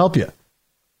can't really help you.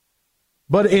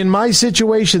 But in my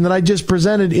situation that I just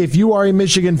presented, if you are a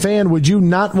Michigan fan, would you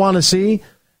not want to see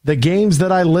the games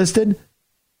that I listed?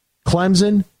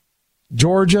 Clemson,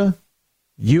 Georgia,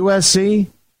 USC,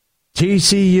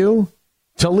 TCU,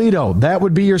 Toledo. That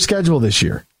would be your schedule this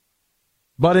year.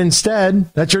 But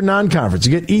instead, that's your non-conference.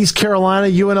 You get East Carolina,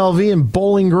 UNLV, and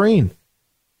Bowling Green.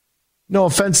 No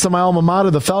offense to my alma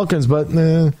mater, the Falcons, but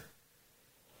the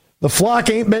flock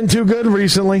ain't been too good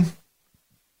recently.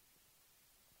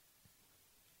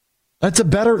 That's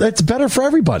better for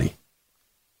everybody.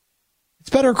 It's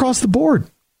better across the board.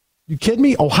 You kidding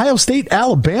me? Ohio State,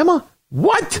 Alabama?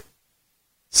 What?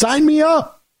 Sign me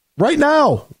up right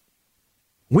now.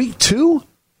 Week 2?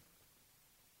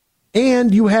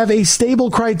 And you have a stable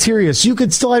criteria. So you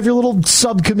could still have your little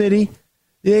subcommittee.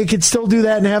 They could still do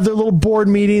that and have their little board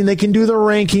meeting. They can do their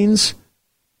rankings.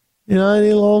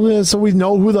 So we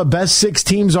know who the best 6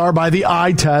 teams are by the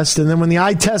eye test. And then when the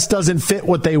eye test doesn't fit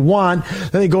what they want,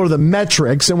 then they go to the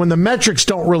metrics. And when the metrics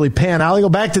don't really pan out, they go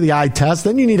back to the eye test.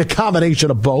 Then you need a combination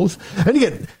of both.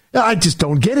 And I just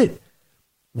don't get it.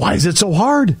 Why is it so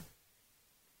hard?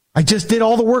 I just did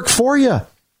all the work for you.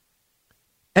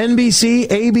 NBC,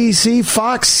 ABC,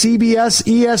 Fox, CBS,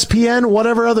 ESPN,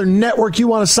 whatever other network you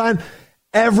want to sign,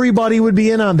 everybody would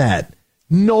be in on that.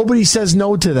 Nobody says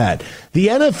no to that. The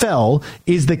NFL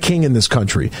is the king in this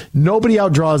country. Nobody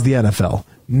outdraws the NFL.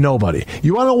 Nobody.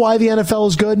 You want to know why the NFL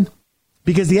is good?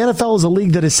 Because the NFL is a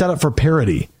league that is set up for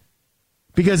parity.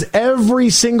 Because every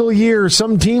single year,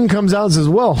 some team comes out and says,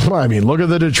 well, look at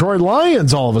the Detroit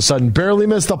Lions all of a sudden, barely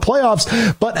missed the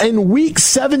playoffs. But in week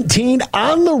 17,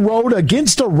 on the road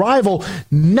against a rival,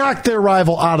 knocked their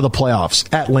rival out of the playoffs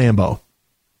at Lambeau.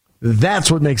 That's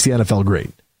what makes the NFL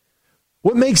great.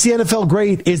 What makes the NFL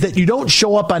great is that you don't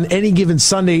show up on any given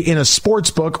Sunday in a sports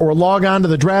book or log on to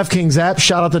the DraftKings app.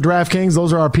 Shout out to DraftKings.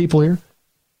 Those are our people here.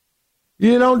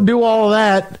 You don't do all of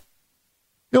that.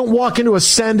 You don't walk into a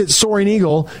Send at Soaring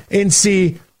Eagle and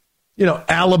see,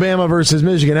 Alabama versus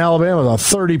Michigan. Alabama's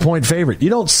a 30-point favorite. You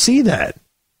don't see that.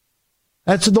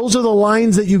 Those are the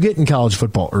lines that you get in college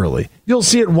football early. You'll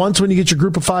see it once when you get your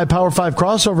Group of 5 Power 5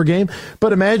 crossover game.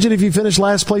 But imagine if you finish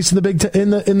last place in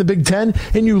the Big Ten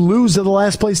and you lose to the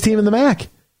last place team in the MAC.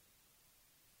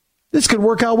 This could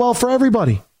work out well for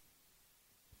everybody.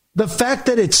 The fact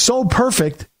that it's so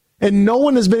perfect and no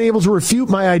one has been able to refute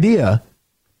my idea,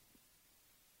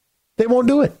 they won't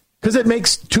do it because it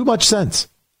makes too much sense.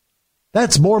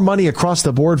 That's more money across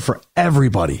the board for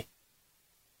everybody.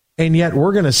 And yet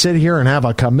we're going to sit here and have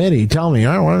a committee tell me,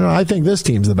 I think this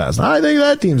team's the best. I think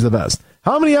that team's the best.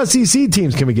 How many SEC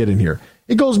teams can we get in here?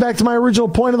 It goes back to my original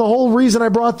point of the whole reason I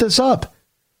brought this up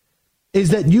is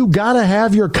that you got to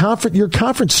have your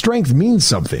conference strength means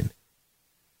something.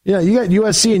 Yeah, you got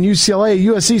USC and UCLA.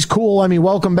 USC's cool.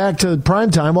 Welcome back to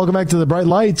primetime. Welcome back to the bright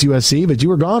lights, USC, but you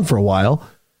were gone for a while.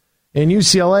 And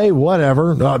UCLA,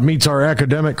 whatever. It meets our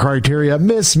academic criteria.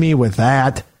 Miss me with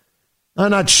that. I'm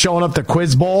not showing up to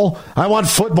Quiz Bowl. I want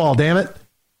football, damn it.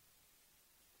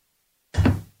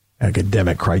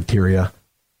 Academic criteria.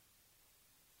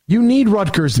 You need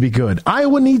Rutgers to be good.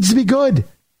 Iowa needs to be good.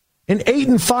 An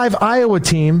 8-5 Iowa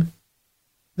team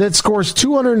that scores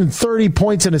 230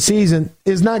 points in a season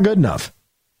is not good enough.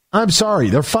 I'm sorry.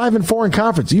 They're 5-4 in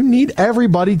conference. You need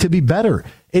everybody to be better.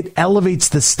 It elevates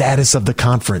the status of the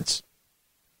conference.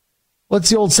 What's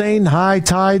the old saying? High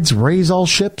tides raise all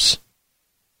ships.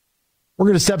 We're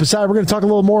going to step aside. We're going to talk a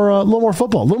little more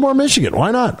football, a little more Michigan.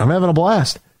 Why not? I'm having a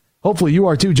blast. Hopefully you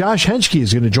are too. Josh Henschke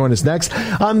is going to join us next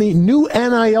on the new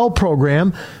NIL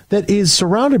program that is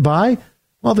surrounded by,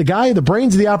 the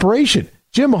brains of the operation,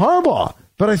 Jim Harbaugh.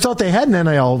 But I thought they had an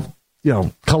NIL,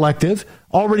 collective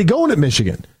already going at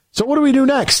Michigan. So what do we do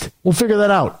next? We'll figure that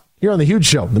out here on The Huge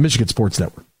Show, the Michigan Sports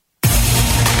Network.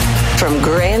 From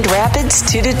Grand Rapids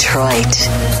to Detroit,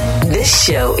 this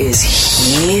show is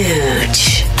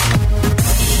huge.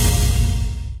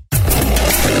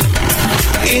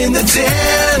 In the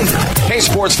den. Hey,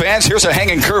 sports fans, here's a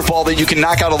hanging curveball that you can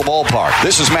knock out of the ballpark.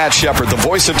 This is Matt Shepard, the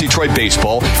voice of Detroit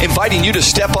baseball, inviting you to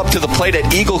step up to the plate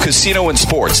at Eagle Casino and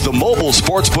Sports, the mobile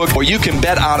sports book where you can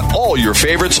bet on all your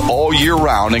favorites all year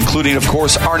round, including, of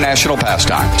course, our national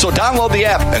pastime. So download the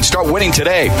app and start winning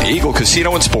today. The Eagle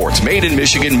Casino and Sports, made in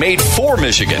Michigan, made for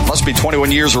Michigan. Must be 21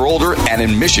 years or older and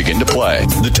in Michigan to play.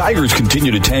 The Tigers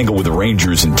continue to tangle with the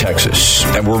Rangers in Texas,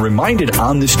 and we're reminded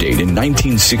on this date in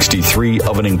 1963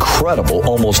 of an incredible,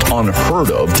 almost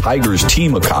unheard of Tigers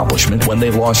team accomplishment when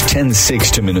they lost 10-6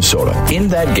 to Minnesota. In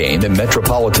that game at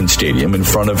Metropolitan Stadium in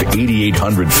front of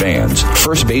 8,800 fans,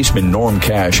 first baseman Norm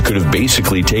Cash could have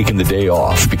basically taken the day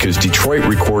off because Detroit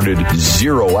recorded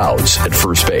 0 outs at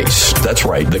first base. That's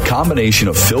right, the combination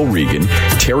of Phil Regan,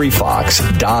 Terry Fox,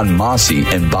 Don Mossy,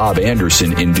 and Bob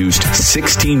Anderson induced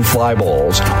 16 fly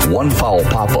balls, 1 foul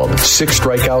pop-up, 6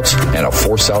 strikeouts, and a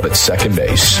force out at second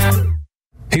base.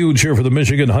 Huge here for the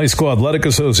Michigan High School Athletic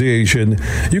Association.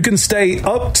 You can stay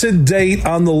up to date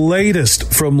on the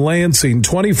latest from Lansing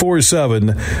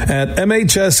 24/7 at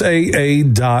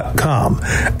MHSAA.com,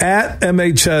 at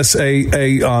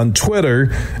MHSAA on Twitter,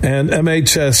 and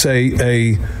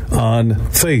MHSAA on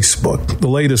Facebook. The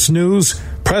latest news,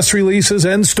 press releases,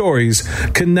 and stories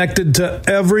connected to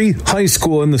every high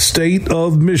school in the state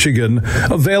of Michigan,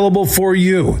 available for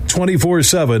you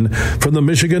 24/7 from the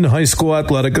Michigan High School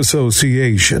Athletic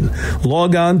Association.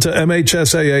 Log on to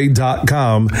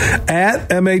MHSAA.com, at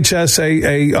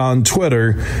MHSAA on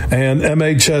Twitter, and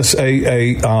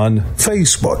MHSAA on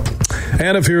Facebook.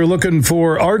 And if you're looking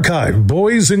for archive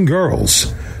boys and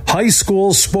girls High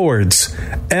School Sports,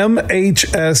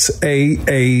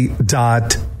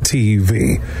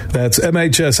 MHSAA.TV. That's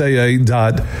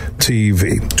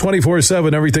MHSAA.TV.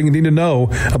 24/7, everything you need to know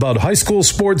about high school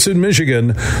sports in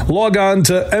Michigan. Log on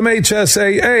to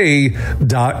MHSAA.com.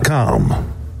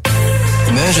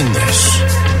 Imagine this,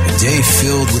 a day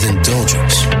filled with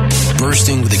indulgence,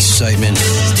 bursting with excitement,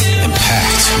 and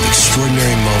packed with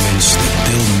extraordinary moments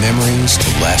that build memories to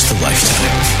last a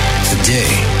lifetime. A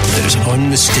day that is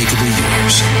unmistakably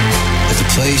yours, at the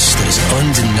place that is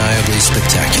undeniably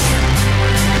spectacular.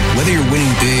 Whether you're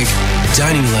winning big,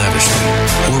 dining lavishly,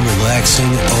 or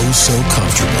relaxing oh so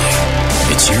comfortably,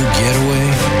 it's your getaway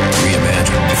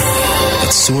reimagined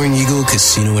at Soaring Eagle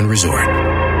Casino and Resort.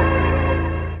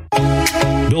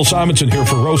 Bill Simonson here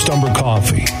for Roast Umber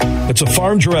Coffee. It's a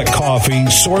farm direct coffee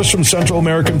sourced from Central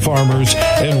American farmers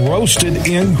and roasted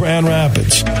in Grand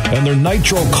Rapids. And their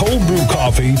Nitro Cold Brew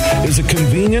coffee is a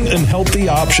convenient and healthy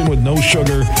option with no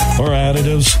sugar or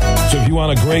additives. So if you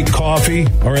want a great coffee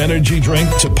or energy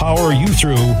drink to power you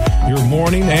through your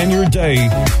morning and your day,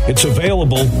 it's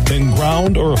available in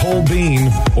ground or whole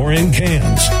bean or in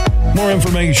cans. More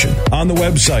information on the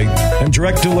website and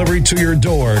direct delivery to your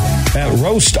door at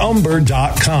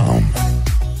roastumber.com.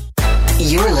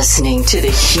 You're listening to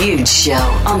The Huge Show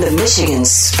on the Michigan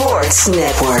Sports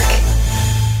Network.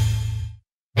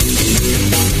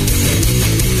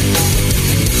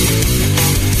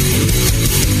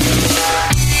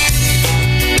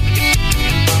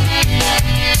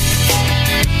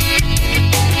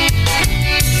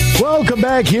 Welcome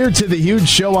back here to The Huge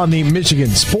Show on the Michigan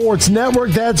Sports Network.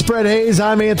 That's Brett Hayes.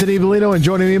 I'm Anthony Bellino, and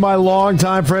joining me, my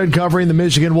longtime friend covering the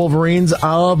Michigan Wolverines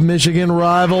of Michigan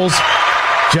rivals,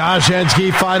 Josh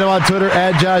Henschke. Find him on Twitter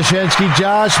at Josh Henschke.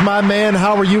 Josh, my man,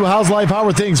 how are you? How's life? How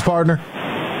are things, partner?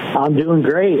 I'm doing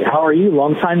great. How are you?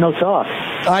 Long time no talk.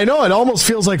 I know. It almost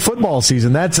feels like football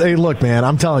season. Hey, look, man,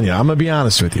 I'm telling you, I'm going to be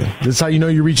honest with you. This is how you know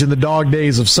you're reaching the dog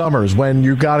days of summers, when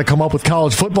you got to come up with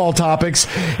college football topics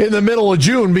in the middle of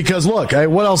June because, look,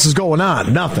 what else is going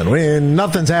on? Nothing.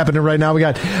 Nothing's happening right now. We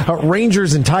got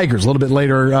Rangers and Tigers a little bit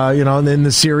later, in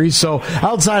the series. So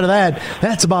outside of that,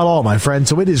 that's about all, my friend.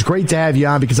 So it is great to have you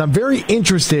on because I'm very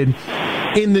interested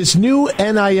in this new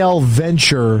NIL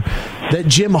venture that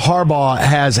Jim Harbaugh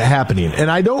has happening. And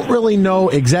I don't really know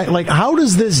exactly, how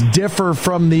does this differ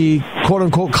from the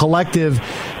quote-unquote collective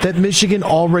that Michigan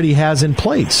already has in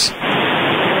place?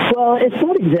 Well, it's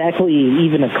not exactly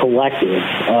even a collective.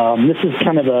 This is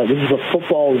a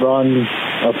football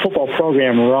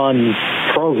program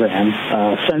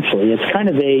essentially. It's kind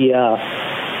of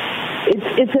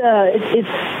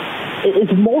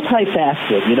it's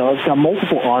multifaceted. It's got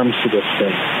multiple arms to this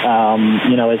thing.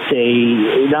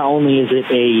 Not only is it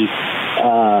a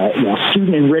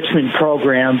student enrichment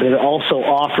program, but it also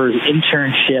offers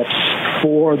internships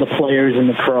for the players in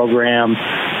the program,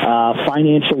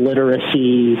 financial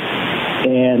literacy,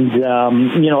 and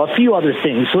a few other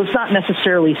things. So it's not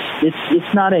necessarily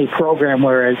it's not a program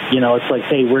where it's like,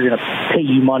 hey, we're going to pay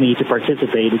you money to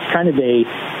participate. It's kind of an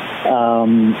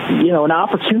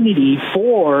opportunity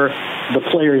for the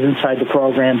players inside the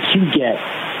program to get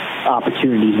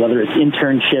opportunities, whether it's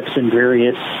internships in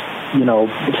various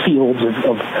fields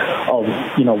of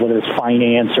whether it's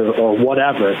finance or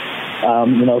whatever.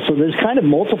 So there's kind of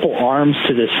multiple arms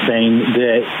to this thing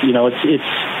that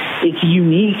it's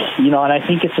unique, and I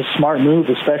think it's a smart move,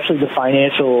 especially the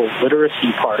financial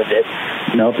literacy part of it,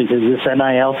 because this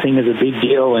NIL thing is a big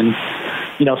deal. And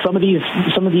some of these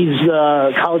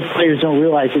college players don't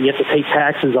realize that you have to pay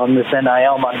taxes on this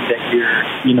NIL money that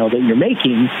you're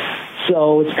making.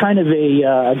 So it's kind of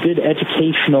a good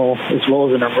educational as well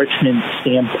as an enrichment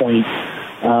standpoint.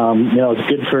 It's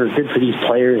good for these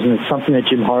players, and it's something that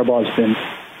Jim Harbaugh has been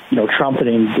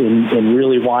trumpeting in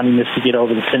really wanting this to get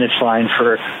over the finish line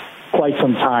for quite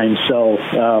some time. So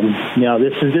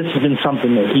this has been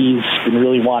something that he's been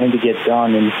really wanting to get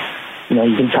done, and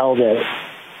you can tell that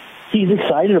he's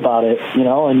excited about it,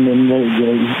 and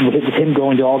with him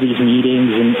going to all these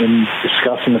meetings and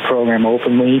discussing the program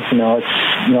openly, it's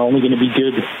only going to be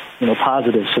good,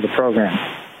 positives for the program.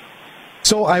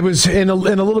 So I was in a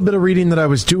little bit of reading that I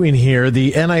was doing here.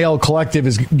 The NIL collective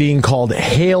is being called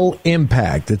Hail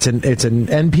Impact. It's an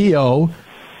NPO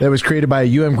that was created by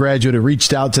a UM graduate who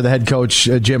reached out to the head coach,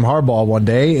 Jim Harbaugh, one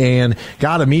day and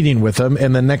got a meeting with him.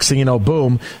 And the next thing you know,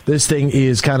 boom, this thing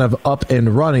is kind of up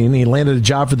and running. He landed a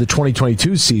job for the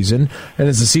 2022 season. And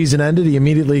as the season ended, he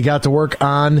immediately got to work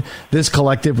on this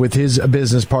collective with his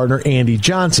business partner, Andy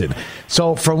Johnson.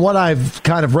 So from what I've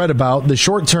kind of read about, the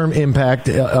short-term impact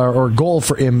or goal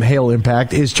for Hail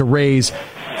Impact is to raise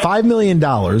 $5 million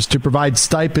to provide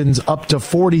stipends up to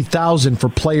 $40,000 for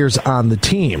players on the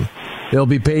team. They'll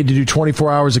be paid to do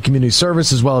 24 hours of community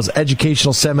service as well as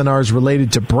educational seminars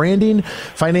related to branding,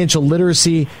 financial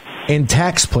literacy, and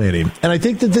tax planning. And I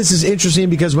think that this is interesting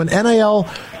because when NIL,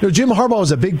 Jim Harbaugh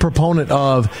was a big proponent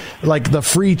of like the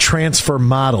free transfer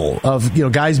model of,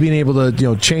 guys being able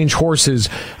to, change horses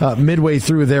midway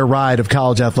through their ride of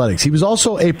college athletics. He was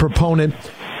also a proponent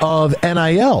of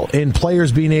NIL and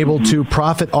players being able to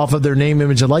profit off of their name,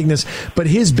 image, and likeness. But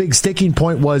his big sticking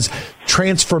point was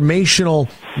transformational,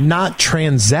 not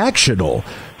transactional.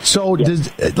 So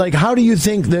how do you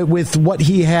think that with what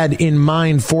he had in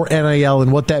mind for NIL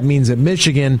and what that means at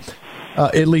Michigan,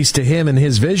 at least to him and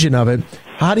his vision of it,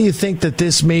 how do you think that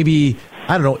this maybe,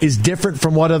 is different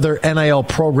from what other NIL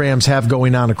programs have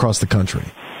going on across the country?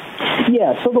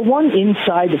 Yeah, so the one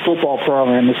inside the football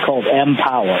program is called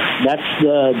Empower. That's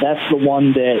the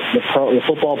one that the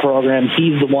football program.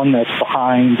 He's the one that's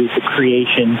behind the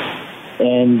creation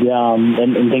and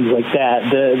things like that.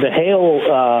 The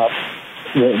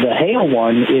Hale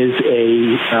one is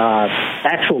a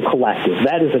actual collective.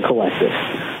 That is a collective.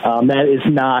 That is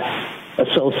not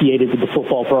associated with the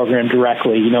football program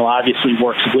directly. Obviously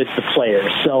works with the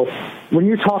players. So when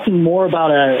you're talking more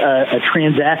about a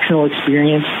transactional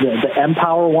experience, the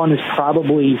Empower one is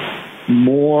probably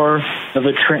more of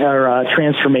a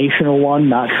transformational one,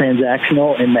 not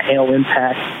transactional, and the Hale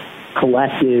Impact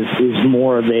Collective is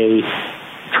more of a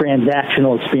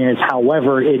transactional experience.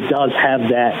 However, it does have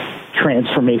that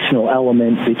transformational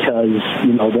element because,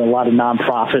 a lot of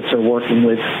nonprofits are working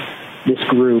with this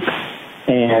group.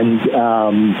 And,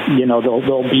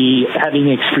 they'll be having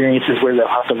experiences where they'll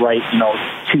have to write,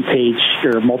 2-page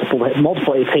or multiple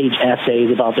page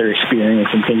essays about their experience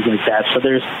and things like that. So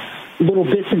there's little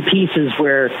bits and pieces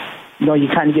where, you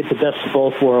kind of get the best of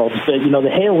both worlds. But,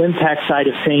 the Hale Impact side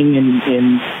of thing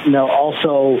and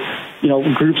also,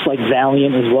 groups like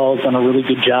Valiant as well has done a really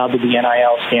good job with the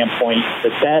NIL standpoint.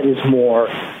 But that is more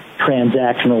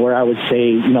transactional, where I would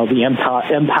say, the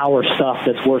Empower stuff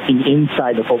that's working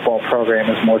inside the football program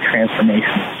is more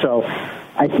transformational. So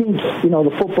I think,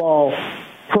 the football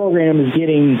program is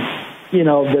getting,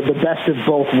 the best of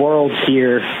both worlds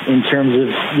here in terms of,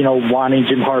 wanting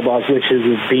Jim Harbaugh's wishes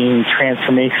of being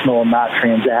transformational and not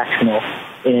transactional.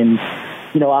 And,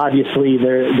 obviously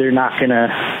they're not going to,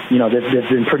 they've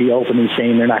been pretty openly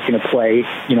saying they're not going to play,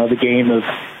 the game of,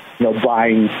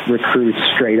 buying recruits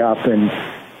straight up and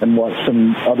what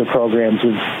some other programs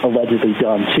have allegedly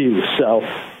done too. So,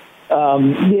 I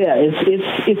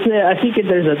think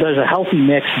there's a healthy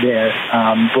mix there.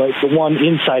 But the one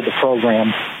inside the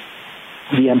program,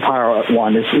 the Empower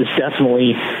one, is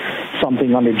definitely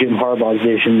something under Jim Harbaugh's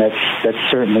vision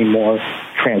that's certainly more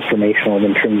transformational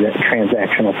than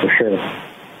transactional for sure.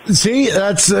 See,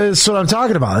 that's what I'm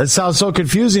talking about. It sounds so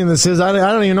confusing. This is, I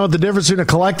don't even know what the difference between a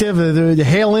collective, the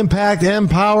Hale Impact,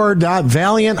 Empower,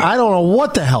 Valiant. I don't know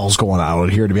what the hell's going on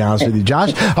here, to be honest with you,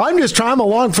 Josh. I'm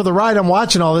along for the ride. I'm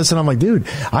watching all this, and I'm like, dude,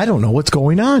 I don't know what's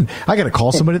going on. I got to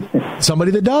call somebody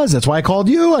that does. That's why I called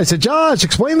you. I said, Josh,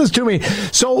 explain this to me.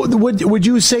 So would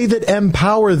you say that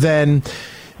Empower then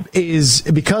is,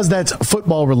 because that's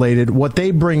football related, what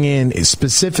they bring in is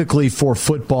specifically for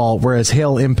football, whereas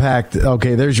Hale Impact,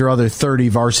 okay, there's your other 30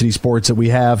 varsity sports that we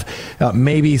have.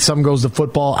 Maybe some goes to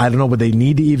football. I don't know, but they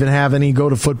need to even have any go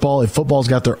to football if football's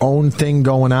got their own thing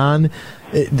going on.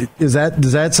 Does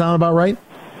that sound about right?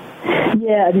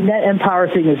 Yeah, I mean, that Empower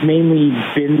thing has mainly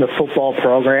been the football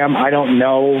program. I don't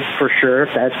know for sure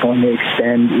if that's going to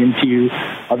extend into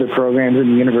other programs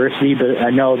in the university, but I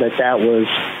know that was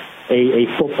a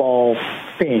football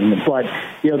thing. But,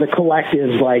 the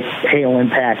collectives like Hale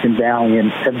Impact and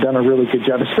Valiant have done a really good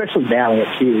job, especially Valiant,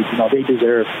 too. They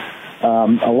deserve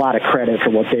a lot of credit for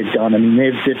what they've done. I mean,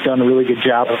 they've done a really good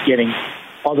job of getting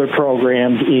other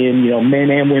programs in, men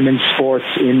and women's sports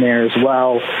in there as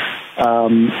well.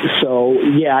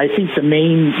 I think the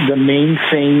main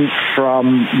thing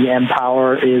from the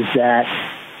Empower is that,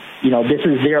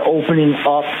 they're opening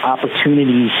up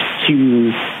opportunities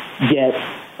to get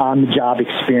on-the-job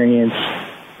experience,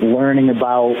 learning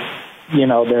about,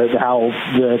 how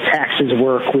the taxes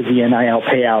work with the NIL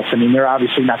payouts. I mean, they're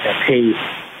obviously not going to pay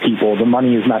people. The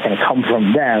money is not going to come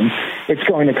from them. It's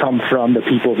going to come from the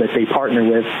people that they partner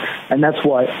with. And that's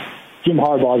what Jim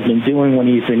Harbaugh has been doing when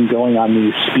he's been going on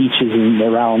these speeches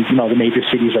around, the major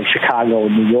cities like Chicago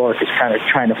and New York, is kind of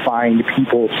trying to find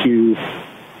people to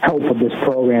help with this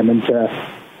program and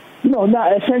to,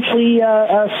 not essentially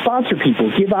sponsor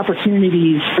people, give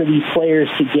opportunities for these players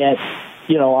to get,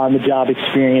 on-the-job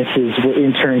experiences with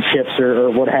internships or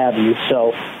what have you.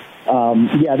 So,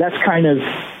 that's kind of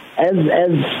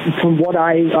as from what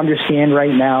I understand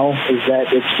right now, is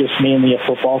that it's just mainly a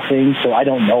football thing. So I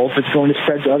don't know if it's going to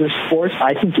spread to other sports.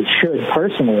 I think it should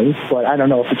personally, but I don't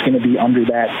know if it's going to be under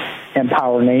that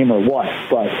Empower name or what.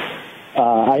 But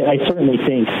I certainly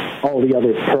think all the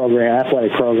other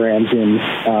athletic programs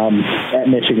at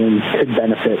Michigan could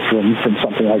benefit from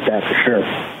something like that for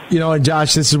sure. And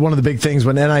Josh, this is one of the big things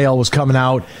when NIL was coming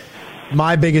out.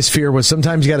 My biggest fear was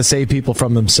sometimes you got to save people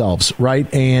from themselves,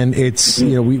 right? And it's,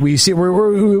 we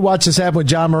watch this happen with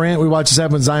John Morant. We watch this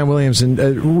happen with Zion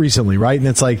Williamson recently, right? And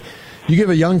it's like, you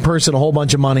give a young person a whole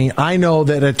bunch of money. I know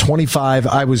that at 25,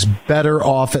 I was better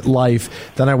off at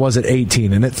life than I was at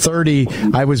 18. And at 30,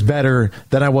 I was better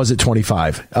than I was at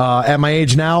 25. At my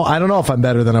age now, I don't know if I'm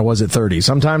better than I was at 30.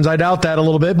 Sometimes I doubt that a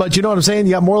little bit, but you know what I'm saying?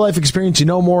 You got more life experience. You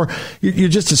know more. You're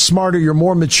just as smarter. You're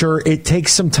more mature. It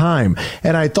takes some time.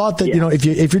 And I thought that,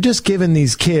 if you're just giving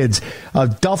these kids a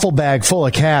duffel bag full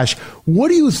of cash, what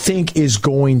do you think is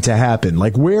going to happen?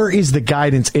 Like, where is the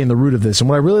guidance in the root of this? And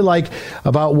what I really like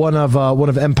about one of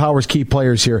Empower's key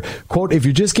players here, quote, if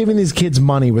you're just giving these kids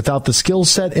money without the skill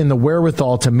set and the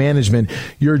wherewithal to management,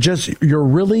 you're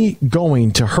really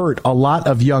going to hurt a lot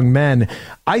of young men.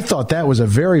 I thought that was a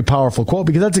very powerful quote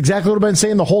because that's exactly what I've been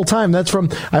saying the whole time. That's from,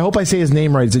 I hope I say his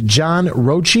name right. Is it John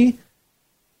Roche?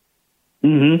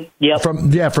 Mm-hmm.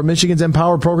 Yeah. From Michigan's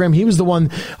Empower program. He was the one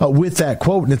with that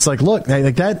quote. And it's like, look,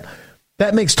 like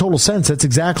that makes total sense. That's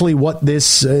exactly what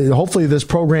this, hopefully this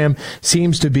program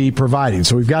seems to be providing.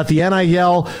 So we've got the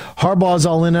NIL. Harbaugh's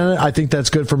all in on it. I think that's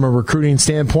good from a recruiting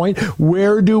standpoint.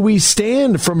 Where do we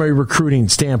stand from a recruiting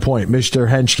standpoint, Mr.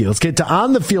 Henschke? Let's get to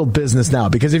on the field business now,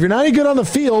 because if you're not any good on the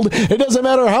field, it doesn't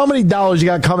matter how many dollars you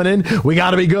got coming in. We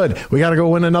got to be good. We got to go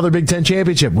win another Big Ten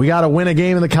championship. We got to win a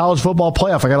game in the college football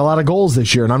playoff. I got a lot of goals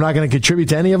this year, and I'm not going to contribute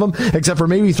to any of them except for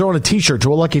maybe throwing a T-shirt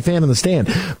to a lucky fan in the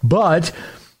stand. But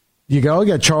you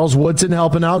got Charles Woodson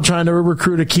helping out, trying to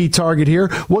recruit a key target here.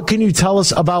 What can you tell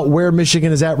us about where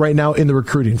Michigan is at right now in the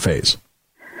recruiting phase?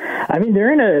 I mean,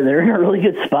 they're in a really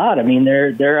good spot. I mean,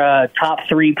 they're a top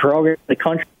 3 program in the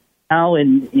country now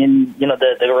in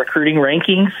the recruiting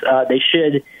rankings. They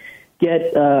should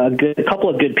get a couple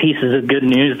of good pieces of good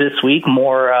news this week.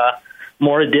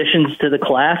 More additions to the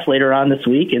class later on this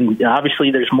week, and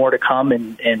obviously there's more to come.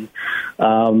 And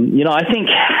I think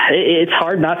it's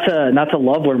hard not to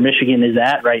love where Michigan is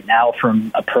at right now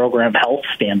from a program health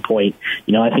standpoint.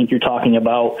 I think you're talking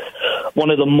about one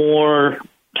of the more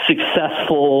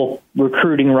successful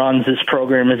recruiting runs this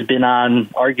program has been on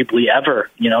arguably ever.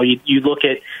 You look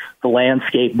at the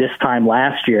landscape this time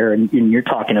last year, and you're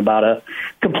talking about a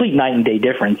complete night and day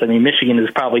difference. I mean, Michigan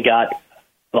has probably got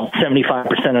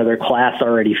 75% of their class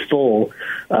already full,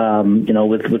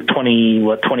 with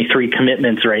 23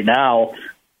 commitments right now.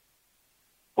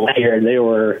 Here they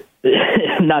were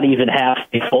not even half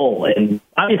full, and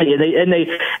obviously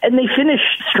they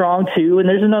finished strong too. And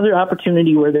there's another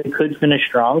opportunity where they could finish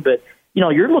strong, but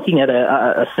you're looking at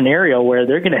a scenario where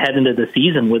they're going to head into the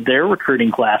season with their recruiting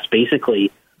class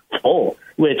basically full,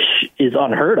 which is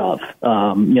unheard of,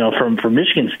 from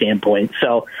Michigan's standpoint.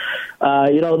 So,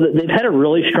 they've had a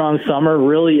really strong summer,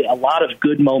 really a lot of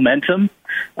good momentum.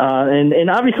 And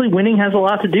obviously winning has a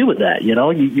lot to do with that.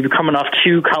 You're coming off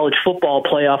 2 college football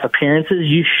playoff appearances.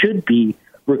 You should be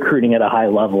recruiting at a high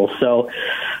level. So,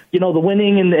 the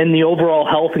winning and the overall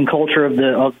health and culture of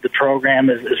the program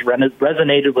has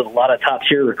resonated with a lot of top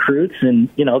tier recruits. And,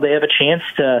 they have a chance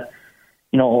to,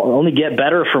 only get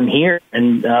better from here.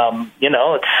 And,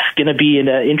 it's going to be an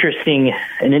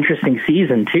interesting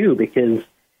season too, because,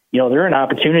 they're an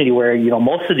opportunity where,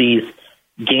 most of these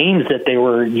games that they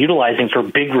were utilizing for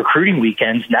big recruiting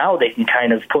weekends, now they can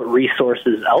kind of put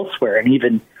resources elsewhere and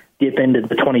even dip into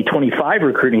the 2025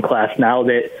 recruiting class now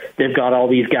that they've got all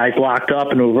these guys locked up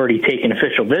and who've already taken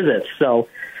official visits. So,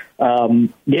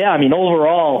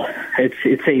 overall,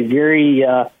 it's a very,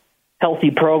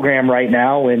 healthy program right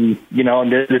now, and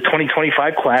the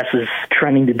 2025 class is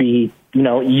trending to be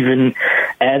even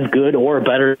as good or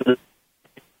better.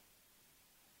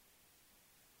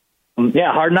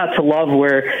 Hard not to love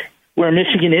where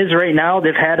Michigan is right now.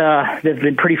 They've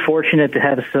been pretty fortunate to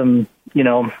have some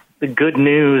the good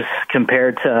news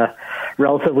compared to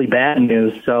relatively bad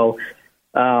news. So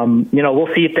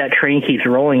we'll see if that train keeps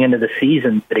rolling into the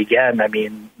season. But again, I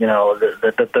mean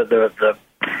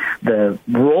the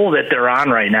role that they're on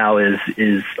right now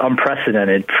is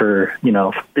unprecedented for,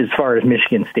 as far as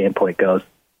Michigan's standpoint goes.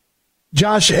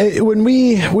 Josh, when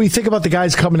we think about the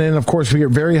guys coming in, of course, we get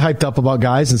very hyped up about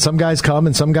guys, and some guys come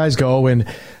and some guys go, and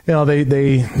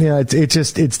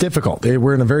it's difficult.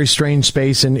 We're in a very strange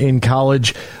space in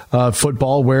college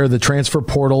football where the transfer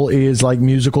portal is like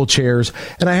musical chairs.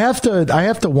 And I have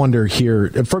to wonder here,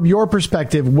 from your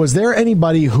perspective, was there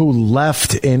anybody who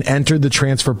left and entered the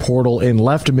transfer portal and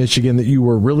left Michigan that you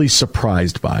were really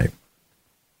surprised by?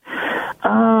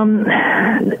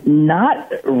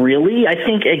 Not really. I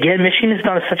think, again, Michigan has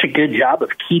done such a good job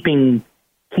of keeping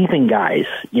guys.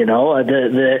 All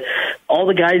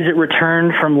the guys that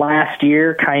returned from last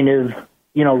year kind of,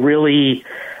 really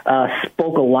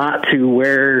spoke a lot to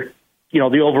where, the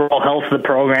overall health of the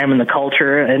program and the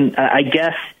culture. And I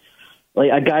guess like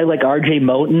a guy like R.J.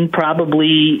 Moten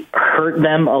probably hurt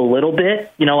them a little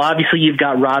bit. Obviously you've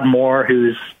got Rod Moore,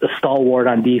 who's a stalwart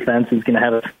on defense, who's going to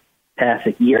have a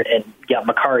fantastic year, and you got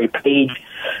Makari Page,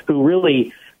 who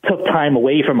really took time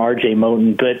away from R.J.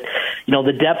 Moten. But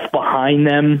the depth behind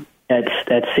them at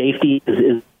safety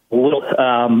is a little.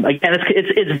 Again,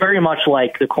 it's very much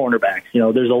like the cornerbacks.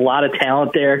 There's a lot of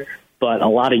talent there, but a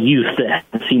lot of youth that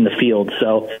haven't seen the field.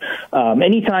 So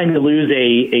anytime you lose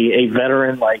a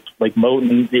veteran like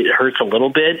Moten, it hurts a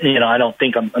little bit. I don't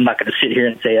think I'm not going to sit here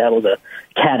and say that was a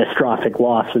catastrophic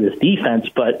loss for this defense,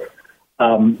 but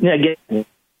again.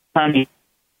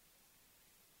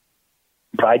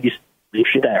 Pride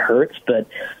shit that hurts, but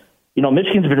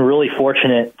Michigan's been really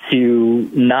fortunate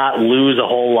to not lose a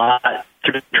whole lot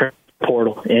through the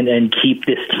portal and keep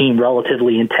this team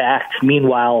relatively intact.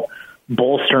 Meanwhile,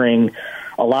 bolstering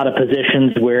a lot of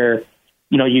positions where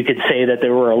you could say that they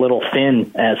were a little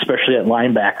thin, especially at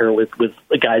linebacker with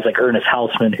guys like Ernest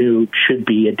Hausman, who should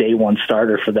be a day one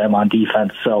starter for them on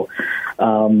defense. So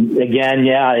again,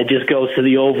 it just goes to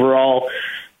the overall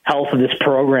health of this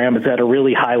program. Is at a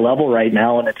really high level right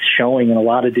now, and it's showing in a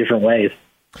lot of different ways.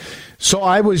 So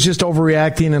I was just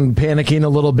overreacting and panicking a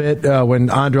little bit when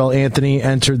Andrel Anthony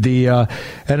entered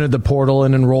the portal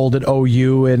and enrolled at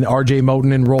OU, and R.J.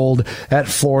 Moten enrolled at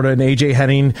Florida, and A.J.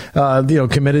 Henning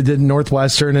committed to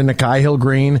Northwestern, and Nakai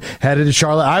Hill-Green headed to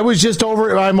Charlotte.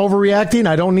 I'm overreacting.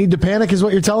 I don't need to panic, is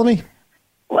what you're telling me?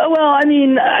 Well, I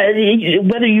mean,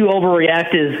 whether you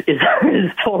overreact is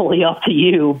totally up to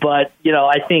you. But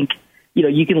I think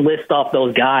you can list off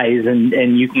those guys,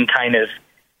 and you can kind of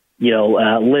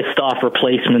list off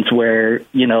replacements where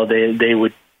they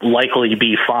would likely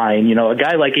be fine. A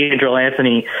guy like Andrel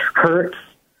Anthony hurts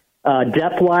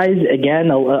depth wise.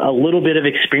 Again, a little bit of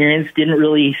experience, didn't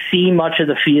really see much of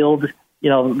the field.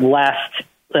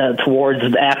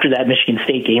 Towards after that Michigan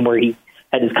State game where he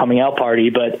had his coming out party.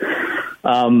 But,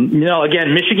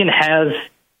 again, Michigan has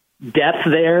depth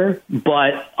there,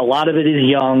 but a lot of it is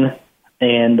young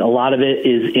and a lot of it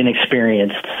is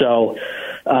inexperienced. So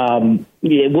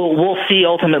we'll see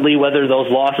ultimately whether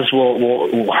those losses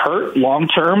will hurt long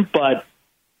term. But,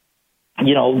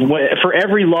 for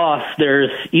every loss,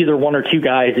 there's either one or two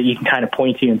guys that you can kind of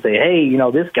point to and say, hey,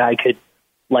 this guy could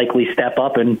likely step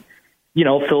up and,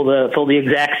 fill the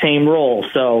exact same role.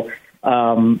 So,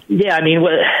 how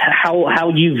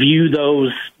you view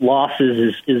those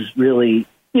losses is really,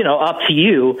 up to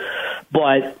you.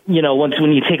 But,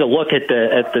 when you take a look at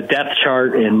the depth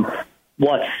chart and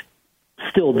what's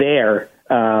still there,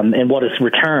 and what is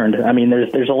returned, I mean,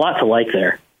 there's a lot to like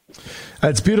there.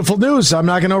 That's beautiful news. I'm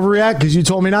not going to overreact because you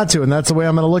told me not to, and that's the way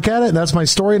I'm going to look at it, and that's my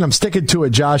story, and I'm sticking to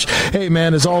it, Josh. Hey,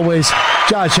 man, as always,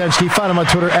 Josh Henschke. Find him on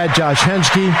Twitter at Josh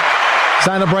Henschke.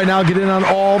 Sign up right now. Get in on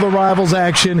all the Rivals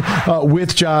action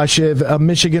with Josh,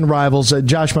 Michigan Rivals.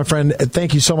 Josh, my friend,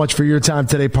 thank you so much for your time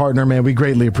today, partner, man. We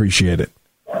greatly appreciate it.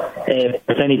 Hey,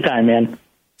 it's anytime, man.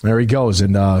 There he goes.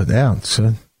 And,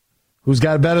 who's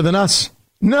got it better than us?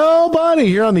 Nobody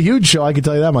here on the Huge Show, I can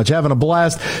tell you that much. Having a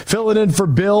blast, filling in for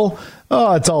Bill.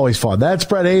 Oh, it's always fun. That's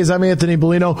Brett Hayes. I'm Anthony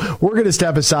Bellino. We're going to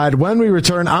step aside. When we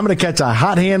return, I'm going to catch a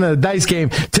hot hand in a dice game.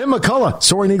 Tim McCullough,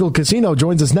 Soaring Eagle Casino,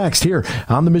 joins us next here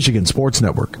on the Michigan Sports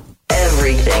Network.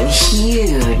 Everything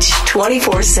huge,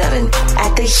 24/7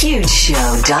 at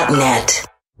thehugeshow.net.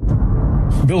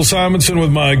 Bill Simonson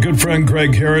with my good friend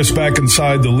Greg Harris back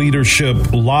inside the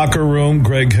Leadership Locker Room.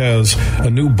 Greg has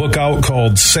a new book out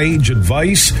called Sage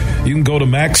Advice. You can go to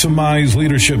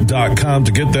MaximizeLeadership.com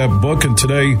to get that book. And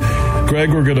today,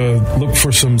 Greg, we're going to look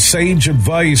for some sage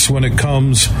advice when it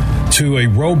comes to a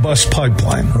robust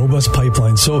pipeline. Robust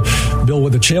pipeline. So, Bill,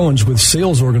 with the challenge with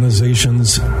sales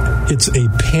organizations, it's a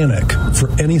panic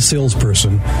for any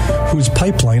salesperson whose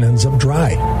pipeline ends up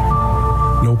dry.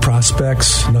 No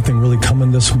prospects, nothing really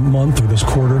coming this month or this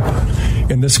quarter.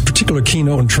 And this particular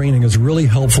keynote and training is really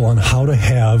helpful on how to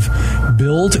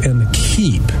build and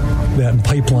keep that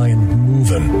pipeline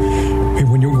moving.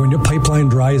 when your pipeline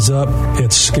dries up,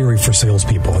 it's scary for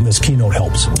salespeople, and this keynote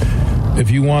helps. If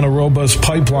you want a robust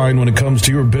pipeline when it comes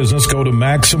to your business, go to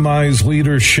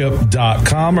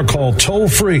MaximizeLeadership.com or call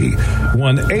toll-free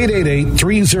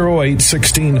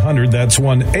 1-888-308-1600. That's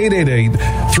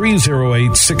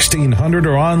 1-888-308-1600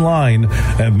 or online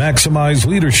at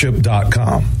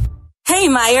MaximizeLeadership.com. Hey,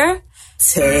 Meyer.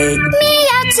 Take me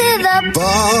out to the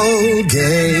ball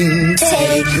game.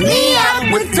 Take me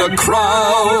out with the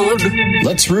crowd.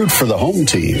 Let's root for the home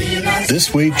team.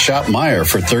 This week, shop Meijer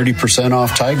for 30%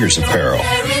 off Tigers apparel.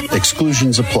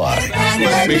 Exclusions apply.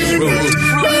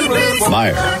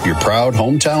 Meijer, your proud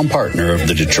hometown partner of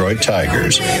the Detroit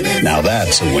Tigers. Now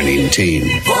that's a winning team.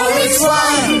 For it's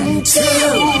 1, 2,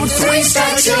 3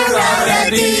 strikes, you're out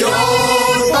at the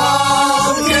old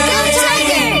ball game. Go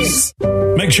Tigers!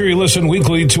 Make sure you listen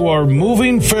weekly to our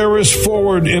Moving Ferris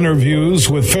Forward interviews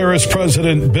with Ferris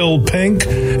President Bill Pink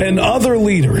and other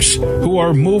leaders who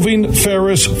are moving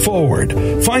Ferris forward.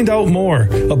 Find out more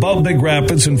about Big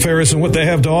Rapids and Ferris and what they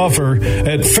have to offer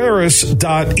at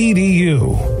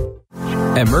ferris.edu.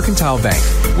 At Mercantile Bank,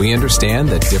 we understand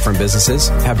that different businesses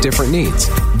have different needs.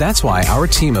 That's why our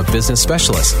team of business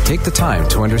specialists take the time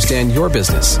to understand your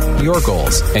business, your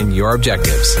goals, and your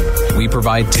objectives. We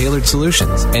provide tailored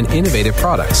solutions and innovative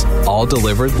products, all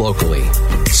delivered locally.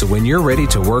 So when you're ready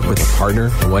to work with a partner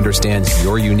who understands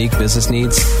your unique business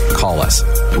needs, call us.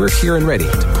 We're here and ready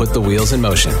to put the wheels in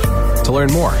motion. To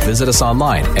learn more, visit us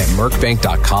online at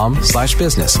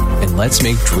mercbank.com/business and let's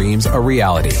make dreams a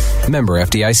reality. Member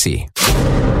FDIC.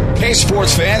 Hey,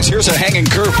 sports fans, here's a hanging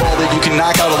curveball that you can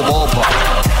knock out of the ballpark.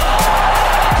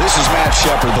 This is Matt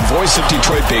Shepard, the voice of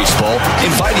Detroit baseball,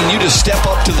 inviting you to step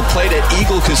up to the plate at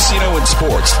Eagle Casino and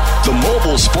Sports, the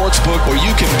mobile sports book where you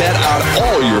can bet on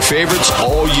all your favorites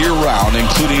all year round,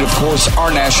 including, of course, our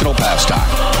national pastime.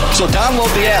 So download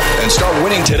the app and start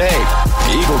winning today.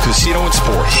 Eagle Casino and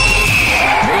Sports.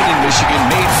 Made in Michigan,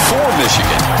 made for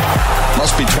Michigan.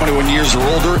 Must be 21 years or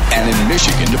older and in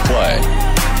Michigan to play.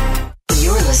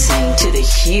 You're listening to The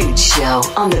Huge Show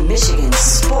on the Michigan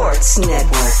Sports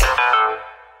Network.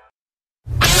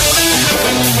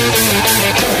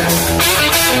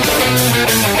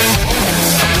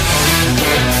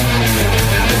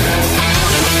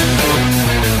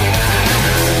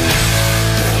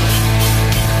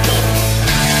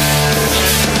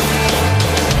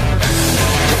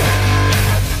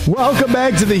 Welcome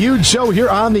back to The Huge Show here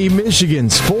on the Michigan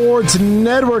Sports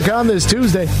Network on this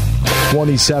Tuesday,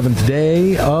 27th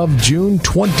day of June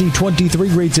 2023.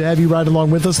 Great to have you ride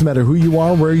along with us, no matter who you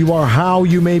are, where you are, how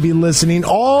you may be listening,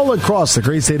 all across the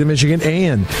great state of Michigan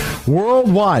and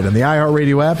worldwide on the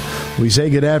iHeartRadio app. We say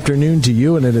good afternoon to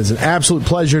you, and it is an absolute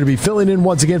pleasure to be filling in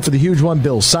once again for the huge one,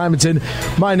 Bill Simonton.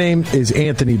 My name is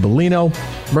Anthony Bellino.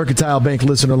 Mercantile Bank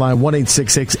listener line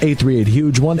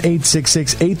 1-866-838-HUGE,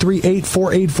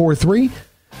 1-866-838-4843.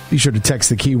 Be sure to text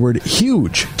the keyword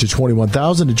HUGE to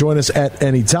 21,000 to join us at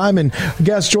any time. And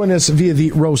guests, join us via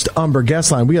the Roast Umber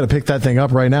guest line. We got to pick that thing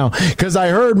up right now because I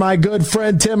heard my good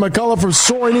friend Tim McCullough from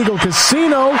Soaring Eagle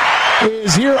Casino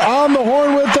is here on the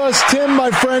horn with us. Tim,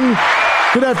 my friend,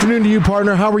 good afternoon to you,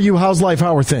 partner. How are you? How's life?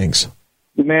 How are things?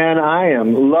 Man, I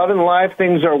am loving life.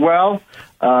 Things are well.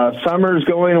 Summer's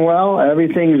going well.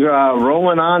 Everything's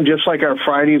rolling on just like our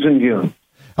Fridays in June.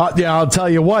 Yeah, I'll tell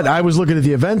you what. I was looking at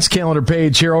the events calendar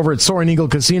page here over at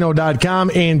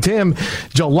SoaringEagleCasino.com, and Tim,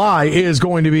 July is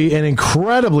going to be an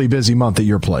incredibly busy month at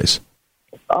your place.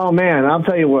 Oh, man, I'll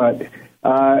tell you what.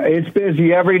 It's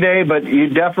busy every day, but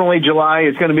July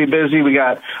is going to be busy. We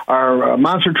got our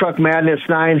Monster Truck Madness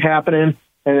 9 happening,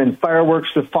 and then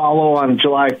fireworks to follow on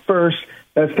July 1st.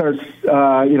 That starts,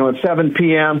 at 7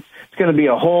 p.m. It's going to be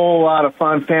a whole lot of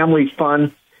fun, family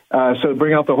fun. So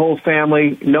bring out the whole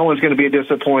family. No one's going to be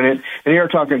disappointed. And you're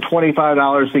talking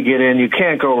 $25 to get in. You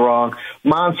can't go wrong.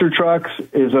 Monster Trucks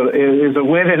is a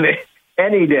win in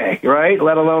any day, right?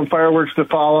 Let alone fireworks to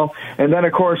follow. And then,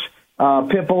 of course,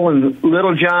 Pitbull and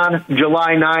Little John,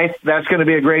 July 9th. That's going to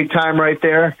be a great time right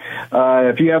there.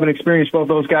 If you haven't experienced both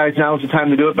those guys, now is the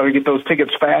time to do it. Better get those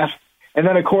tickets fast. And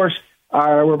then, of course,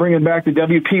 we're bringing back the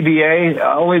WPBA,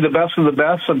 only the best of the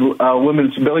best of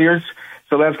women's billiards.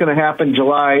 So that's going to happen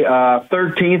July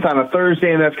 13th on a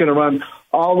Thursday, and that's going to run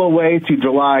all the way to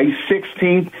July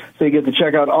 16th. So you get to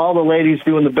check out all the ladies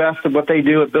doing the best of what they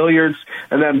do at billiards.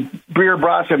 And then beer,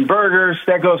 brats, and burgers,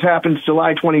 that happens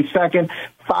July 22nd.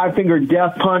 Five Finger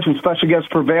Death Punch with special guest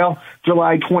Prevail,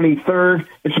 July 23rd.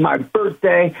 It's my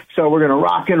birthday, so we're going to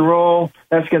rock and roll.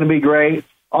 That's going to be great.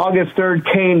 August 3rd,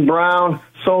 Kane Brown,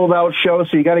 sold-out show,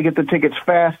 so you got to get the tickets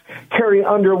fast. Carrie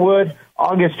Underwood,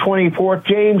 August 24th.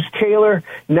 James Taylor,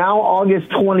 now August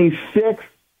 26th.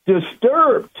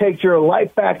 Disturbed takes your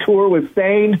Life Back tour with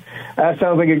Thane. That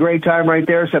sounds like a great time right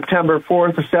there, September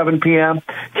 4th to 7 p.m.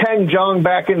 Keng Jong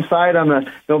back inside on the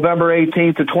November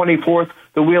 18th to 24th,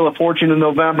 the Wheel of Fortune in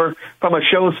November. From a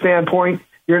show standpoint,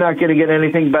 you're not going to get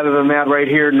anything better than that right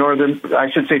here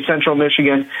in Central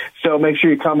Michigan. So make sure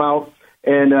you come out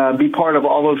and be part of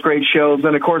all those great shows.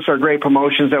 And, of course, our great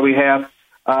promotions that we have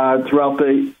throughout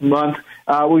the month.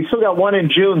 We still got one in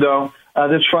June, though.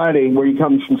 This Friday, where you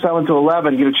come from 7 to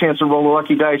 11, get a chance to roll the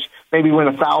lucky dice, maybe win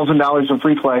 $1,000 in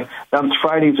free play. That's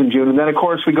Fridays in June. And then, of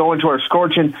course, we go into our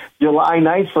scorching July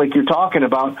nights like you're talking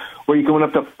about, where you can win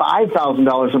up to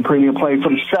 $5,000 in premium play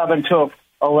from 7 to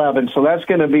 11. So that's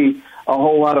going to be a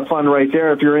whole lot of fun right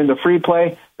there. If you're into free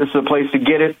play, this is a place to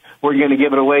get it. We're going to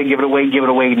give it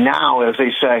away now, as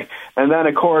they say. And then,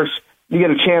 of course, you get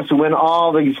a chance to win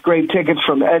all these great tickets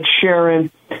from Ed Sheeran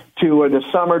to the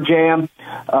Summer Jam.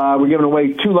 We're giving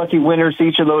away 2 lucky winners to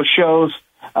each of those shows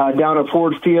down at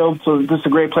Ford Field. So this is a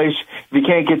great place. If you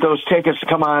can't get those tickets,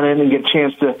 come on in and get a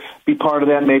chance to be part of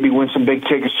that, maybe win some big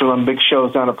tickets to some big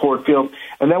shows down at Ford Field.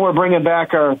 And then we're bringing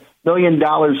back our $1 Million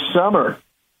Summer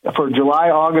for July,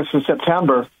 August, and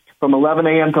September from 11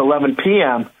 a.m. to 11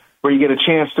 p.m., where you get a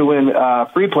chance to win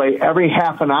free play every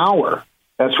half an hour.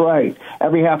 That's right.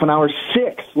 Every half an hour,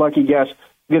 6 lucky guests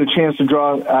get a chance to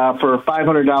draw for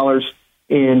 $500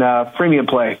 in premium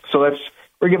play. So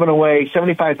we're giving away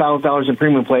 $75,000 in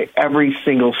premium play every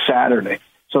single Saturday.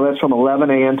 So that's from 11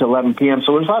 a.m. to 11 p.m.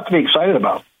 So there's a lot to be excited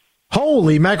about.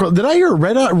 Holy mackerel. Did I hear a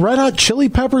Red Hot Chili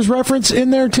Peppers reference in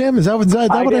there, Tim? Is that what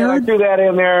I heard? I threw that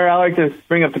in there. I like to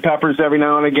bring up the Peppers every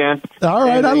now and again. All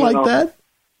right, I like that.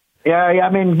 Yeah, I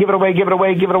mean, give it away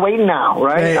now,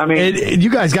 right?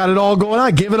 You guys got it all going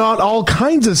on, giving out all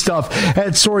kinds of stuff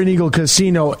at Soaring Eagle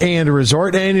Casino and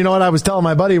Resort. And you know what? I was telling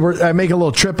my buddy, I make a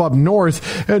little trip up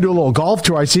north and do a little golf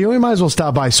tour. I see, we might as well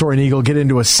stop by Soaring Eagle, get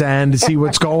into Ascend, see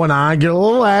what's going on, get a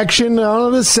little action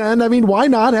on Ascend. I mean, why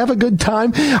not? Have a good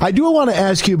time. I do want to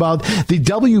ask you about the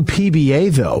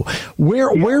WPBA, though.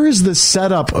 Where is the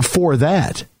setup for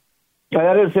that?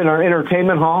 That is in our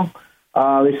entertainment hall.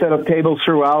 They set up tables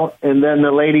throughout, and then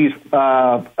the ladies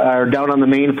are down on the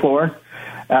main floor.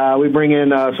 We bring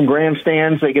in some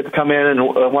grandstands. They get to come in and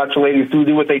watch the ladies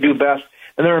do what they do best,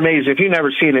 and they're amazing. If you've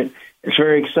never seen it, it's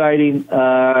very exciting.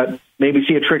 Maybe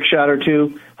see a trick shot or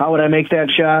two. How would I make that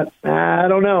shot? I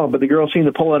don't know, but the girls seem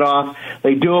to pull it off.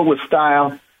 They do it with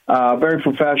style, very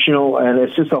professional, and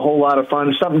it's just a whole lot of fun.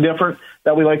 It's something different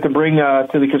that we like to bring to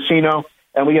the casino.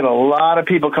 And we get a lot of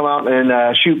people come out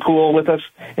and shoot pool with us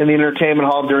in the entertainment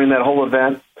hall during that whole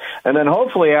event. And then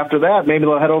hopefully after that, maybe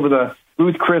they'll head over to the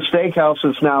Ruth Chris Steakhouse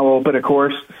that's now open, of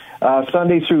course,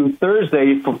 Sunday through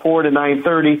Thursday from 4 to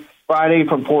 9:30, Friday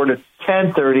from 4 to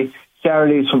 10:30,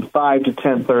 Saturdays from 5 to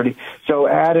 10:30. So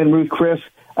add in Ruth Chris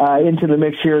into the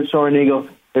mix here at Soaring Eagle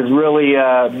has really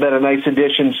been a nice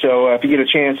addition. So if you get a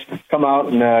chance, come out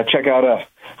and check out a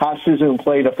hot sizzling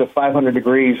plate up to 500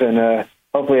 degrees and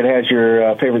hopefully it has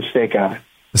your favorite steak on it.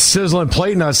 A sizzling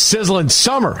plate and a sizzling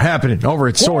summer happening over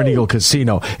at Soaring Eagle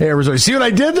Casino and Resort. See what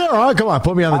I did there? Oh, come on,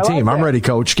 put me on the team. I'm ready,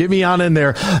 Coach. Get me on in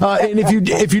there. And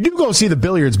if you do go see the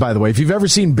billiards, by the way, if you've ever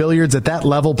seen billiards at that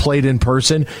level played in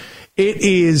person,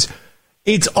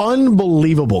 it's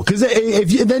unbelievable. Because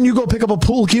then you go pick up a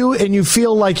pool cue and you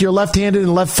feel like you're left-handed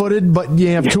and left-footed, but you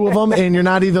have 2 of them and you're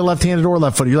not either left-handed or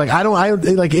left-footed. You're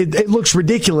like, it looks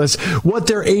ridiculous what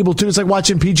they're able to do. It's like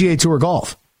watching PGA Tour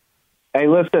golf. Hey,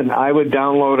 listen, I would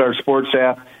download our sports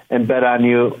app and bet on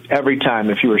you every time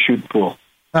if you were shooting pool.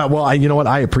 Well, you know what?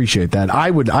 I appreciate that. I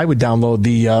would download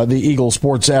the Eagle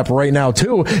Sports app right now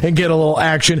too and get a little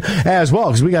action as well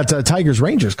because we got Tigers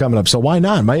Rangers coming up. So why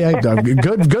not?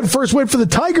 Good first win for the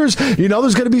Tigers. You know,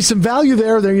 there's going to be some value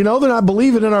there. You know, they're not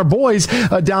believing in our boys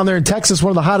down there in Texas,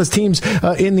 one of the hottest teams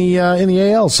in the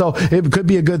AL. So it could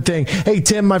be a good thing. Hey,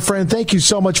 Tim, my friend, thank you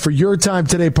so much for your time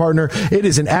today, partner. It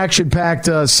is an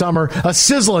action-packed summer, a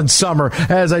sizzling summer,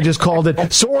 as I just called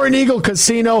it. Soaring Eagle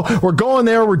Casino. We're going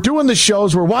there. We're doing the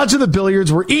shows. We're watching the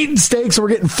billiards. We're eating steaks. And we're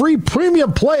getting free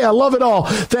premium play. I love it all.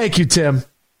 Thank you, Tim.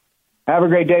 Have a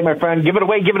great day, my friend. Give it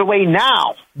away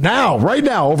now. Now, right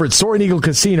now, over at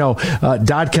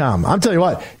SoaringEagleCasino.com. I'm telling you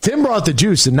what, Tim brought the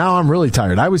juice, and now I'm really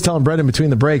tired. I was telling Brendan between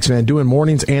the breaks, man, doing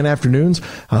mornings and afternoons.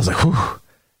 I was like, whew.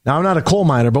 Now, I'm not a coal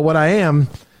miner, but what I am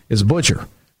is a butcher,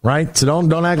 right? So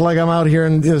don't act like I'm out here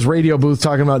in this radio booth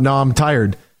talking about, no, I'm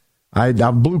tired. I'm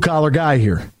a blue-collar guy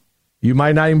here. You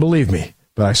might not even believe me,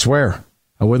 but I swear,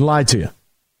 I wouldn't lie to you.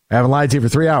 I haven't lied to you for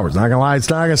 3 hours. Not going to lie. It's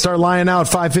not going to start lying now at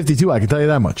 5:52. I can tell you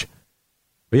that much.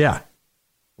 But yeah,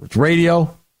 it's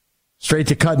radio, straight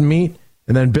to cutting meat.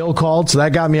 And then Bill called, so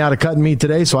that got me out of cutting meat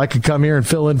today, so I could come here and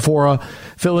fill in for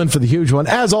the huge one.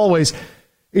 As always,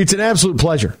 it's an absolute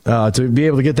pleasure to be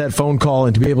able to get that phone call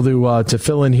and to be able to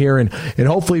fill in here and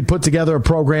hopefully put together a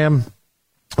program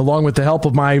along with the help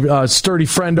of my sturdy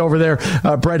friend over there,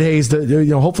 Brett Hayes.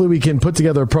 Hopefully we can put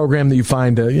together a program that you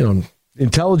find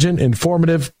intelligent,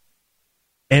 informative,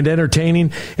 and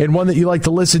entertaining, and one that you like to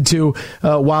listen to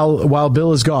while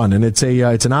Bill is gone. And it's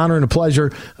an honor and a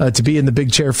pleasure to be in the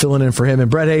big chair filling in for him. And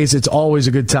Brett Hayes, it's always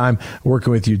a good time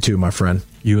working with you too, my friend.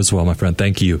 You as well, my friend.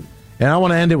 Thank you. And I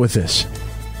want to end it with this.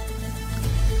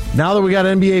 Now that we got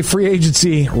NBA free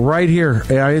agency right here,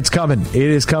 it's coming. It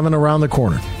is coming around the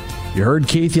corner. You heard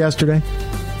Keith yesterday.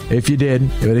 If you did,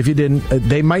 but if you didn't,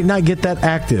 they might not get that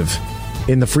active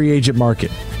in the free agent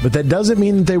market. But that doesn't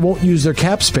mean that they won't use their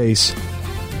cap space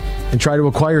and try to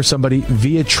acquire somebody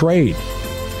via trade.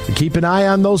 So keep an eye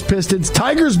on those Pistons.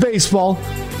 Tigers baseball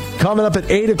coming up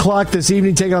at 8 o'clock this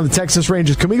evening, taking on the Texas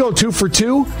Rangers. Can we go 2 for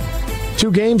 2?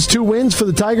 2 games, 2 wins for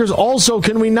the Tigers. Also,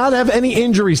 can we not have any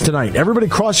injuries tonight? Everybody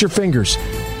cross your fingers.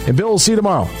 And Bill will see you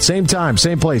tomorrow. Same time,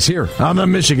 same place here on the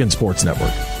Michigan Sports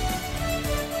Network.